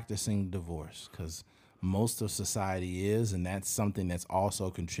not practicing divorce, because most of society is, and that's something that's also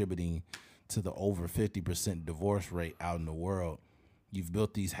contributing to the over 50% divorce rate out in the world. You've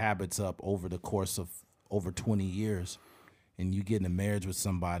built these habits up over the course of over 20 years, and you get in a marriage with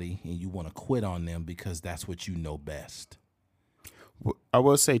somebody and you want to quit on them because that's what you know best. I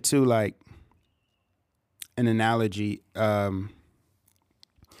will say too, like an analogy,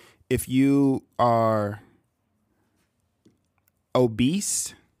 if you are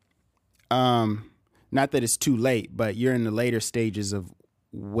obese, not that it's too late, but you're in the later stages of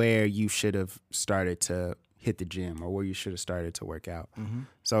where you should have started to hit the gym or where you should have started to work out.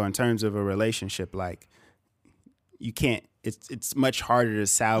 So in terms of a relationship, like you can't, it's much harder to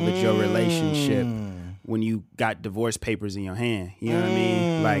salvage your relationship when you got divorce papers in your hand. You know what I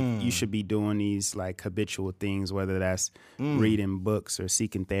mean? Like you should be doing these like habitual things, whether that's reading books or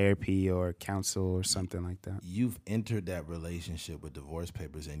seeking therapy or counsel or something like that. You've entered that relationship with divorce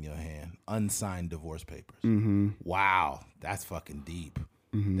papers in your hand, unsigned divorce papers. Wow, that's fucking deep.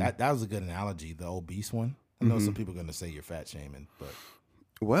 That was a good analogy, the obese one. I know some people are going to say you're fat shaming, but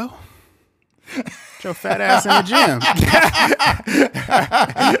well, get your fat ass in the gym.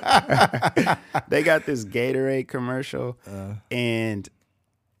 They got this Gatorade commercial, and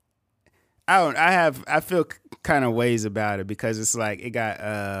I feel kind of ways about it because it's like it got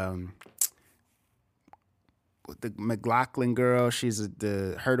the McLaughlin girl. She's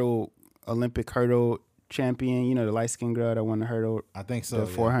the Olympic hurdle champion. You know, the light skinned girl that won the hurdle. I think so. The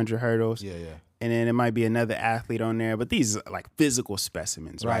 400 hurdles. Yeah. And then it might be another athlete on there, but these are like physical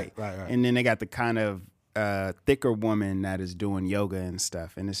specimens, right? Right. And then they got the kind of thicker woman that is doing yoga and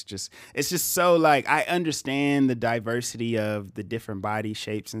stuff, and it's just so like I understand the diversity of the different body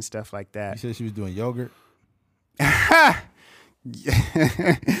shapes and stuff like that. You said she was doing yogurt.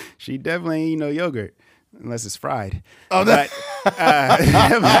 She definitely ain't yogurt unless it's fried. Oh, but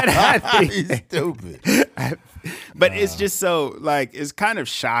I think, he's stupid. But it's just so like it's kind of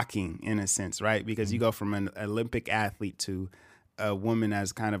shocking in a sense, right? Because you go from an Olympic athlete to a woman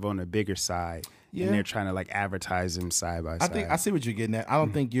that's kind of on the bigger side, and they're trying to like advertise them side by side. I see what you're getting at. I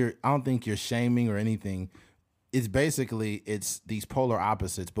don't think you're shaming or anything. It's basically these polar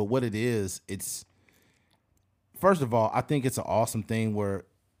opposites. But what it is, it's first of all, I think it's an awesome thing where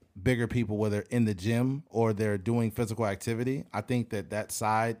bigger people, whether in the gym or they're doing physical activity, I think that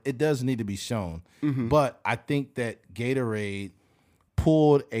side, it does need to be shown. But I think that Gatorade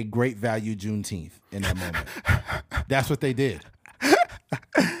pulled a great value Juneteenth in that moment. That's what they did.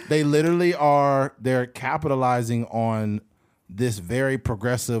 They literally they're capitalizing on this very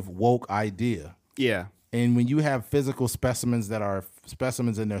progressive woke idea. Yeah. And when you have physical specimens that are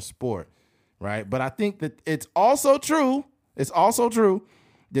specimens in their sport, right? But I think that it's also true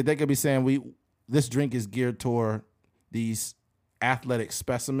that they could be saying this drink is geared toward these athletic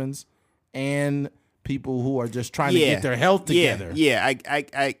specimens and people who are just trying to get their health together. Yeah. I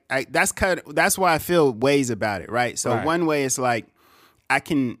that's why I feel ways about it, right? So one way is like I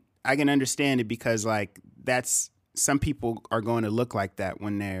can understand it because like that's some people are going to look like that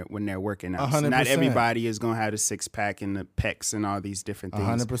when they're working out. 100%. So not everybody is going to have a six pack and the pecs and all these different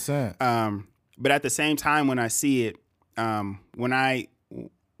things. 100%. But at the same time, when I see it, when I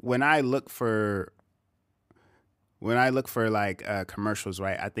look for like commercials,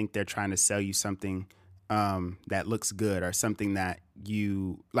 right? I think they're trying to sell you something that looks good or something that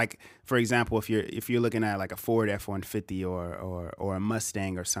you like. For example, if you're looking at like a Ford F-150 or a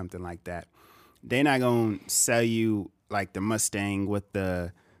Mustang or something like that, they're not gonna sell you like the Mustang with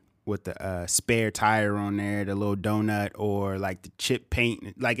the spare tire on there, the little donut, or like the chip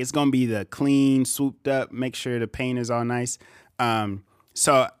paint. Like it's gonna be the clean, swooped up, make sure the paint is all nice.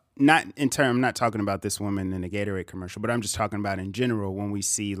 So I'm not talking about this woman in the Gatorade commercial, but I'm just talking about in general when we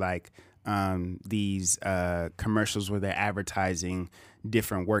see like these commercials where they're advertising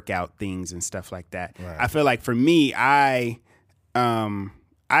different workout things and stuff like that. Right. I feel like for me, I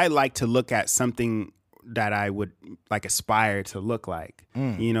like to look at something that I would like aspire to look like.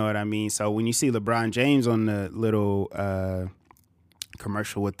 You know what I mean? So when you see LeBron James on the little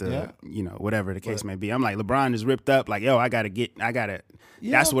commercial with the, whatever the case may be, I'm like, LeBron is ripped up. Like, yo,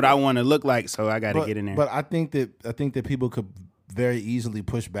 that's what I want to look like. So I got to get in there. But I think that people could very easily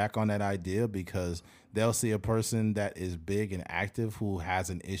push back on that idea because they'll see a person that is big and active who has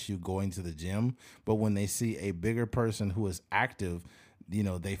an issue going to the gym. But when they see a bigger person who is active,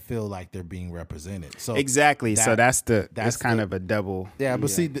 they feel like they're being represented. So exactly. So that's kind of a double. Yeah, but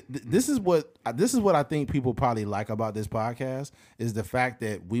see, this is what I think people probably like about this podcast is the fact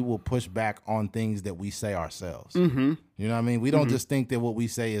that we will push back on things that we say ourselves. Mm-hmm. You know what I mean? We don't just think that what we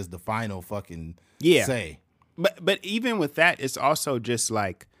say is the final fucking say. But even with that, it's also just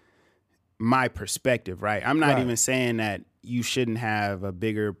like my perspective, right? I'm not even saying that you shouldn't have a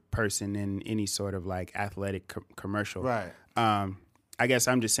bigger person in any sort of like athletic commercial. Right. I guess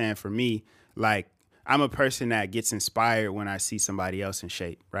I'm just saying for me, like I'm a person that gets inspired when I see somebody else in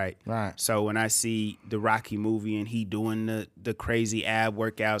shape, right? Right. So when I see the Rocky movie and he doing the crazy ab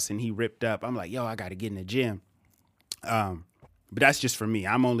workouts and he ripped up, I'm like, yo, I got to get in the gym. But that's just for me.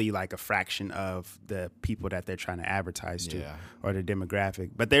 I'm only like a fraction of the people that they're trying to advertise to or the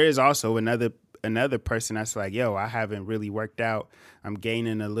demographic. But there is also another person that's like, yo, I haven't really worked out. I'm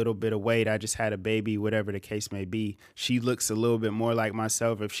gaining a little bit of weight. I just had a baby, whatever the case may be. She looks a little bit more like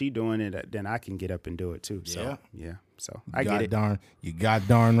myself. If she doing it, then I can get up and do it too. So, yeah. So I get it. You got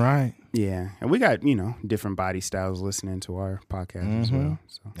darn right. Yeah. And we got, different body styles listening to our podcast as well.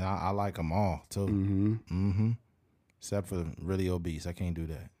 So I like them all too. Mm-hmm. Except for really obese. I can't do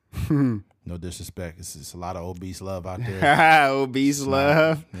that. No disrespect. It's a lot of obese love out there. Obese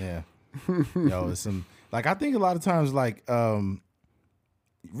love. Yeah. Yo, it's some like I think a lot of times like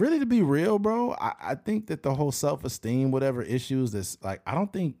really to be real, bro, I think that the whole self-esteem, whatever issues that's like I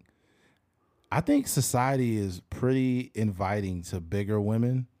think society is pretty inviting to bigger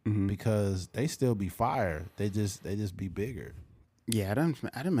women because they still be fire. They just be bigger. Yeah, I done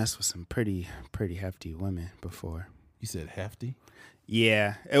messed with some pretty hefty women before. You said hefty?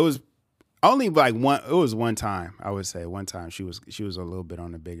 Yeah. It was only like one time, I would say. One time she was a little bit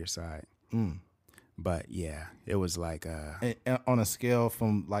on the bigger side. But yeah, it was like and on a scale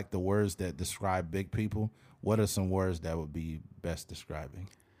from like the words that describe big people, what are some words that would be best describing?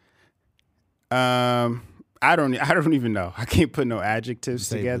 I don't even know. I can't put no adjectives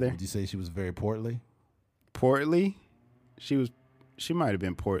together. Would you say she was very portly? Portly? She might have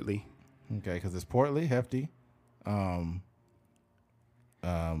been portly. Okay, because it's portly, hefty,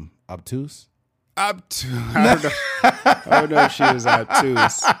 obtuse. Obtuse. I don't know if she was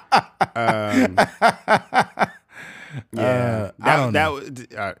obtuse. Yeah, I don't know.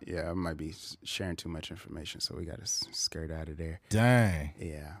 I might be sharing too much information, so we got to scare it out of there. Dang.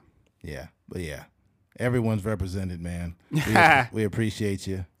 Yeah. But everyone's represented, man. We appreciate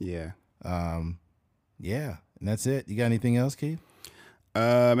you. Yeah. Yeah, and that's it. You got anything else, Keith?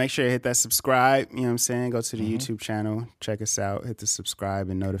 Make sure you hit that subscribe. You know what I'm saying? Go to the YouTube channel. Check us out. Hit the subscribe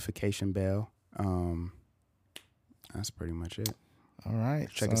and notification bell. That's pretty much it. All right.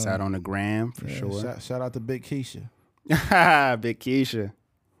 Check us out on the gram for sure. Shout out to Big Keisha. Big Keisha.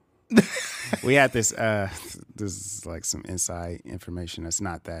 We had this. This is like some inside information. That's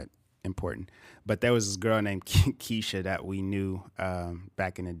not that important. But there was this girl named Keisha that we knew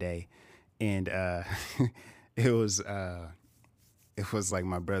back in the day, and it was like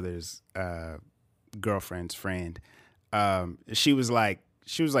my brother's girlfriend's friend. She was like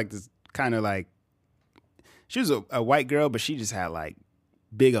this kind of like, she was a white girl, but she just had like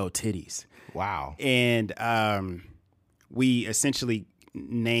big old titties. Wow. And we essentially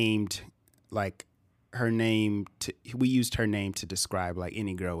named like her name we used her name to describe like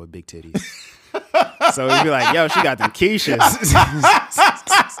any girl with big titties. So we'd be like, yo, she got them Keishas.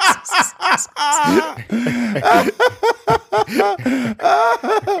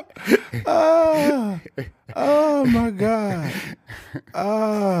 Oh my God.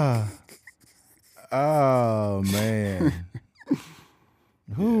 Oh man.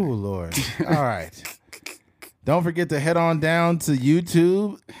 Ooh, Lord. All right. Don't forget to head on down to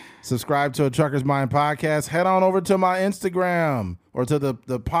YouTube. Subscribe to a Trucker's Mind podcast. Head on over to my Instagram or to the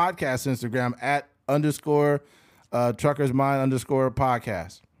podcast Instagram at _Trucker's Mind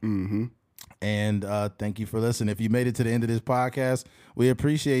 _podcast. Mm-hmm. And thank you for listening. If you made it to the end of this podcast, we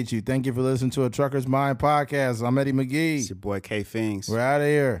appreciate you. Thank you for listening to a Trucker's Mind podcast. I'm Eddie McGee. It's your boy K Fings. We're out of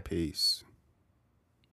here. Peace.